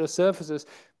 get better services.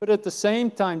 But at the same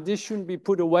time, this shouldn't be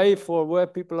put away for where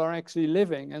people are actually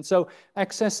living. And so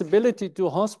accessibility to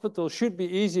hospitals should be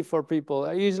easy for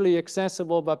people, easily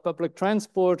accessible by public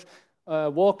transport,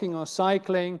 walking or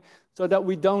cycling, so that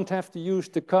we don't have to use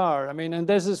the car. I mean, and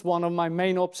this is one of my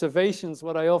main observations,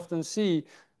 what I often see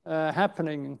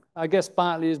happening. I guess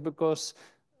partly is because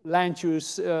land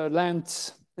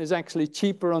is actually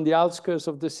cheaper on the outskirts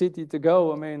of the city to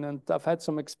go. I mean, and I've had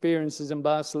some experiences in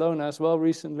Barcelona as well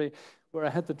recently, where I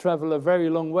had to travel a very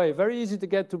long way. Very easy to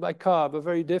get to by car, but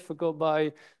very difficult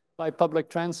by by public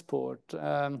transport.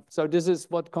 So this is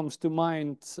what comes to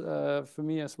mind for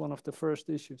me as one of the first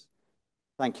issues.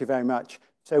 Thank you very much.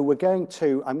 So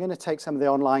I'm going to take some of the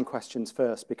online questions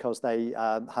first because they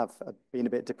have been a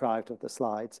bit deprived of the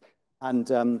slides. And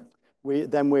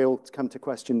then we'll come to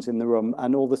questions in the room,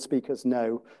 and all the speakers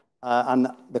know, and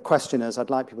the questioners, I'd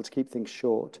like people to keep things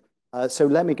short. So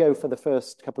let me go for the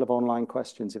first couple of online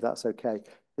questions, if that's okay.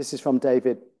 This is from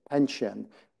David Pension.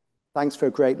 Thanks for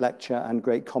a great lecture and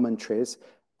great commentaries.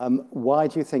 Why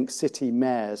do you think city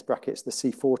mayors, brackets the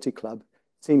C40 Club,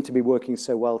 seem to be working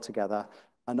so well together?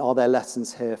 And are there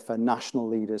lessons here for national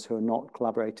leaders who are not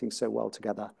collaborating so well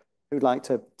together? Who'd like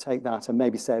to take that and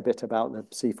maybe say a bit about the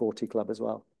C40 Club as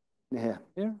well? Niheer.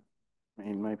 Yeah. I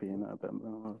mean, maybe you know a bit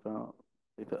more about.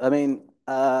 I mean,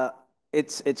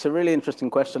 it's a really interesting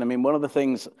question. I mean, one of the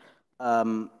things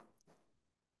that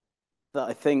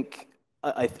I think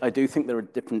I do think there are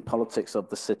different politics of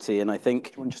the city, and I think.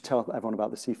 Do you want to just tell everyone about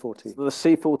the C40? So the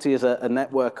C40 is a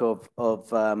network of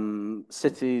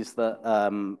cities that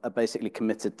are basically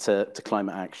committed to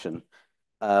climate action,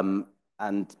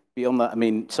 and beyond that, I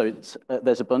mean, so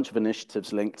there's a bunch of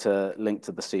initiatives linked to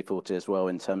the C40 as well,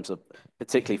 in terms of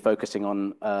particularly focusing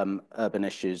on urban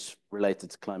issues related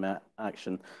to climate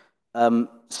action.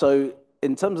 So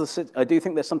in terms of the city, I do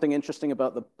think there's something interesting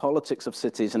about the politics of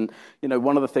cities. And, you know,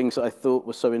 one of the things that I thought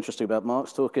was so interesting about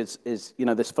Mark's talk is you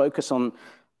know, this focus on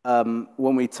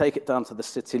when we take it down to the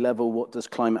city level, what does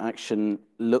climate action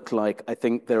look like? I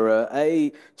think there are,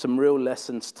 some real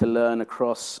lessons to learn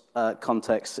across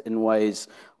contexts in ways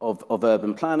of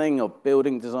urban planning, of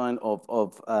building design,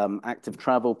 of active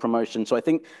travel promotion. So I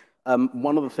think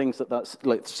one of the things that's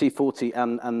like C40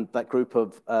 and that group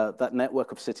of, that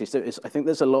network of cities is, I think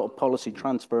there's a lot of policy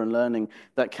transfer and learning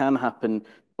that can happen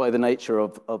by the nature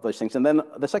of those things. And then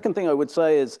the second thing I would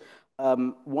say is,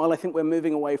 while I think we're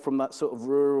moving away from that sort of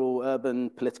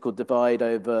rural-urban political divide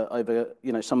over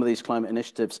you know, some of these climate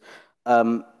initiatives,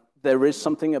 there is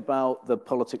something about the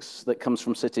politics that comes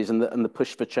from cities and the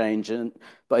push for change, and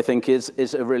that I think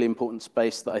is a really important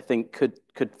space that I think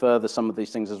could further some of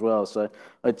these things as well. So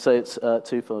I'd say it's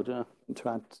twofold. Yeah. To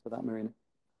add to that, Marina.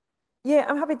 Yeah,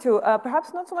 I'm happy to.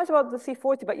 Perhaps not so much about the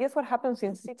C40, but yes, what happens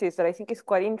in cities that I think is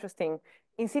quite interesting.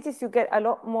 In cities, you get a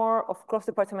lot more of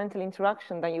cross-departmental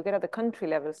interaction than you get at the country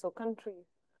level. So countries,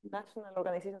 national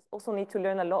organizations also need to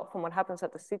learn a lot from what happens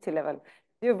at the city level.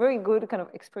 They're very good kind of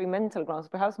experimental grounds.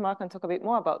 Perhaps Mark can talk a bit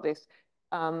more about this,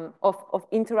 of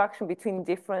interaction between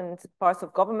different parts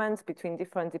of governments, between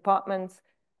different departments.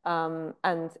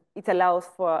 And it allows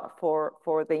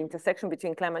for the intersection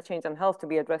between climate change and health to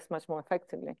be addressed much more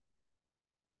effectively.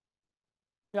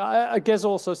 Yeah, I guess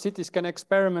also cities can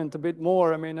experiment a bit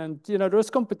more. I mean, and you know, there's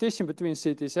competition between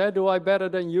cities. Do I better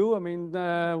than you? I mean,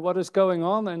 what is going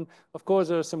on? And of course,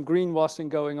 there's some greenwashing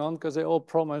going on because they all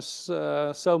promise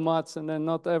so much, and then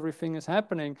not everything is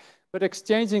happening. But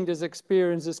exchanging this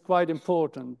experience is quite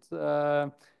important.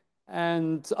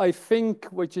 And I think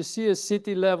what you see at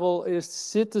city level is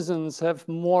citizens have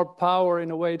more power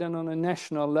in a way than on a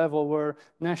national level, where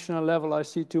national level I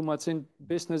see too much in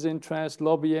business interest,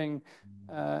 lobbying,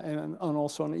 and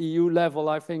also on EU level,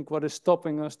 I think what is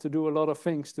stopping us to do a lot of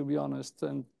things, to be honest.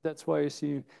 And that's why you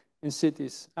see in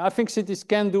cities. I think cities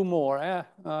can do more,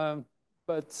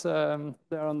 but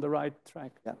they're on the right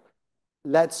track. Yeah.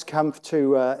 Let's come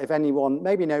to, if anyone,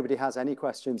 maybe nobody has any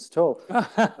questions at all.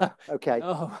 Okay,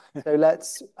 no. So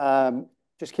let's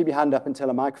just keep your hand up until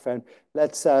a microphone.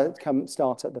 Let's come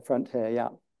start at the front here, yeah.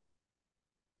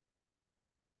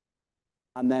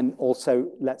 And then also,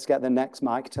 let's get the next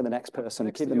mic to the next person.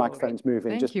 Keep the microphones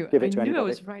moving. Thank you. Give it to anybody. I knew I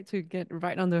was right to get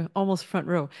right on the almost front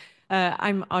row.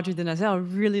 I'm Audrey de Nazel.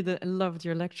 Really loved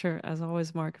your lecture, as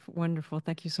always, Mark. Wonderful.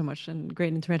 Thank you so much, and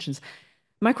great interventions.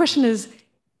 My question is,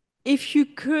 if you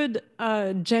could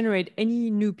generate any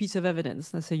new piece of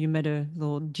evidence, let's say you met a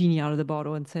little genie out of the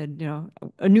bottle and said, you know,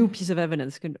 a new piece of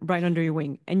evidence right under your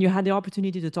wing, and you had the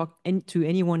opportunity to talk to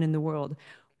anyone in the world,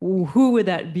 who would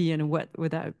that be, and what would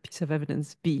that piece of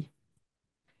evidence be?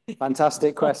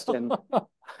 Fantastic question.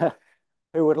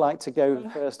 Who would like to go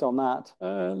first on that?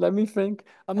 Let me think.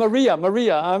 Maria.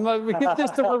 We give this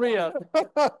to Maria.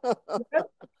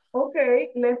 Okay,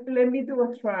 let me do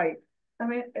a try. I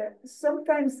mean,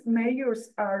 sometimes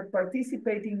mayors are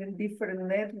participating in different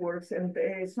networks, and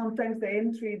sometimes the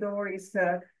entry door is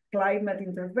climate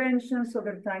interventions,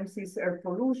 other times it's air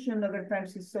pollution, other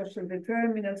times it's social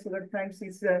determinants, other times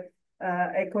it's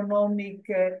economic.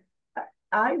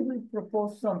 I will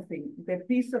propose something. The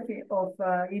piece of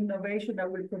innovation I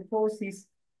will propose is,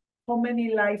 how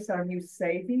many lives are you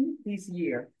saving this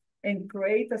year? and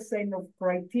create a set of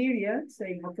criteria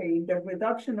saying, okay, in the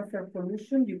reduction of air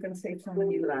pollution, you can save so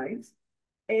many lives,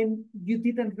 and you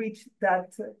didn't reach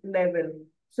that level.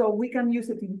 So we can use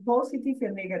it in positive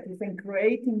and negative, and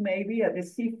creating maybe at the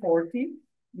C40,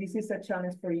 this is a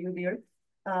challenge for you, dear,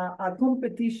 a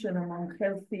competition among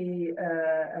healthy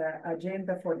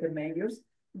agenda for the mayors.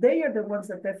 They are the ones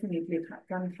that definitely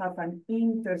can have an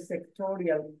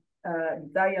intersectorial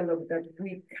dialogue that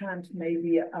we can't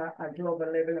maybe at a global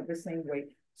level at the same way.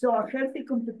 So a healthy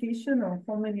competition on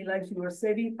how many lives you are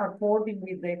saving according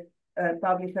with the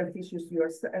public health issues you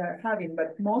are having,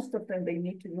 but most of them, they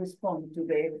need to respond to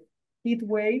the heat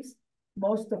waves.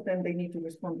 Most of them, they need to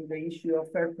respond to the issue of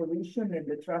air pollution and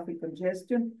the traffic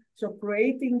congestion. So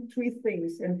creating 3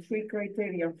 things and 3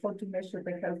 criteria on how to measure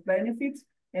the health benefits,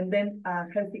 and then a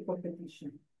healthy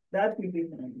competition. That will be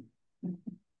mine.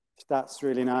 That's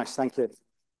really nice. Thank you.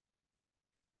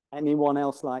 Anyone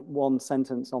else like one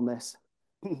sentence on this?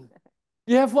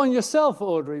 You have one yourself,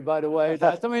 Audrey, by the way.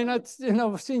 That, I mean, that's, you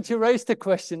know, since you raised the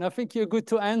question, I think you're good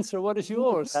to answer. What is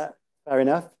yours? Fair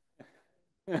enough.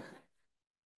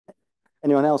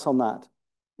 Anyone else on that?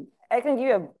 I can give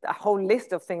you a whole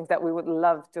list of things that we would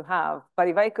love to have, but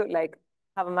if I could like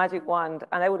have a magic wand,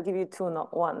 and I would give you 2,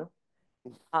 not 1.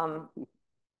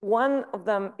 One of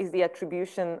them is the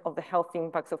attribution of the health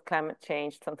impacts of climate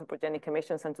change to anthropogenic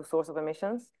emissions and to source of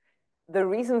emissions. The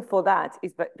reason for that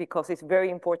is because it's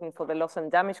very important for the loss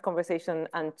and damage conversation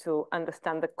and to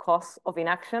understand the cost of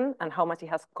inaction and how much it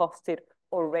has costed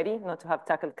already not to have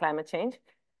tackled climate change.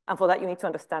 And for that, you need to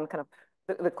understand kind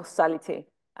of the causality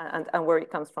and where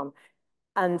it comes from.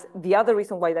 And the other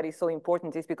reason why that is so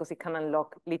important is because it can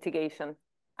unlock litigation.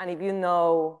 And if you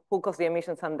know who caused the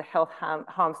emissions and the health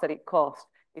harms that it caused,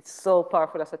 it's so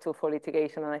powerful as a tool for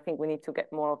litigation. And I think we need to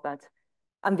get more of that.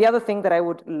 And the other thing that I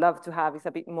would love to have is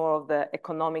a bit more of the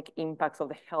economic impacts of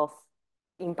the health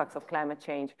impacts of climate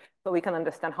change, so we can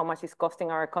understand how much it's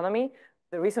costing our economy.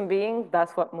 The reason being,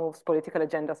 that's what moves political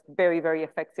agendas very, very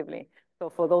effectively. So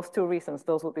for those 2 reasons,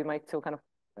 those would be my 2 kind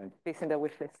of pieces in the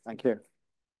wish list. Thank you.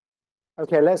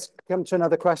 Okay, let's come to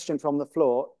another question from the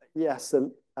floor. Yes,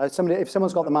 if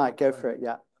someone's got the mic, go for it.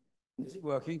 Yeah. Is it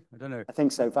working? I don't know. I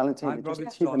think so. Valentina, just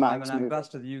keep the mic. I'm an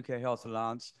ambassador of the UK Health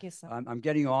Alliance. Yes, I'm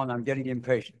getting on. I'm getting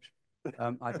impatient.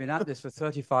 I've been at this for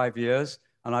 35 years,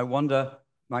 and I wonder,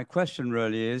 my question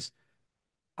really is,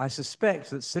 I suspect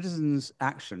that citizens'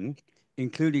 action,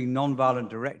 including non-violent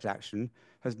direct action,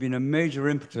 has been a major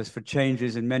impetus for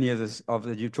changes in many of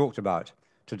that you talked about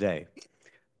today.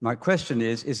 My question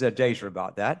is there data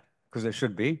about that? Because there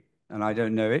should be, and I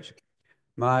don't know it.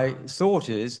 My thought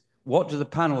is, what does the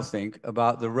panel think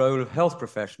about the role of health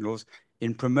professionals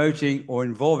in promoting or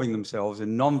involving themselves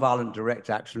in non-violent direct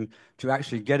action to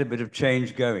actually get a bit of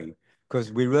change going?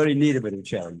 Because we really need a bit of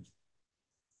change.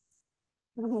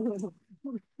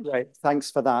 Great, thanks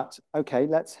for that. Okay,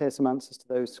 let's hear some answers to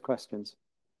those questions.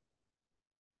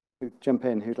 Jump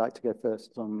in, who'd like to go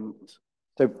first?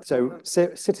 So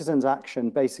citizens'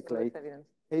 action, basically,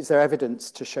 is there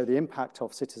evidence to show the impact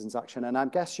of citizens' action? And I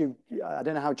guess I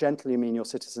don't know how gentle you mean your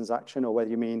citizens' action, or whether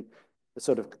you mean the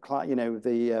sort of, you know,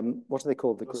 the, what are they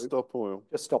called? The group? Stop Oil.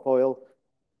 Just Stop Oil.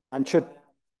 And should...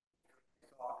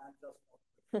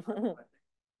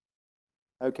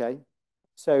 Okay,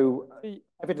 so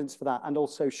evidence for that. And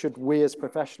also, should we as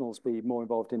professionals be more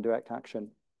involved in direct action?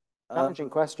 Challenging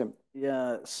question.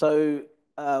 Yeah, so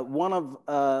one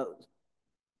of...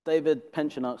 David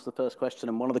Pension asked the first question,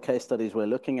 and one of the case studies we're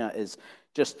looking at is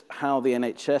just how the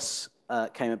NHS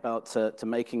came about to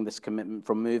making this commitment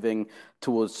from moving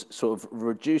towards sort of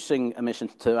reducing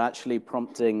emissions to actually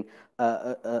prompting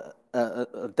a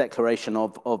declaration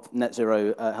of net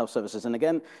zero health services. And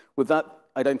again, with that,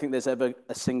 I don't think there's ever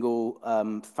a single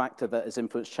factor that has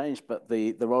influenced change, but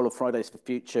the role of Fridays for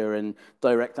Future and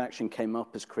direct action came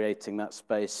up as creating that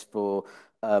space for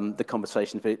the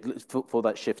conversation for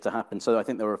that shift to happen. So I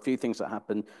think there were a few things that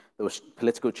happened. There was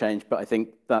political change, but I think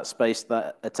that space,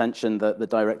 that attention that the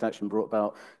direct action brought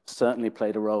about certainly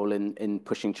played a role in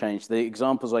pushing change. The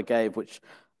examples I gave, which,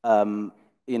 you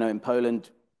know, in Poland,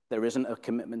 there isn't a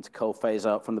commitment to coal phase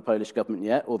out from the Polish government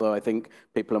yet, although I think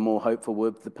people are more hopeful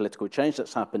with the political change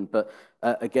that's happened. But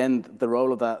again, the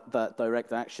role of that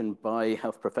direct action by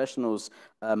health professionals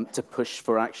to push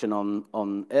for action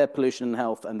on air pollution and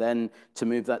health, and then to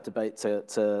move that debate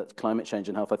to climate change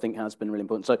and health, I think has been really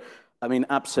important. So, I mean,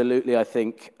 absolutely, I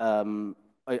think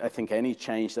any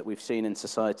change that we've seen in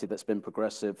society that's been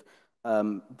progressive,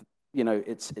 you know,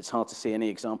 it's hard to see any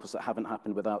examples that haven't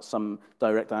happened without some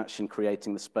direct action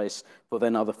creating the space for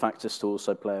then other factors to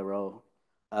also play a role.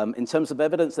 In terms of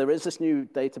evidence, there is this new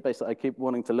database that I keep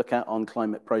wanting to look at on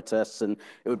climate protests, and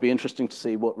it would be interesting to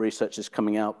see what research is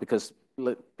coming out because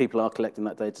people are collecting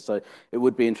that data. So it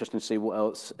would be interesting to see what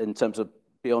else in terms of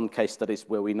beyond case studies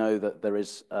where we know that there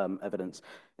is evidence.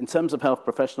 In terms of health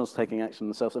professionals taking action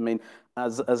themselves, I mean,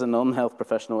 as a non-health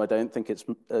professional, I don't think it's,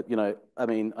 you know, I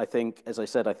mean, I think, as I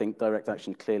said, I think direct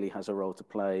action clearly has a role to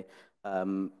play,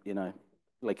 you know,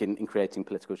 like in creating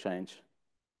political change.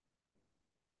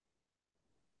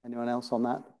 Anyone else on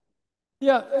that?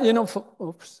 Yeah, you know,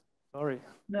 oops, sorry.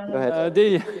 No. Go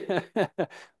ahead.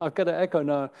 I've got an echo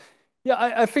now. Yeah,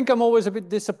 I think I'm always a bit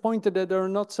disappointed that there are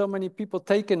not so many people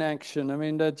taking action. I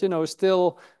mean, that, you know,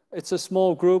 still it's a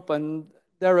small group and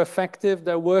they're effective,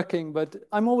 they're working, but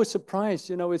I'm always surprised,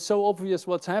 you know, it's so obvious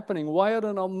what's happening. Why are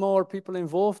there not more people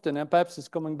involved in it? And perhaps it's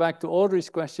coming back to Audrey's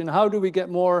question, how do we get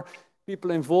more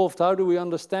people involved? How do we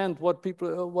understand what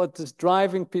is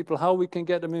driving people, how we can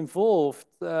get them involved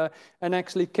and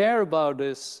actually care about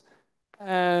this?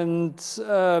 And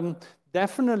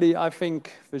definitely, I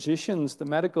think physicians, the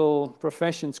medical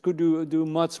professions could do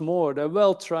much more. They're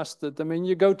well trusted. I mean,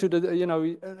 you go to the, you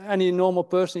know, any normal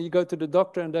person, you go to the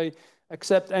doctor and they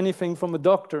accept anything from a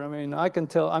doctor. I mean, I can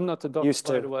tell, I'm not a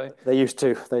doctor, by the way. They used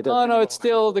to, they don't. Oh, no, it's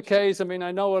still the case. I mean,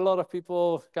 I know a lot of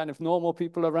people, kind of normal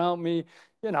people around me,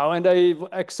 you know, and they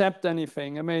accept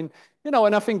anything. I mean, you know,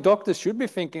 and I think doctors should be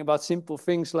thinking about simple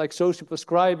things like social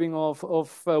prescribing of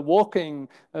walking,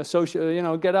 social, you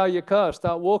know, get out of your car,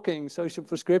 start walking, social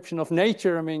prescription of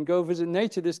nature. I mean, go visit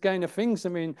nature, this kind of things, I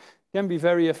mean, can be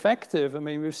very effective. I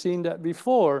mean, we've seen that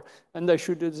before, and they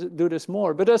should do this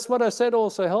more. But that's what I said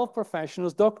also, health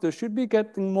professionals, doctors should be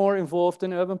getting more involved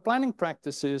in urban planning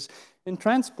practices, in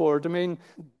transport. I mean,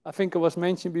 I think it was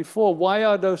mentioned before, why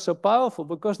are those so powerful?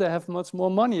 Because they have much more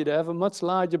money, they have a much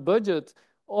larger budget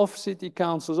of city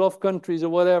councils, of countries or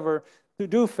whatever, to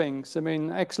do things. I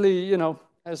mean, actually, you know,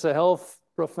 as a health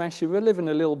profession, we live in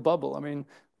a little bubble. I mean,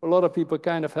 for a lot of people,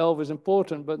 kind of health is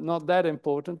important, but not that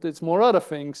important. It's more other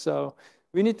things. So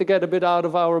we need to get a bit out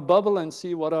of our bubble and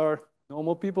see what are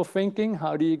normal people thinking.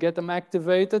 How do you get them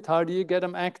activated? How do you get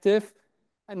them active?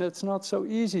 And it's not so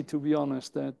easy, to be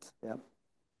honest. That yeah.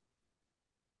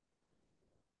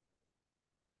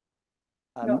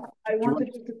 No, I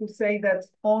wanted to say that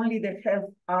only the health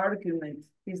argument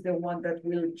is the one that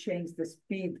will change the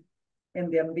speed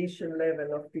and the ambition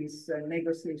level of these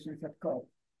negotiations at COP.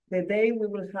 The day we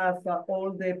will have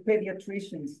all the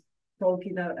pediatricians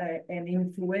talking and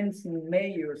influencing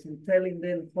mayors and telling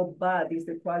them how bad is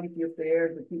the quality of the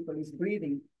air the people is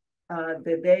breathing,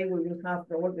 the day we will have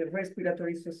all the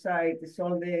respiratory societies,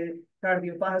 all the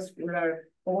cardiovascular,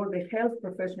 all the health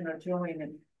professionals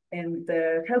joining. And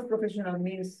health professional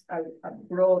means a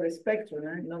broad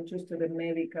spectrum, not just to the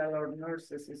medical or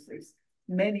nurses. It's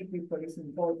many people is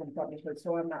involved in public health.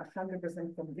 So I'm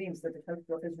 100% convinced that the health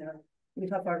professional will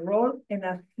have a role and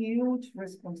a huge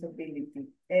responsibility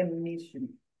and mission.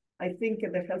 I think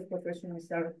the health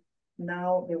professionals are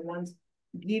now the ones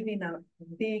giving a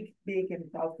big, big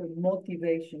and powerful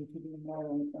motivation to do more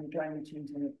on climate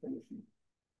change and air pollution.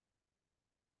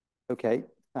 Okay,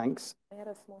 thanks.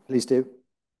 Please do.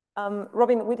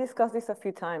 Robin, we discussed this a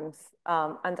few times,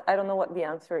 and I don't know what the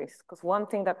answer is, because one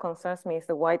thing that concerns me is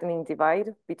the widening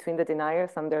divide between the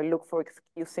deniers and their look for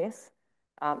excuses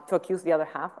to accuse the other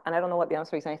half, and I don't know what the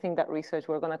answer is. And I think that research,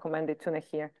 we're going to commend it to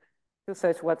Niheer to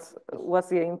search what's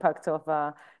the impact of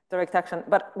direct action.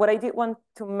 But what I did want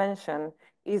to mention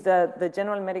is that the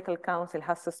General Medical Council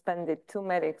has suspended 2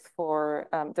 medics for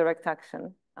direct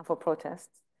action and for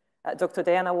protests, Dr.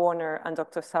 Diana Warner and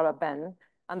Dr. Sarah Ben.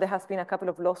 And there has been a couple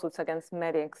of lawsuits against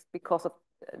medics because of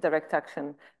direct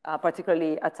action,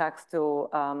 particularly attacks to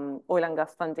oil and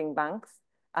gas funding banks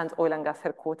and oil and gas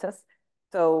headquarters.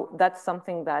 So that's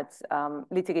something that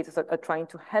litigators are trying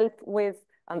to help with.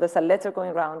 And there's a letter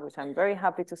going around, which I'm very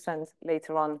happy to send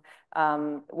later on,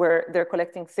 where they're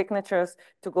collecting signatures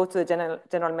to go to the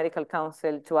General Medical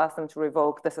Council to ask them to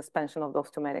revoke the suspension of those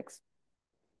 2 medics.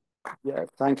 Yeah,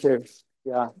 thank you.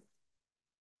 Yeah.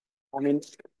 I mean,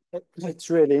 it's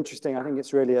really interesting. I think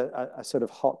it's really a sort of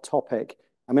hot topic.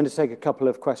 I'm going to take a couple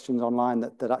of questions online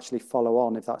that actually follow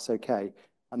on, if that's okay.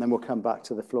 And then we'll come back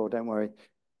to the floor, don't worry.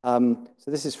 So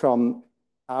this is from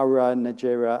Aura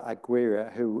Najira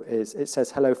Aguirre, who is, it says,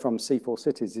 hello from C4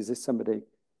 Cities. Is this somebody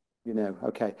you know?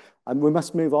 Okay. And we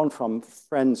must move on from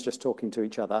friends just talking to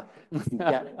each other,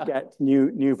 get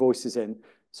new voices in.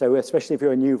 So especially if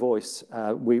you're a new voice,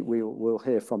 we'll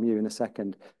hear from you in a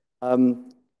second.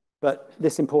 But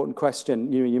this important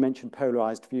question, you mentioned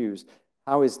polarized views.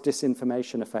 How is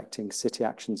disinformation affecting city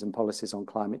actions and policies on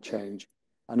climate change?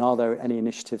 And are there any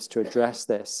initiatives to address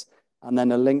this? and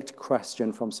then a linked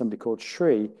question from somebody called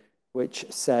Shri, which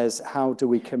says, how do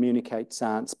we communicate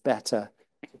science better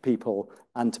to people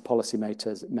and to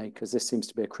policymakers? This seems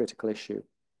to be a critical issue.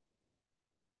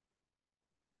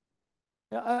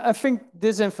 Yeah, I think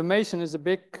disinformation is a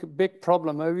big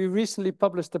problem. We recently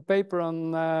published a paper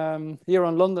on here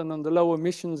in London on the low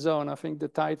emission zone. I think the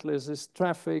title is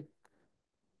Traffic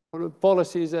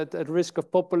Policies at Risk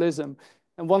of Populism.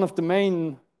 And one of the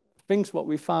main things what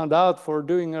we found out for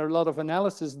doing a lot of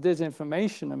analysis,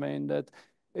 disinformation, I mean, that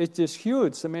it's just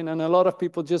huge. I mean, and a lot of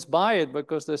people just buy it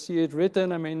because they see it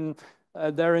written. I mean,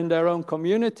 they're in their own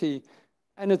community.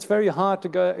 And it's very hard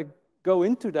to go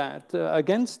into that,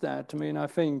 against that. I mean, I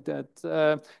think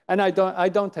that, and I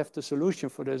don't have the solution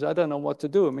for this. I don't know what to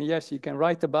do. I mean, yes, you can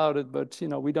write about it, but, you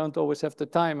know, we don't always have the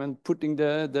time, and putting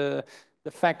the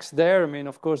facts there. I mean,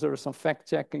 of course, there is some fact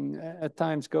checking at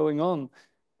times going on,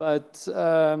 but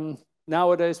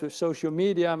nowadays with social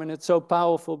media, I mean, it's so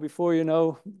powerful. Before you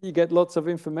know, you get lots of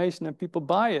information and people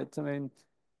buy it. I mean,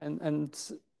 and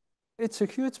it's a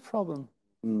huge problem.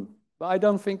 But I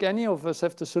don't think any of us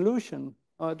have the solution.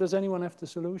 Does anyone have the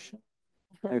solution?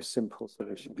 No simple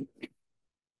solution.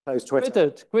 Close Twitter. Quit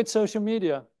it. Quit social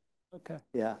media. Okay.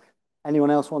 Yeah.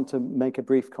 Anyone else want to make a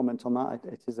brief comment on that?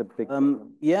 It is a big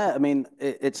yeah, I mean,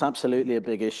 it's absolutely a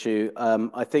big issue.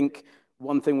 I think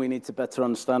one thing we need to better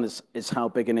understand is how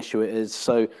big an issue it is.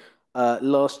 So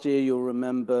last year, you'll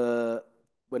remember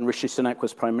when Rishi Sunak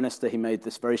was Prime Minister, he made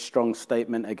this very strong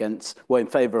statement in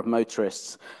favor of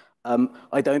motorists.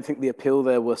 I don't think the appeal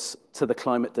there was to the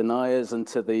climate deniers and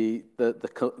to the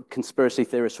conspiracy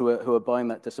theorists who are buying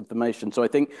that disinformation. So I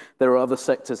think there are other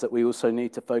sectors that we also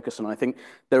need to focus on. I think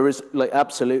there is, like,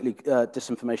 absolutely,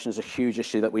 disinformation is a huge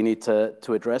issue that we need to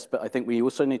address, but I think we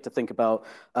also need to think about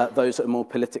those that are more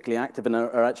politically active and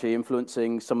are actually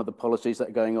influencing some of the policies that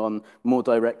are going on more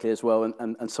directly as well,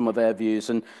 and some of their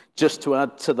views. And just to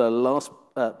add to the last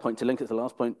point, to link it to the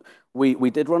last point, we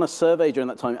did run a survey during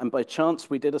that time, and by chance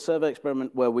we did a survey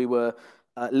experiment where we were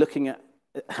looking at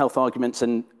health arguments,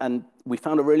 and we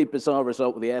found a really bizarre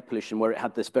result with the air pollution, where it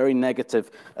had this very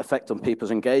negative effect on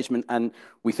people's engagement. And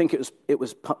we think it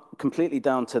was completely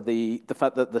down to the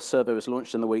fact that the survey was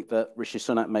launched in the week that Rishi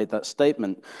Sunak made that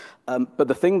statement. But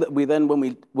the thing that we then,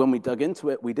 when we dug into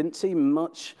it, we didn't see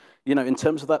much. You know, in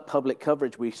terms of that public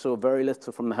coverage, we saw very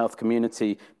little from the health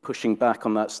community pushing back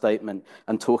on that statement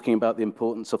and talking about the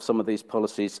importance of some of these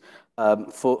policies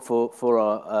for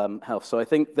our health. So I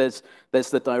think there's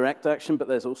the direct action, but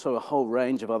there's also a whole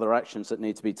range of other actions that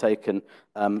need to be taken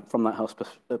from that health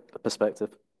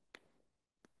perspective.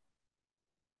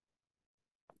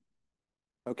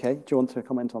 Okay, do you want to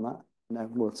comment on that? No,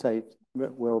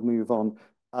 we'll move on.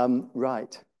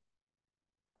 Right.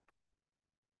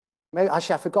 Maybe,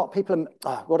 actually, I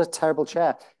forgot. What a terrible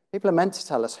chair. People are meant to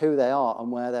tell us who they are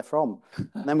and where they're from,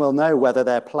 and then we'll know whether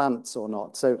they're plants or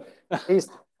not. So please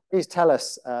tell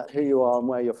us who you are and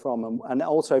where you're from, and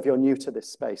also if you're new to this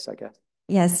space, I guess.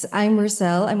 Yes, I'm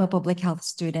Marcel. I'm a public health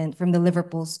student from the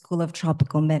Liverpool School of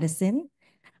Tropical Medicine.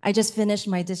 I just finished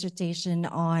my dissertation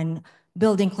on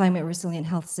building climate resilient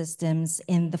health systems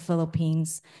in the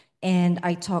Philippines. And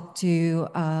I talked to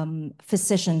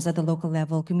physicians at the local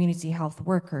level, community health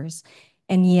workers.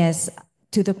 And yes,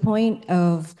 to the point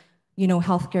of, you know,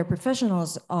 healthcare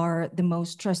professionals are the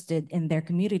most trusted in their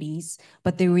communities.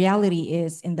 But the reality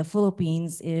is in the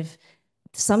Philippines, if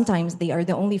sometimes they are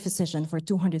the only physician for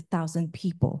 200,000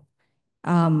 people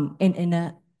in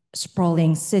a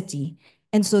sprawling city.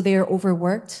 And so they're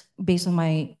overworked. Based on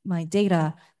my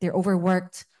data, they're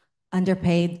overworked,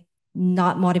 underpaid,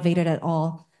 not motivated at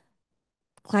all.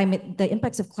 The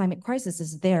impacts of climate crisis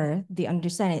is there. They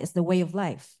understand it. It's the way of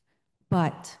life.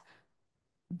 But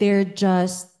they're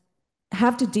just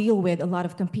have to deal with a lot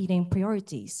of competing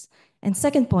priorities. And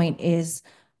second point is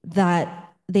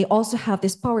that they also have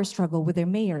this power struggle with their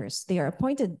mayors. They are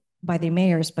appointed by their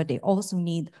mayors, but they also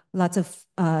need lots of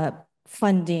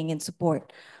funding and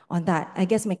support on that. I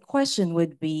guess my question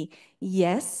would be,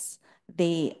 yes,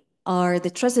 they are the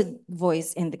trusted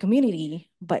voice in the community,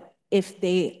 but if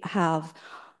they have,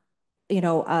 you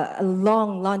know, a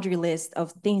long laundry list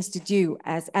of things to do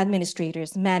as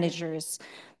administrators, managers,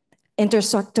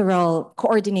 intersectoral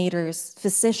coordinators,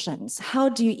 physicians, how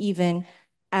do you even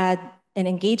add and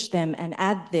engage them and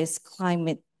add this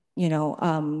climate, you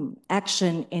know,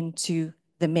 action into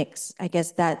the mix? I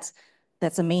guess that's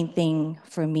a main thing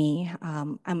for me.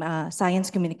 I'm a science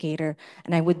communicator,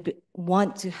 and I would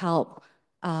want to help,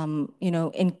 you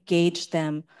know, engage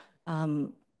them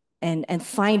and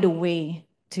find a way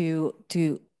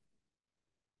to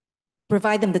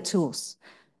provide them the tools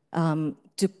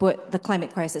to put the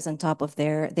climate crisis on top of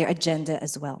their agenda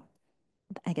as well.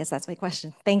 I guess that's my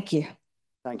question. Thank you.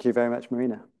 Thank you very much,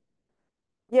 Marina.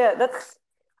 Yeah,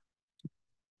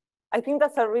 I think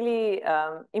that's a really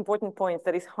important point.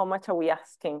 That is, how much are we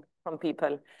asking from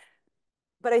people?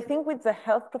 But I think with the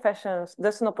health professions,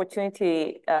 there's an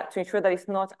opportunity to ensure that it's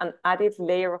not an added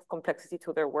layer of complexity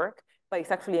to their work, but it's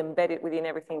actually embedded within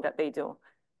everything that they do.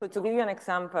 So to give you an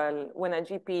example, when a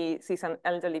GP sees an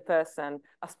elderly person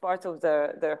as part of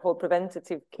their whole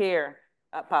preventative care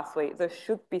pathway, there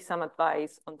should be some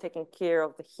advice on taking care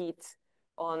of the heat,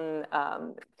 on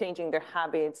changing their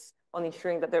habits, on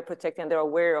ensuring that they're protected and they're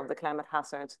aware of the climate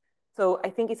hazards. So I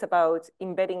think it's about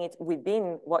embedding it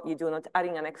within what you do, not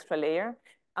adding an extra layer.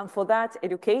 And for that,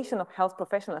 education of health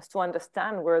professionals to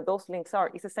understand where those links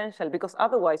are is essential, because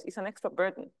otherwise it's an extra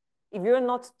burden. If you're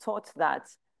not taught that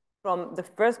from the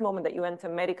first moment that you enter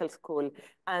medical school,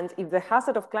 and if the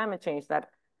hazard of climate change that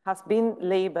has been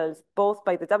labeled both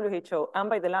by the WHO and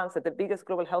by the Lancet the biggest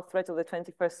global health threat of the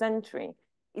 21st century,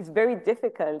 it's very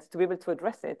difficult to be able to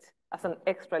address it as an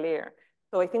extra layer.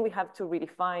 So I think we have to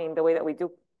redefine the way that we do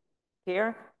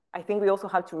here. I think we also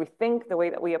have to rethink the way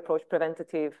that we approach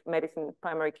preventative medicine,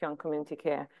 primary care, and community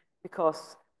care,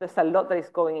 because there's a lot that is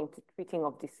going into treating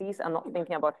of disease and not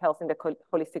thinking about health in the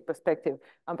holistic perspective.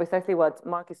 And precisely what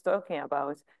Mark is talking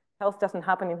about, health doesn't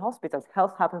happen in hospitals.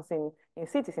 Health happens in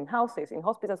cities, in houses. In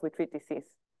hospitals, we treat disease.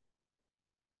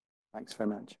 Thanks very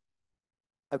much.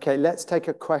 Okay, let's take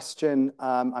a question.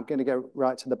 I'm going to go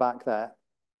right to the back there.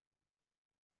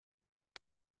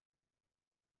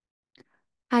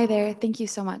 Hi there. Thank you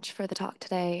so much for the talk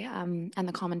today and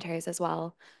the commentaries as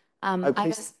well.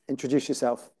 Please introduce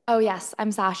yourself. Oh, yes.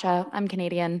 I'm Sasha. I'm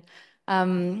Canadian.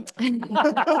 Okay,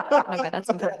 that's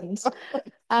important.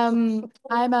 I'm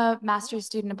a master's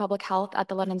student in public health at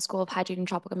the London School of Hygiene and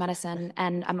Tropical Medicine,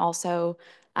 and I'm also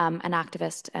an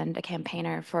activist and a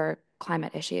campaigner for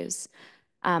climate issues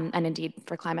and indeed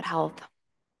for climate health.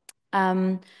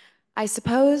 I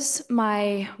suppose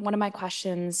one of my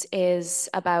questions is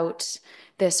about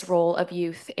this role of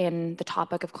youth in the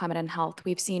topic of climate and health.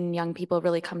 We've seen young people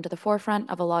really come to the forefront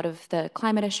of a lot of the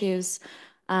climate issues.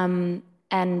 And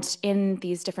in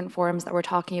these different forums that we're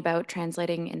talking about,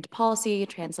 translating into policy,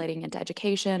 translating into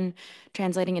education,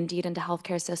 translating indeed into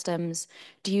healthcare systems,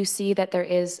 do you see that there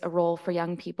is a role for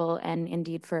young people and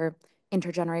indeed for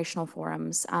intergenerational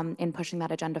forums in pushing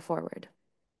that agenda forward?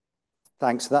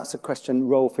 Thanks. So that's a question,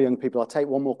 role for young people. I'll take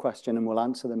one more question and we'll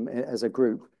answer them as a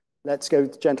group. Let's go to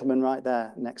the gentleman right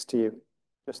there next to you.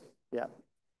 Yeah.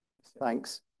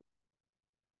 Thanks.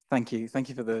 Thank you. Thank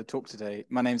you for the talk today.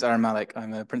 My name's Aaron Malik.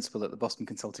 I'm a principal at the Boston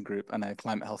Consulting Group and a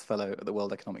climate health fellow at the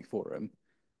World Economic Forum.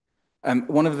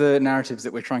 One of the narratives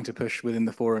that we're trying to push within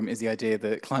the forum is the idea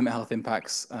that climate health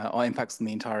impacts are impacts on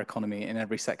the entire economy in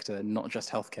every sector, not just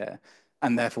healthcare.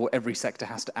 And therefore, every sector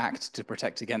has to act to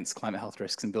protect against climate health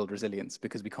risks and build resilience,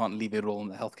 because we can't leave it all in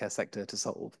the healthcare sector to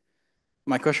solve.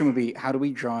 My question would be, how do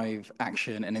we drive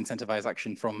action and incentivize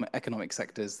action from economic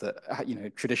sectors that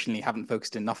traditionally haven't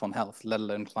focused enough on health, let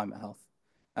alone climate health?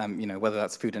 Whether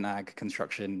that's food and ag,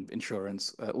 construction,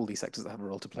 insurance, all these sectors that have a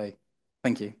role to play.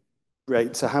 Thank you.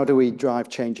 Great. So how do we drive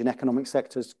change in economic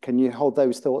sectors? Can you hold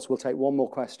those thoughts? We'll take one more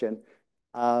question.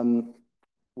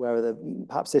 Where are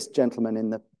perhaps this gentleman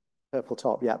in the purple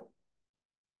top? Yeah.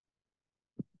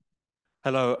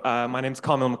 Hello, my name is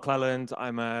Carmel McClelland.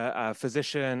 I'm a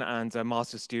physician and a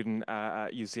master's student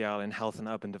at UCL in health and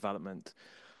urban development.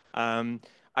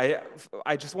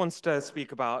 I just wanted to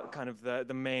speak about kind of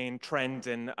the main trend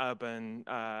in urban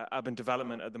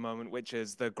development at the moment, which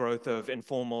is the growth of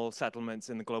informal settlements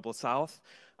in the global south,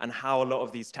 and how a lot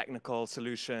of these technical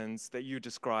solutions that you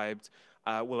described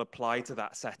will apply to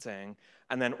that setting.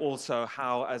 And then also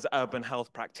how, as urban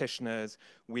health practitioners,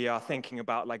 we are thinking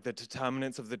about like the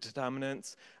determinants of the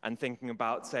determinants, and thinking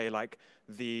about, say, like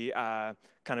the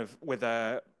kind of with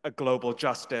a global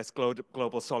justice,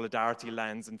 global solidarity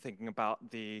lens, and thinking about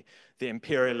the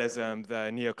imperialism,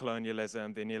 the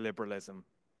neocolonialism, the neoliberalism.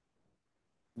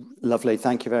 Lovely,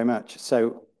 thank you very much.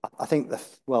 So I think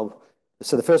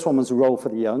so the first one was a role for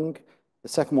the young. The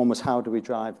second one was how do we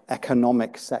drive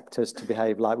economic sectors to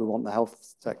behave like we want the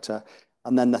health sector.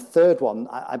 And then the third one,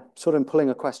 I'm sort of pulling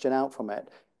a question out from it.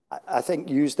 I think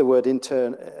use the word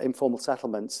informal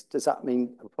settlements. Does that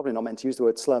mean, we're probably not meant to use the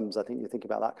word slums. I think you're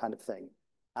thinking about that kind of thing.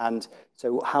 And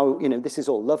so how, this is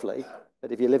all lovely,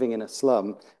 but if you're living in a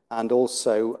slum, and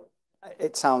also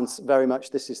it sounds very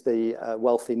much, this is the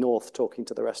wealthy North talking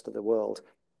to the rest of the world.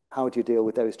 How do you deal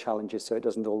with those challenges so it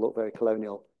doesn't all look very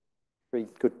colonial? Three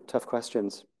good, tough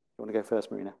questions. You want to go first,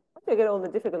 Marina? I get all the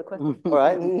difficult questions. All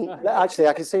right. Actually,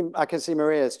 I can see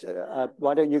Maria's.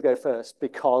 Why don't you go first?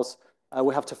 Because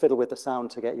We have to fiddle with the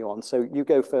sound to get you on. So you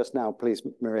go first now, please,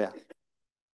 Maria.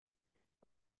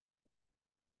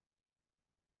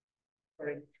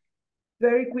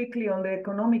 Very quickly on the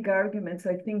economic arguments,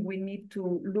 I think we need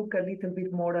to look a little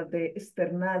bit more at the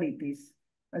externalities.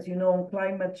 As you know, on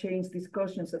climate change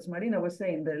discussions, as Marina was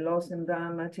saying, the loss and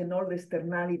damage and all the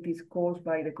externalities caused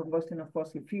by the combustion of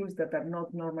fossil fuels that are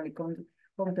not normally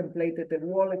contemplated. The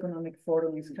World Economic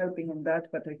Forum is helping on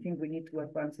that, but I think we need to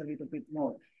advance a little bit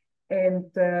more.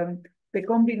 And the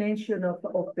combination of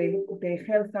the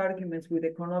health arguments with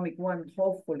economic one,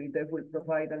 hopefully that will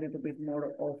provide a little bit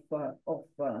more of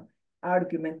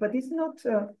argument. But it's not,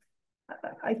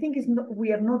 I think it's not,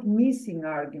 we are not missing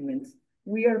arguments.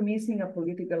 We are missing a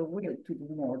political will to do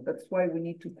more. That's why we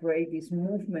need to create this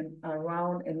movement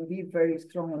around and be very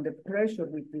strong on the pressure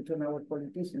we put on our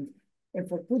politicians. And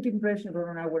for putting pressure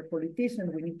on our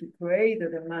politicians, we need to create a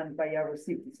demand by our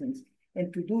citizens.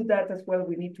 And to do that as well,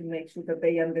 we need to make sure that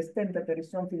they understand that there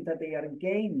is something that they are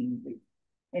gaining with.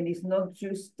 And it's not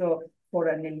just for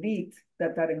an elite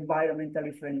that are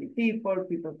environmentally friendly people,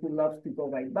 people who love to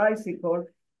go by bicycle.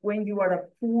 When you are a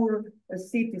poor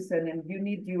citizen and you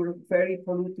need your very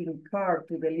polluting car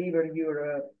to deliver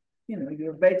your,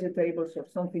 your vegetables or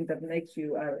something that makes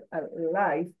you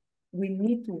alive, we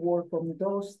need to work on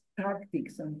those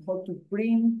tactics and how to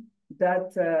bring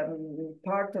that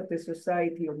part of the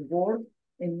society on board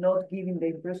and not giving the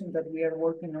impression that we are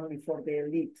working only for the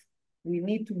elite. We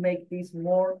need to make this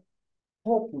more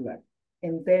popular,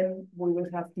 and then we will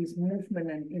have this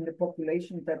movement in the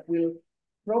population that will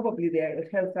probably the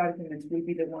health arguments will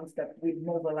be the ones that will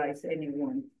mobilize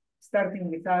anyone, starting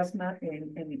with asthma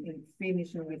and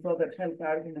finishing with other health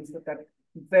arguments that are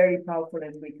very powerful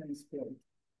and we can explore.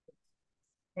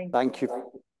 Thank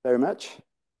you very much,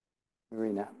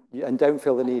 Marina. And don't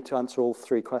feel the need to answer all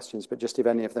three questions, but just if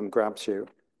any of them grabs you.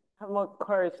 I have more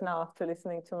courage now after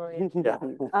listening to Marina.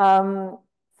 Yeah.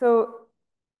 So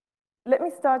let me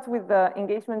start with the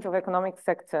engagement of economic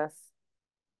sectors,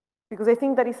 because I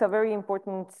think that is a very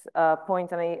important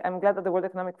point, and I'm glad that the World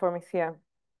Economic Forum is here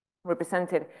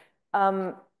represented.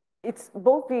 It's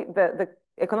both the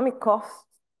economic costs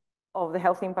of the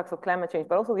health impacts of climate change,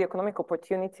 but also the economic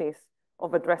opportunities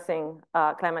of addressing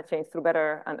climate change through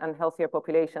better and healthier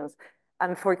populations.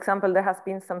 And for example, there has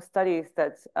been some studies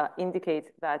that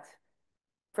indicate that,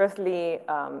 firstly,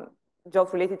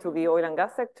 jobs related to the oil and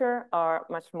gas sector are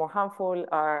much more harmful,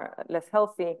 are less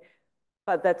healthy,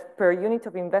 but that per unit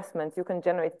of investment, you can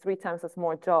generate 3 times as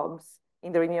more jobs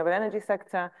in the renewable energy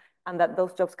sector, and that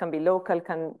those jobs can be local,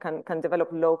 can develop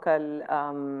local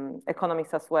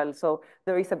economies as well. So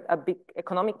there is a big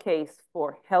economic case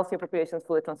for healthier populations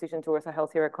for the transition towards a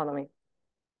healthier economy.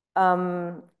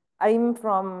 I'm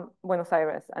from Buenos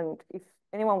Aires, and if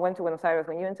anyone went to Buenos Aires,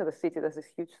 when you enter the city, there's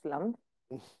this huge slum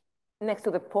next to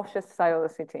the poshest side of the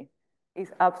city.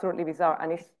 It's absolutely bizarre,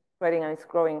 and it's spreading and it's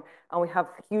growing, and we have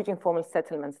huge informal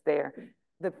settlements there.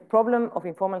 The problem of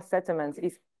informal settlements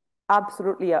is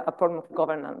absolutely a problem of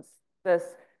governance.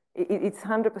 It's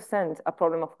 100% a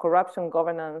problem of corruption,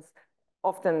 governance,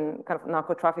 often kind of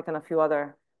narco traffic and a few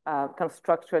other kind of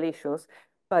structural issues.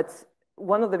 But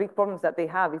one of the big problems that they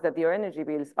have is that their energy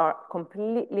bills are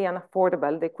completely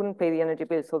unaffordable. They couldn't pay the energy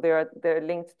bills, so they're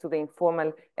linked to the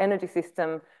informal energy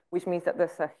system, which means that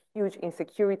there's a huge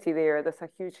insecurity there. There's a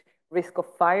huge risk of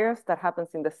fires that happens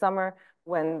in the summer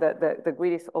when the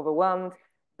grid is overwhelmed.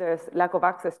 There's lack of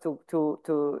access to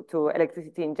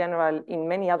electricity in general. In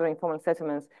many other informal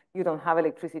settlements, you don't have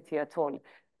electricity at all.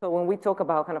 So when we talk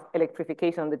about kind of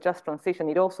electrification, the just transition,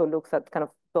 it also looks at kind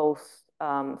of those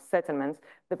settlements.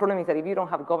 The problem is that if you don't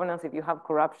have governance, if you have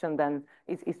corruption, then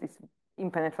it's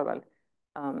impenetrable.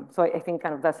 So I think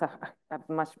kind of that's a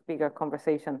much bigger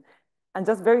conversation. And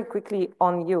just very quickly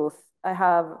on youth, I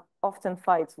have often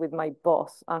fights with my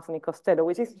boss, Anthony Costello,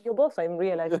 which is your boss, I'm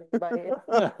realizing,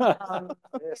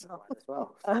 yes, as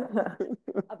well.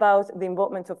 about the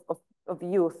involvement of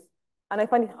youth. And I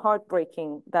find it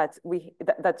heartbreaking that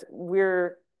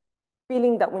we're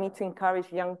feeling that we need to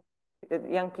encourage young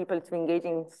people to engage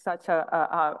in such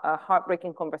a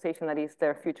heartbreaking conversation that is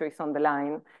their future is on the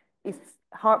line. It's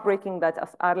heartbreaking that as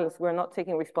adults, we're not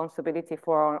taking responsibility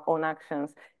for our own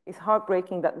actions. It's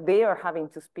heartbreaking that they are having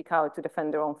to speak out to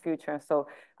defend their own future. So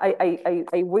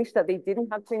I wish that they didn't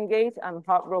have to engage. I'm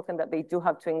heartbroken that they do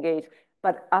have to engage.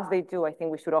 But as they do, I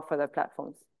think we should offer their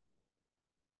platforms.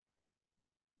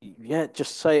 Yeah,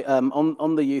 just say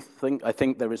on the youth thing, I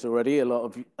think there is already a lot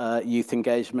of youth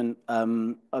engagement.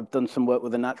 I've done some work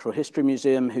with the Natural History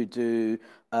Museum who do,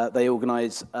 they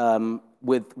organize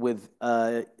with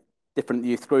different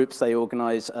youth groups. They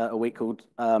organize a week called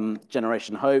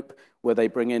Generation Hope, where they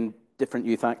bring in different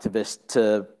youth activists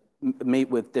to meet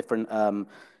with different,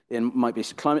 it might be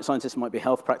climate scientists, it might be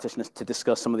health practitioners, to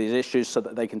discuss some of these issues so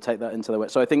that they can take that into their work.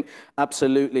 So I think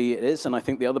absolutely it is. And I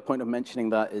think the other point of mentioning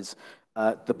that is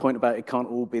the point about it can't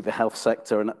all be the health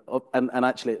sector. And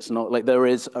actually it's not. Like, there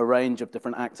is a range of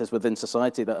different actors within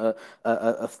society that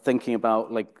are thinking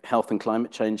about like health and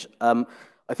climate change.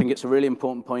 I think it's a really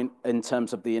important point in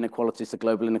terms of the inequalities, the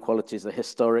global inequalities, the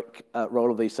historic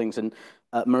role of these things. And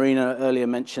Marina earlier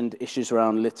mentioned issues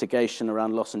around litigation,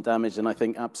 around loss and damage. And I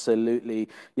think absolutely,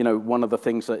 you know, one of the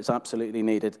things that is absolutely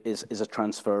needed is a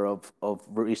transfer of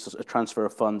resources, a transfer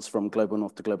of funds from global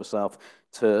north to global south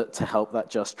to help that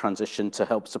just transition, to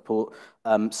help support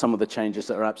some of the changes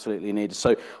that are absolutely needed.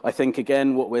 So I think,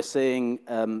 again, what we're seeing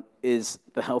is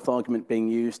the health argument being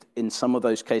used in some of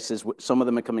those cases. Some of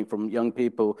them are coming from young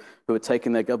people who are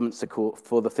taking their governments to court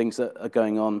for the things that are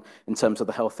going on in terms of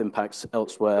the health impacts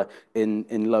elsewhere in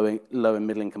low and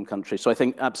middle income countries. So I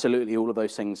think absolutely all of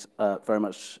those things very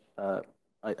much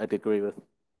I'd agree with.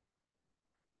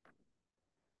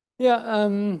 Yeah,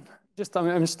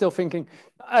 I'm still thinking.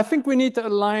 I think we need to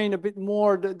align a bit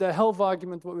more the health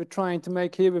argument, what we're trying to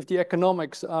make here, with the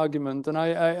economics argument. And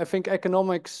I think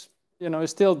economics, you know,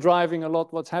 is still driving a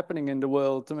lot what's happening in the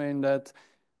world. I mean, that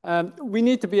we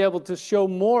need to be able to show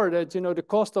more that, you know, the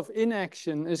cost of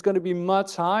inaction is going to be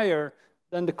much higher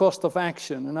than the cost of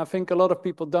action. And I think a lot of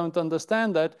people don't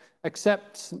understand that,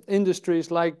 except industries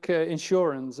like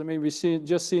insurance. I mean, we've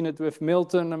just seen it with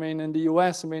Milton. I mean, in the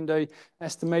US, I mean, they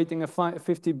estimating a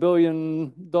 $50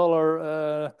 billion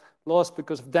loss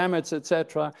because of damage,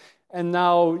 etc. And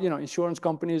now, you know, insurance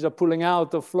companies are pulling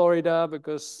out of Florida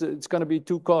because it's going to be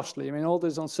too costly. I mean, all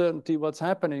this uncertainty, what's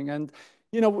happening. And,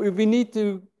 you know, we need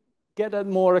to get that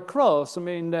more across. I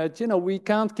mean, that, you know, we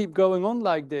can't keep going on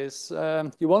like this.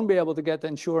 You won't be able to get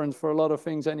insurance for a lot of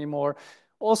things anymore.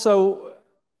 Also,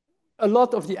 a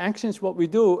lot of the actions, what we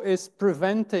do is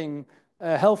preventing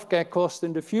healthcare costs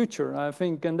in the future, I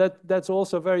think. And that's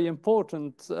also a very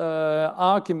important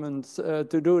argument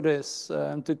to do this,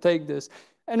 to take this.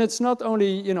 And it's not only,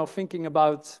 you know, thinking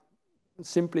about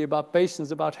simply about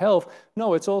patients, about health.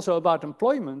 No, it's also about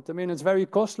employment. I mean, it's very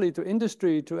costly to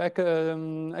industry, to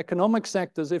economic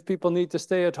sectors if people need to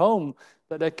stay at home,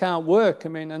 that they can't work. I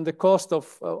mean, and the cost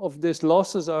of these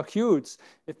losses are huge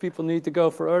if people need to go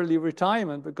for early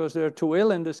retirement because they're too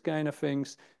ill in this kind of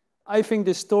things. I think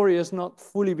this story has not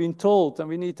fully been told, and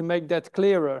we need to make that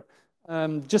clearer.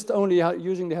 Just only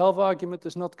using the health argument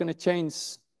is not going to change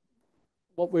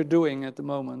what we're doing at the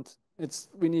moment.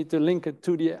 We need to link it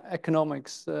to the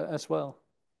economics as well.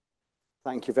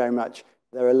 Thank you very much.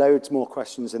 There are loads more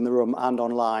questions in the room and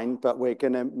online, but we're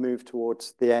going to move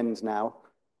towards the end now.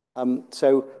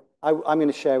 So I'm going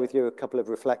to share with you a couple of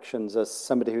reflections as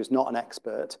somebody who's not an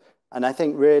expert. And I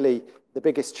think really the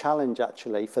biggest challenge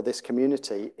actually for this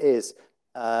community is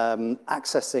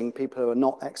accessing people who are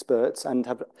not experts and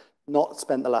have not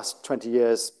spent the last 20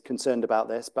 years concerned about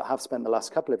this, but have spent the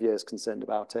last couple of years concerned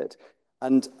about it.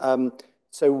 And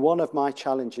so one of my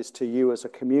challenges to you as a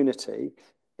community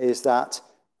is that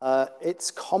it's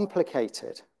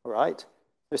complicated, right?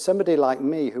 For somebody like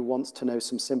me who wants to know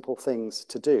some simple things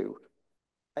to do,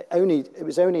 it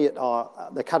was only at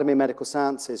the Academy of Medical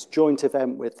Sciences joint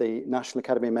event with the National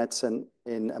Academy of Medicine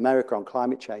in America on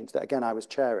climate change that, again, I was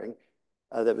chairing,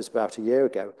 that was about a year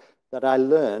ago, that I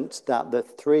learned that the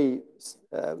three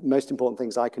most important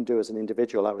things I can do as an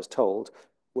individual, I was told,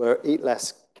 were eat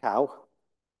less cow,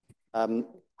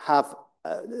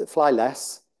 fly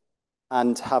less,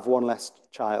 and have one less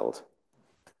child.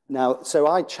 Now, so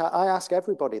I ask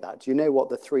everybody that. Do you know what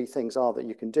the three things are that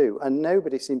you can do? And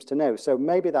nobody seems to know. So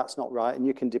maybe that's not right, and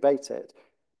you can debate it.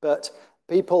 But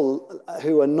people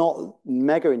who are not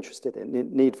mega interested in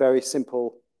it need very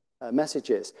simple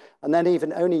messages. And then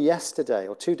even only yesterday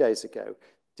or 2 days ago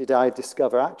did I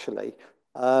discover actually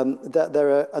that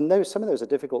there are, and some of those are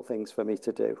difficult things for me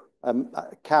to do.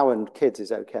 Cow and kids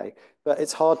is okay, but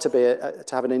it's hard to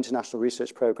have an international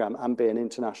research program and be an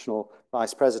international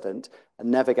vice president and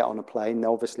never get on a plane.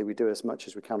 Obviously, we do as much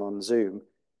as we can on Zoom.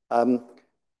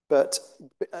 But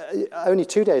only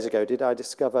 2 days ago did I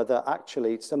discover that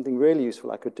actually something really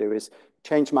useful I could do is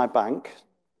change my bank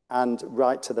and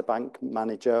write to the bank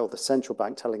manager or the central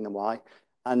bank telling them why,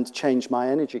 and change my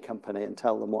energy company and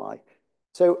tell them why.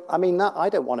 So, I mean, I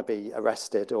don't want to be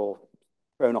arrested or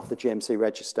thrown off the GMC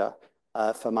register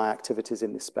for my activities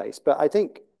in this space. But I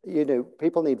think, you know,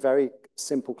 people need very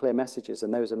simple, clear messages,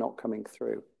 and those are not coming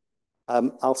through.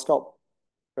 I'll stop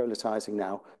proletizing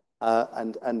now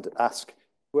and ask.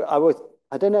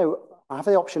 I don't know, I have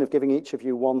the option of giving each of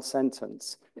you one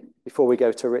sentence before we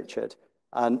go to Richard.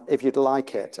 And if you'd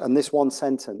like it, and this one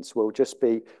sentence will just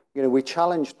be, we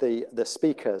challenged the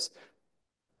speakers.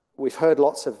 We've heard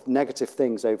lots of negative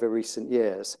things over recent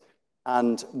years,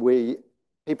 and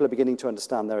people are beginning to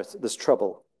understand there's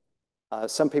trouble.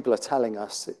 Some people are telling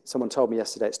us, someone told me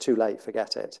yesterday, it's too late,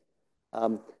 forget it.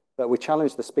 But we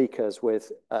challenged the speakers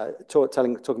with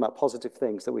talking about positive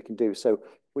things that we can do. So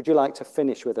would you like to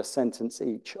finish with a sentence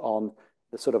each on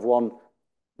the sort of one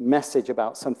message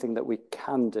about something that we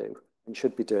can do and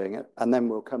should be doing it? And then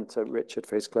we'll come to Richard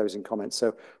for his closing comments.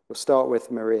 So we'll start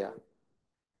with Maria.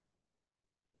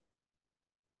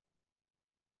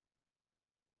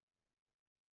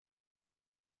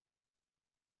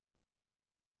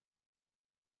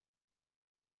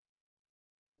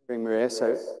 Bring Maria,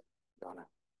 so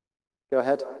go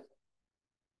ahead.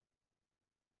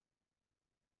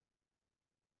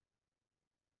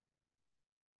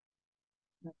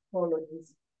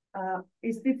 Apologies.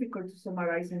 It's difficult to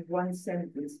summarize in one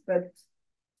sentence, but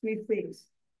 3 things.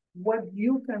 What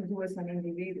you can do as an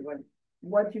individual,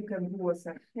 what you can do as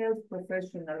a health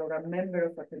professional or a member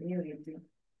of a community,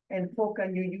 and how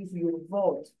can you use your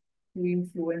vote to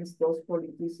influence those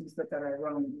politicians that are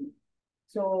around you.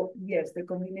 So yes, the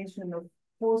combination of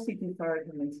positive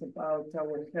arguments about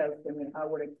our health and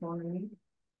our economy,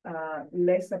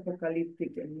 less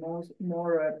apocalyptic and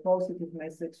more positive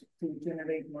message to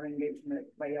generate more engagement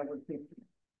by our people.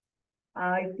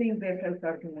 I think the health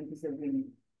argument is a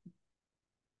winning.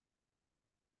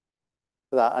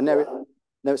 For that, I know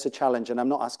it's a challenge, and I'm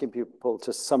not asking people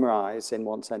to summarize in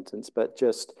one sentence, but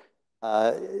just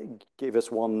give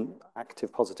us one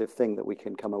active, positive thing that we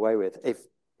can come away with, if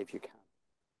you can.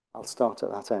 I'll start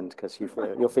at that end because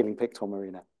you're feeling picked on,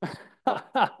 Marina.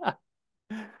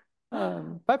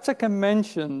 Perhaps I can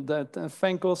mention that, and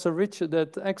thank also Richard,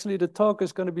 that actually the talk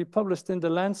is going to be published in the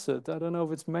Lancet. I don't know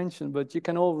if it's mentioned, but you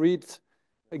can all read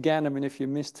again, I mean, if you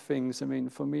missed things, I mean,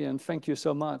 for me, and thank you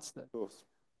so much. Of course.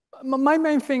 My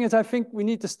main thing is I think we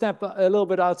need to step a little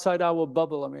bit outside our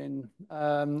bubble. I mean,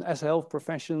 as health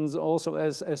professions, also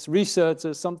as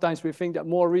researchers, sometimes we think that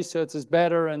more research is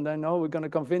better and then, we're going to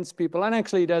convince people. And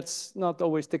actually, that's not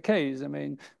always the case. I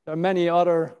mean, there are many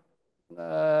other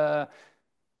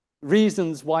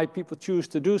reasons why people choose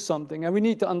to do something. And we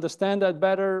need to understand that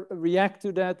better, react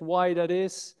to that, why that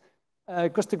is,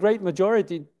 because the great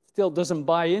majority still doesn't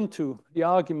buy into the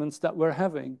arguments that we're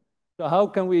having. So how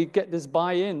can we get this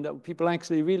buy-in that people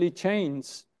actually really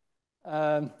change,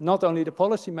 not only the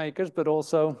policymakers, but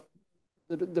also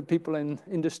the people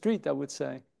in the street, I would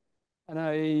say.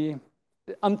 And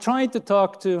I'm trying to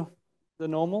talk to the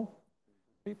normal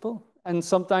people, and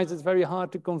sometimes it's very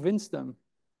hard to convince them.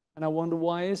 And I wonder,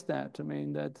 why is that? I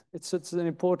mean, that it's such an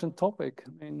important topic.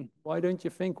 I mean, why don't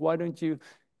you think, why don't you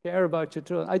care about your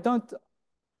children? I don't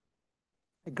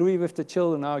agree with the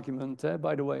children argument,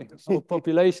 by the way. Our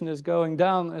population is going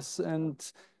down,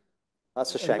 and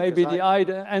that's a shame. Maybe the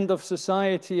end of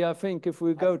society, I think, if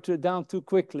we go down too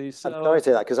quickly. So. I'm sorry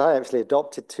to that, because I actually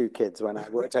adopted 2 kids when I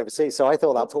worked overseas, so I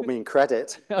thought that put me in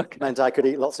credit. Okay. Meant I could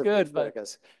eat lots of beef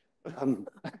burgers.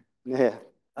 Yeah.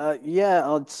 Yeah,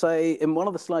 I'd say in one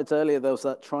of the slides earlier, there was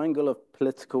that triangle of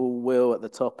political will at the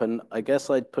top, and I guess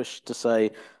I'd push to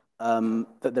say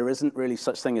that there isn't really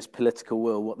such thing as political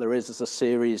will. What there is a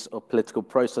series of political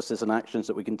processes and actions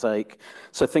that we can take.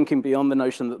 So thinking beyond the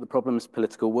notion that the problem is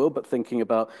political will, but thinking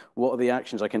about what are the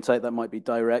actions I can take that might be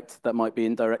direct, that might be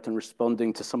indirect, and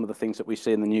responding to some of the things that we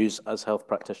see in the news as health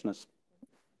practitioners.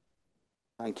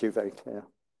 Thank you, very clear.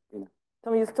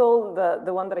 Tom, you stole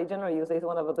the one that I generally use, is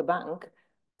one about the bank.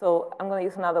 So I'm going to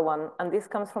use another one. And this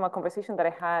comes from a conversation that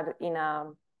I had in a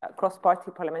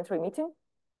cross-party parliamentary meeting,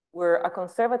 where a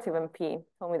conservative MP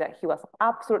told me that he was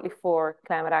absolutely for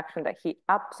climate action, that he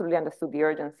absolutely understood the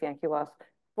urgency, and he was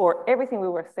for everything we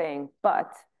were saying,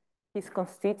 but his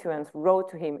constituents wrote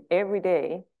to him every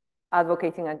day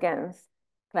advocating against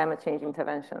climate change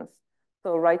interventions.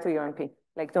 So write to your MP.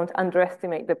 Like, don't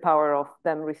underestimate the power of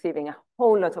them receiving a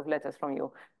whole lot of letters from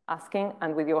you, asking,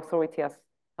 and with your authority as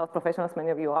health professionals, many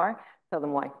of you are, tell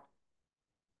them why.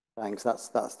 Thanks.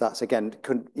 That's again,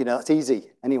 that's easy.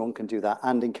 Anyone can do that,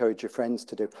 and encourage your friends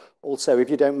to do. Also, if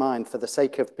you don't mind, for the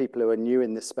sake of people who are new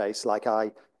in this space, like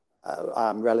I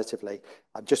am relatively,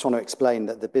 I just want to explain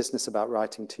that the business about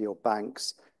writing to your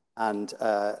banks and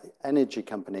energy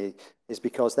company is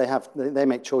because they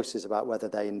make choices about whether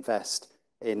they invest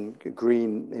in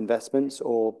green investments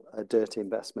or dirty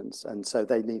investments, and so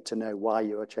they need to know why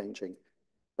you are changing.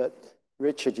 But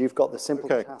Richard, you've got the simple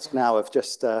task now of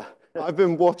just. I've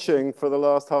been watching for the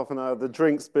last half an hour the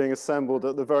drinks being assembled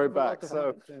at the very back,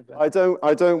 so I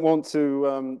don't want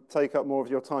to take up more of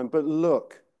your time. But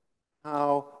look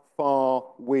how far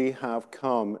we have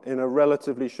come in a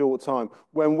relatively short time.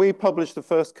 When we published the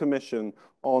first commission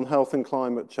on health and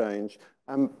climate change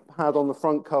and had on the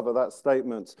front cover that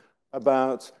statement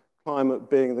about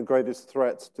climate being the greatest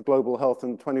threat to global health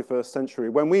in the 21st century,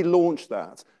 when we launched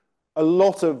that, a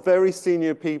lot of very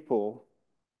senior people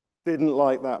didn't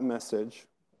like that message.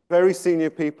 Very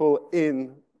senior people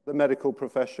in the medical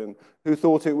profession who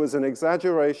thought it was an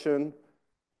exaggeration,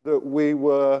 that we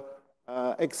were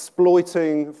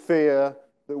exploiting fear,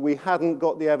 that we hadn't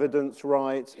got the evidence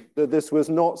right, that this was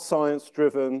not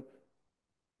science-driven.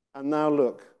 And now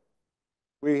look,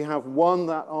 we have won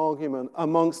that argument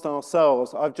amongst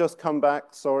ourselves. I've just come back,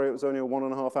 sorry, it was only a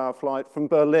 1.5-hour flight from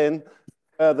Berlin.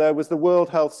 There was the World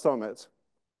Health Summit.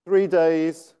 3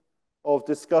 days of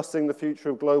discussing the future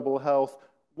of global health.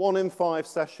 1 in 5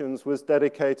 sessions was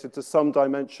dedicated to some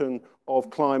dimension of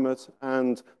climate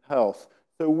and health.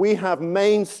 So we have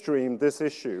mainstreamed this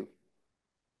issue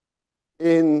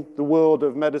in the world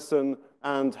of medicine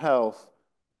and health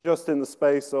just in the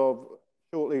space of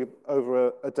shortly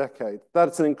over a decade.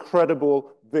 That's an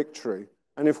incredible victory.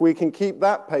 And if we can keep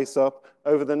that pace up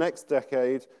over the next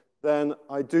decade, then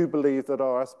I do believe that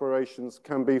our aspirations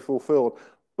can be fulfilled.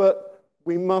 But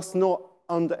we must not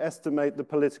underestimate the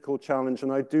political challenge,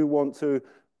 and I do want to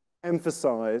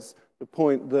emphasize the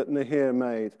point that Niheer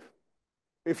made.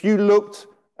 If you looked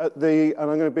at the,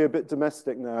 and I'm going to be a bit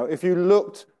domestic now, if you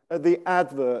looked at the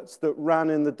adverts that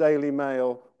ran in the Daily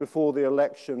Mail before the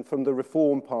election from the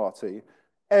Reform Party,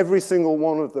 every single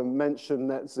one of them mentioned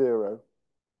net zero.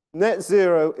 Net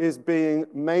zero is being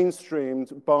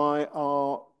mainstreamed by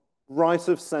our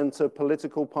right-of-center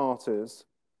political parties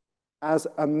as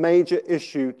a major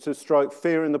issue to strike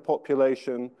fear in the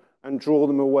population and draw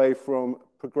them away from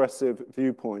progressive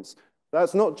viewpoints.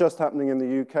 That's not just happening in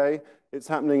the UK. It's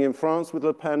happening in France with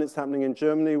Le Pen. It's happening in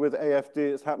Germany with AfD.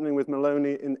 It's happening with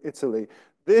Meloni in Italy.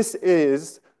 This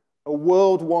is a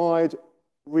worldwide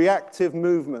reactive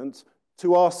movement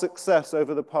to our success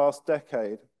over the past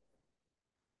decade.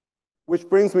 Which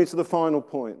brings me to the final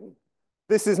point.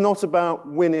 This is not about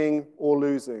winning or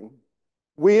losing.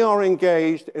 We are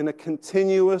engaged in a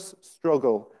continuous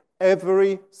struggle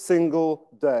every single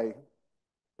day.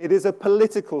 It is a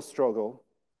political struggle,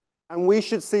 and we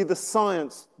should see the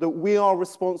science that we are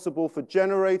responsible for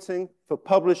generating, for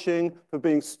publishing, for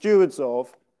being stewards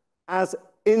of, as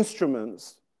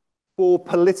instruments for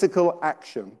political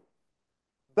action.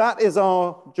 That is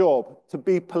our job, to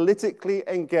be politically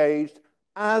engaged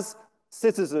as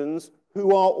citizens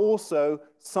who are also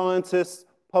scientists,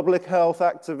 public health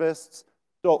activists,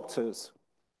 doctors.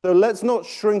 So let's not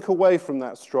shrink away from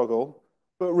that struggle,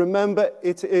 but remember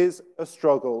it is a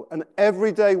struggle. And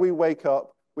every day we wake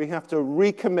up, we have to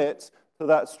recommit to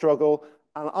that struggle.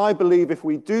 And I believe if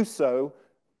we do so,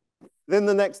 within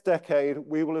the next decade,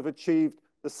 we will have achieved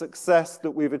the success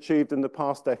that we've achieved in the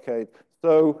past decade.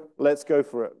 So let's go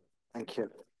for it. Thank you.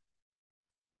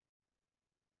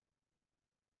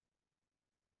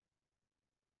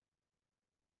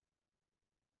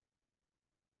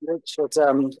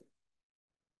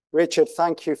 Richard,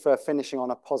 thank you for finishing on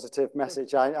a positive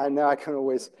message. I know I can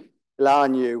always rely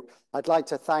on you. I'd like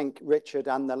to thank Richard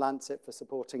and the Lancet for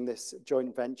supporting this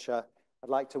joint venture. I'd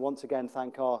like to once again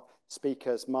thank our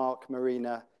speakers, Mark,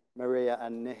 Marina, Maria,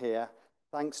 and Niheer.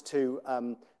 Thanks to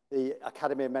the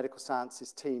Academy of Medical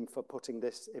Sciences team for putting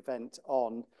this event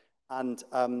on. And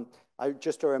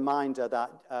just a reminder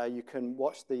that you can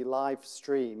watch the live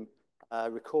stream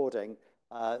recording,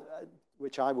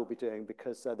 which I will be doing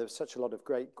because there's such a lot of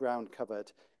great ground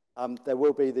covered. There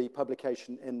will be the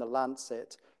publication in the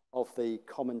Lancet of the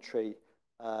commentary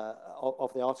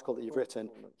of the article that you've written.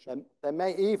 There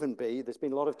may even be, there's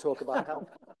been a lot of talk about health.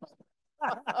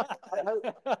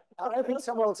 I'm hoping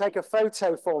someone will take a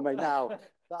photo for me now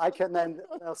that I can then,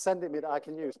 they'll send it me that I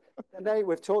can use.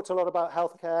 We've talked a lot about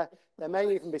healthcare. There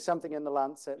may even be something in the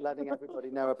Lancet letting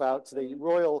everybody know about the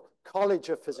Royal College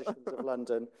of Physicians of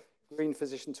London Green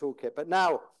Physician Toolkit. But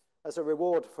now, as a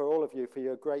reward for all of you for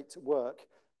your great work,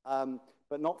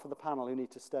 but not for the panel who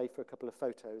need to stay for a couple of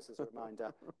photos as a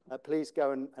reminder, please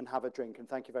go and have a drink. And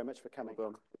thank you very much for coming.